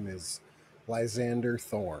his name is Lysander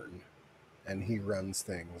Thorne, and he runs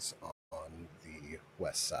things on the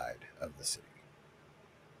west side of the city.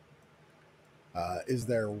 Is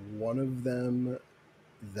there one of them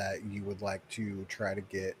that you would like to try to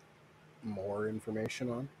get more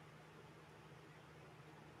information on?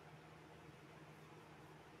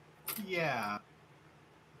 Yeah.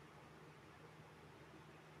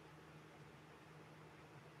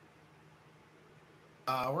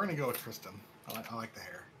 We're gonna go with Tristan. I like the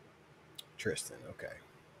hair. Tristan, okay.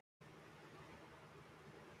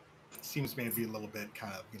 Seems maybe a little bit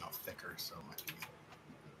kind of thicker, so it might be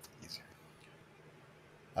easier.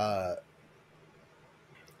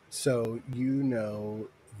 So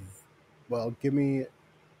well, give me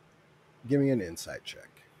an insight check.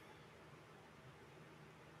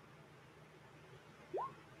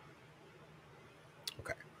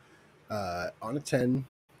 Okay. On a 10,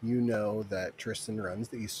 you know that Tristan runs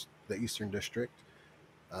the Eastern District,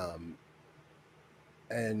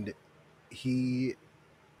 and he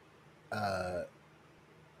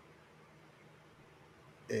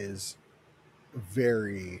is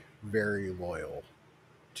very, very loyal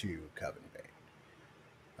to Coven Bane.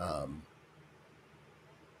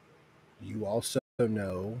 You also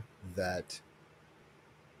know that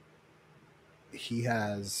he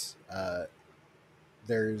has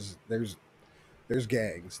there's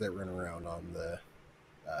gangs that run around on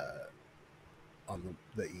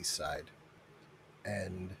the east side,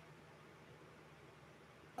 and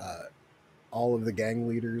all of the gang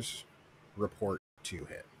leaders report to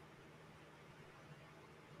him.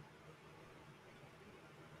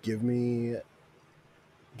 Give me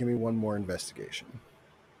one more investigation.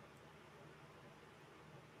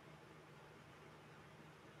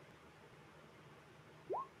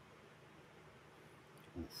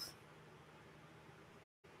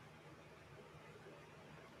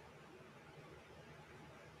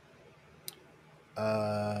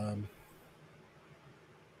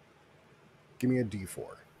 Give me a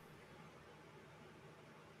D4.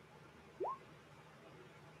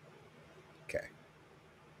 Okay.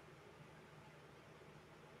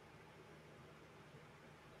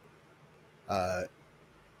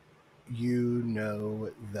 You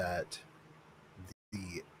know that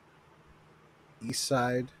the east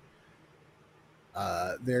side,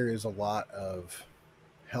 there is a lot of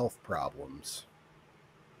health problems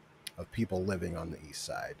of people living on the east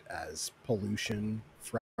side as pollution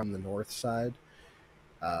from the north side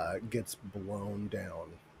gets blown down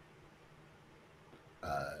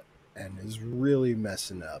and is really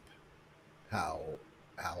messing up how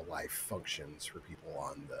life functions for people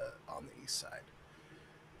on the east side.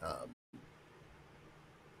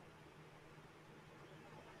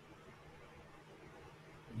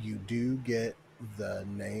 You do get the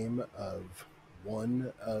name of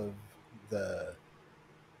one of the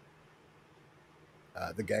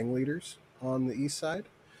gang leaders on the east side.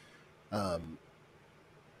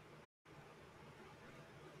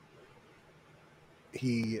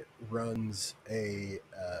 He runs a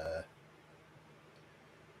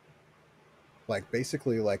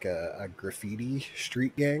basically like a graffiti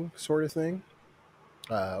street gang sort of thing.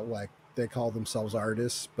 Like they call themselves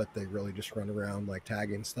artists, but they really just run around like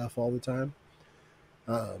tagging stuff all the time.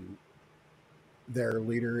 Their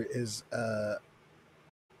leader is a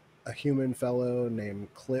human fellow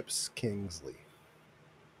named Clips Kingsley.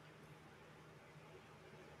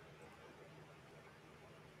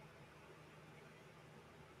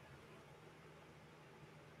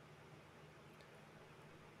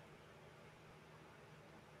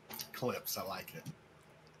 Clips, I like it.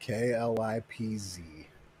 Klipz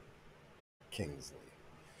Kingsley.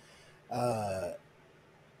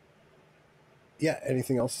 Yeah,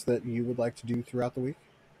 anything else that you would like to do throughout the week?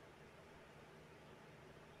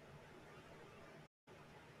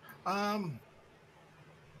 I'd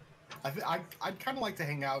kind of like to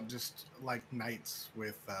hang out just like nights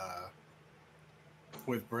with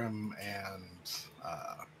Brim and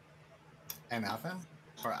Athen,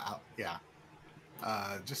 or yeah,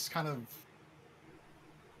 just kind of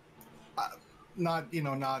not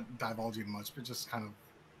divulging much, but just kind of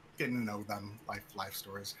getting to know them, life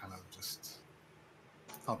stories, kind of just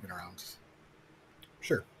helping around.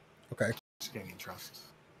 Sure. Okay. Just gaining trust.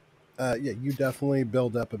 Yeah, you definitely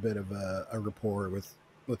build up a bit of a rapport with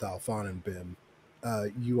Alphon and Bim.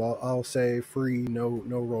 I'll say free, no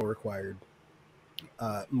role required.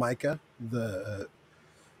 Micah, the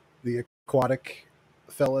aquatic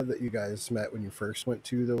fella that you guys met when you first went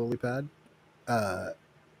to the lily pad,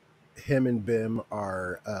 him and Bim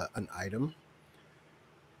are an item,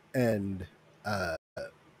 and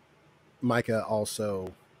Micah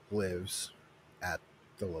also lives at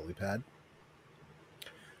the lily pad.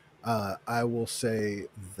 I will say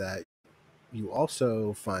that you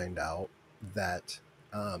also find out that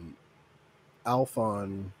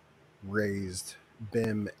Alphon raised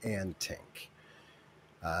Bim and Tink.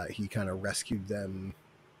 He kind of rescued them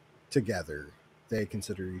together. They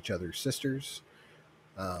consider each other sisters.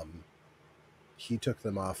 He took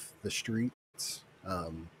them off the streets,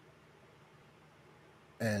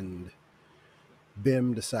 and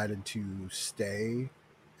Bim decided to stay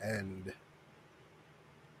and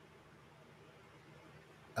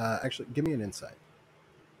actually give me an insight.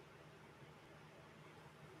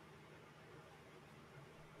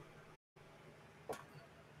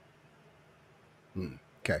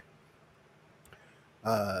 Okay.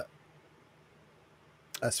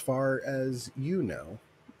 As far as you know,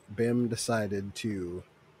 Bim decided to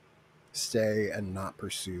stay and not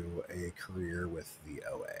pursue a career with the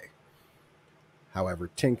OA. However,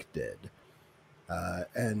 Tink did,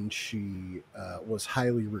 and she was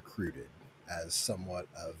highly recruited as somewhat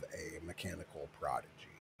of a mechanical prodigy.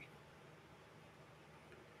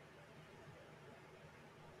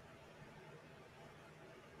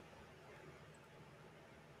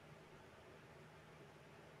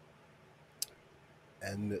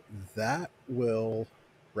 And that will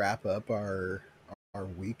wrap up our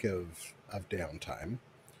week of downtime.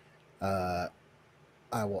 I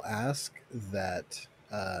will ask that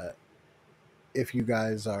if you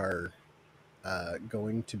guys are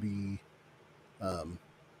going to be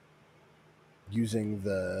using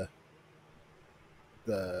the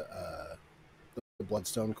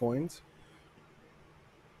Bloodstone coins,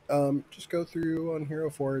 just go through on Hero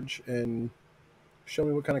Forge and show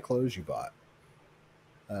me what kind of clothes you bought.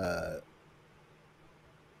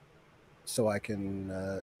 So I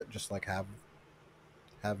can just like have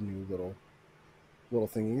new little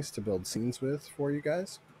thingies to build scenes with for you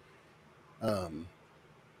guys.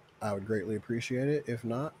 I would greatly appreciate it. If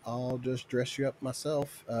not, I'll just dress you up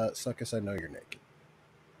myself. Succus, I know you're naked.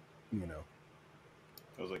 You know.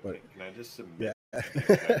 I was like, But- can I just submit Yeah.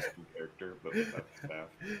 Mexican character, but without the staff?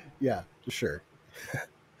 Yeah, sure.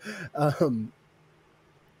 um.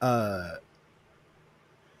 I'll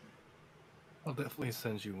definitely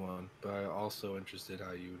send you one, but I'm also interested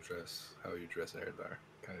how you dress Erdar.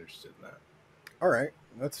 Kind of interested in that. All right,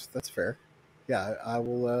 that's fair. Yeah, I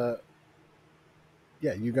will.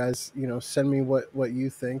 Yeah, you guys, send me what you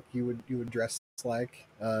think you would dress like,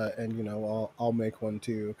 and I'll make one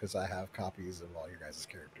too because I have copies of all your guys'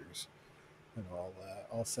 characters, and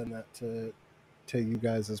I'll send that to you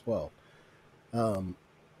guys as well.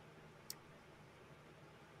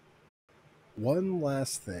 One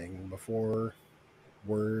last thing before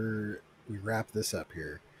we wrap this up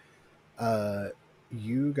here.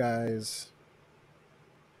 You guys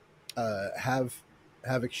have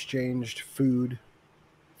exchanged food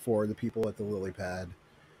for the people at the lily pad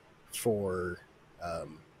for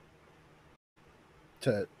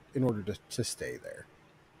in order to stay there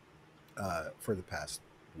for the past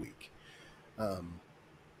week.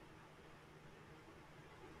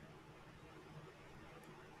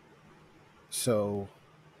 So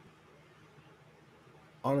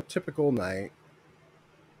on a typical night,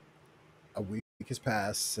 a week has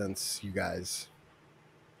passed since you guys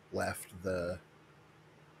left the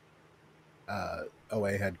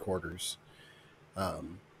OA headquarters.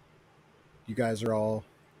 You guys are all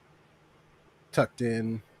tucked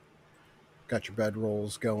in, got your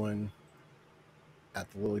bedrolls going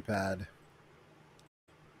at the lily pad.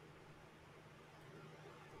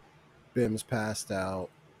 Bim's passed out.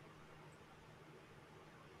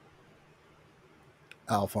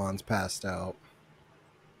 Alphonse passed out.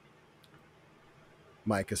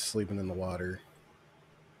 Mike is sleeping in the water.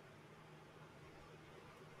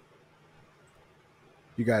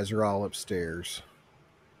 You guys are all upstairs.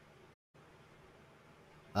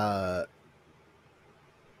 Adam,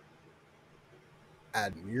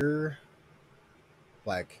 you're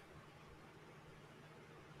like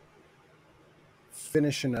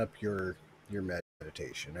finishing up your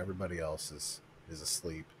meditation. Everybody else is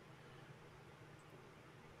asleep.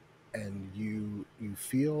 And you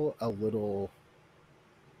feel a little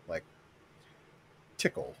like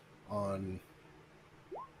tickle on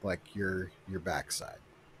like your backside.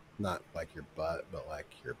 Not like your butt, but like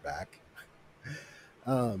your back.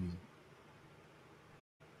 And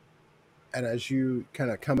as you kind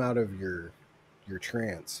of come out of your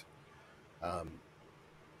trance,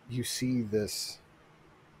 you see this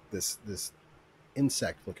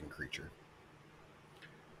insect looking creature.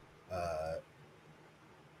 Let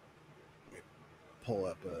me pull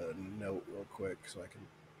up a note real quick so I can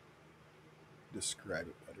describe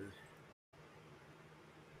it better.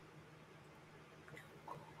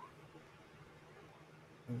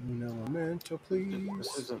 An elemental, please.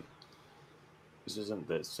 This isn't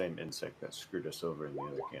the same insect that screwed us over in the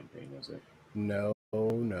other campaign, is it? No.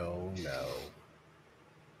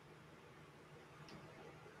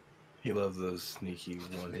 He loves those sneaky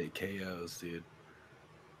one-hit KOs, dude.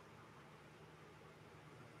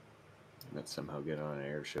 Let's somehow get on an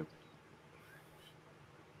airship.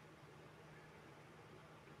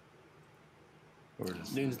 Or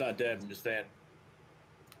just Noon's not dead, I'm just saying.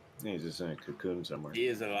 Yeah, he's just in a cocoon somewhere. He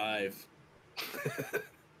is alive.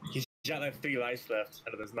 He's got like 3 lives left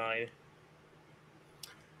out of his 9.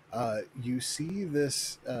 You see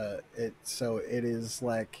this. It is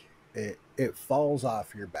like it falls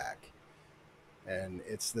off your back, and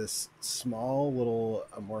it's this small little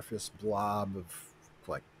amorphous blob of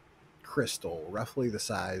like crystal, roughly the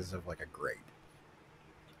size of like a grape,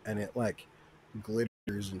 and it like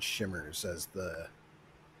glitters and shimmers as the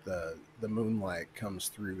moonlight comes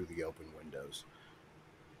through the open windows.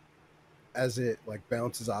 As it like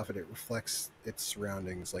bounces off it reflects its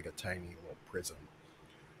surroundings like a tiny little prism.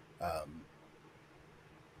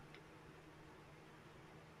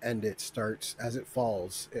 And it starts, as it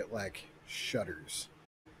falls, it like shudders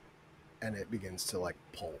and it begins to like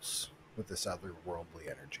pulse with this otherworldly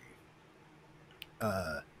energy.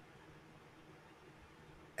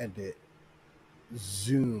 And it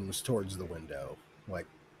zooms towards the window, like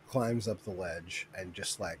climbs up the ledge and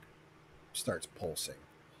just like starts pulsing.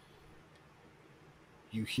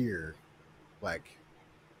 You hear like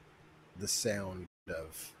the sound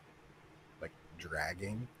of like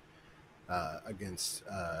dragging against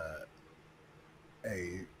a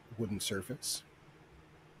wooden surface,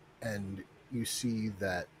 and you see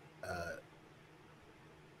that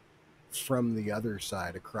from the other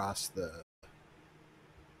side across the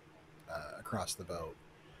boat,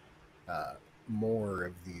 more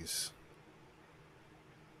of these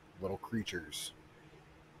little creatures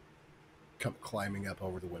come climbing up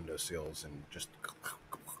over the window sills and just.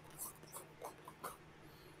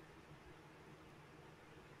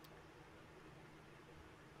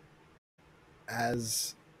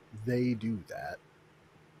 As they do that,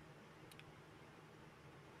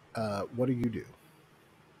 what do you do?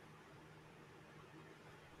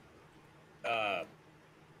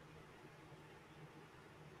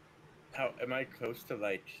 How am I close to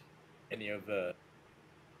like any of the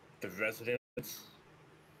residents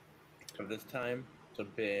of this time? So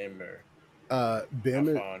Bim or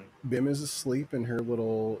Alphon? Bim is asleep in her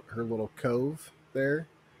little cove there,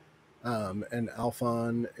 and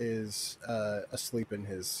Alphon is asleep in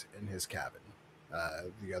his cabin.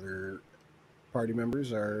 The other party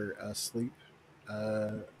members are asleep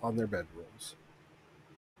on their bedrolls.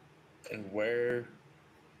 And where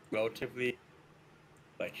relatively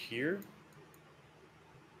like here?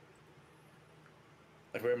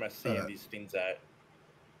 Like where am I seeing these things at?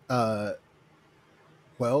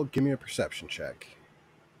 Well, give me a perception check.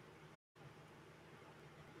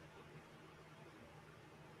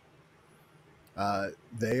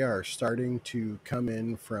 They are starting to come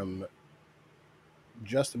in from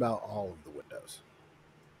just about all of the windows.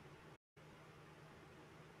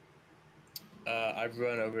 I've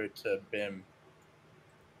run over to Bim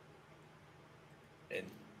and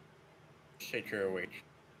shake her awake.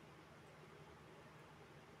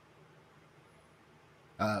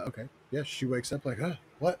 Okay. Yeah, she wakes up like,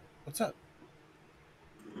 what? What's up?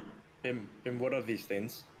 Bim, what are these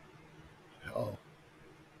things? Oh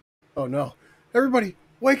no. Everybody,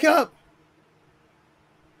 wake up!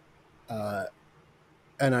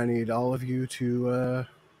 And I need all of you to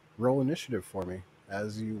roll initiative for me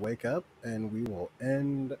as you wake up, and we will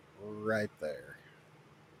end right there.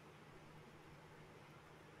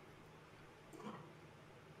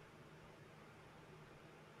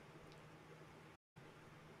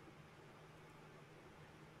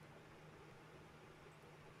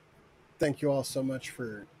 Thank you all so much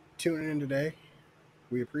for tuning in today.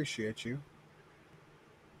 We appreciate you.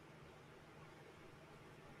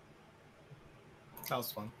 That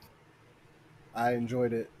was fun. I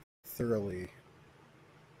enjoyed it thoroughly.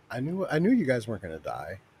 I knew you guys weren't going to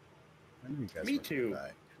die. I knew you guys Me weren't too. gonna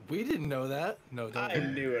die. We didn't know that. No, don't. I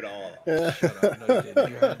knew it all. Shut up. No, you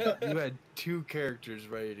didn't. You had 2 characters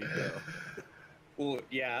ready to go. Well,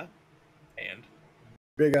 yeah. And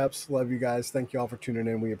Big ups. Love you guys. Thank you all for tuning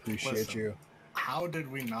in. We appreciate Listen, you. How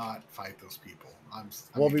did we not fight those people?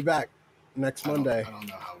 We'll be back next Monday. I don't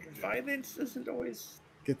know how we did. violence isn't always.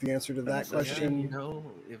 Get the answer to that That's question You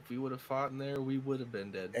know, if we would have fought in there, we would have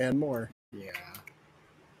been dead. and more Yeah.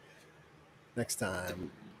 next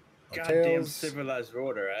time on Goddamn Tales civilized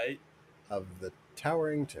order, right? of the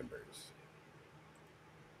Towering Timbers.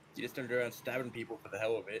 You just turned around stabbing people for the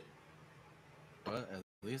hell of it. But at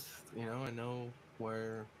least, you know, I know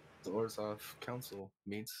where the Orzhov Council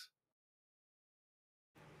meets.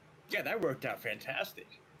 Yeah, that worked out fantastic.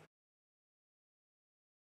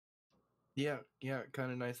 Yeah,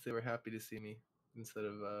 kind of nice. They were happy to see me instead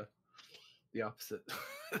of the opposite.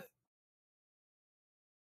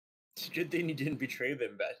 It's a good thing you didn't betray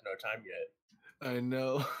them back in our time yet. I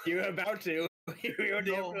know. You were about to. You were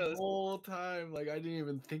damn The close. whole time, like I didn't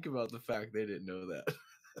even think about the fact they didn't know that.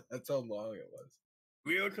 That's how long it was.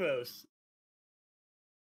 Real close.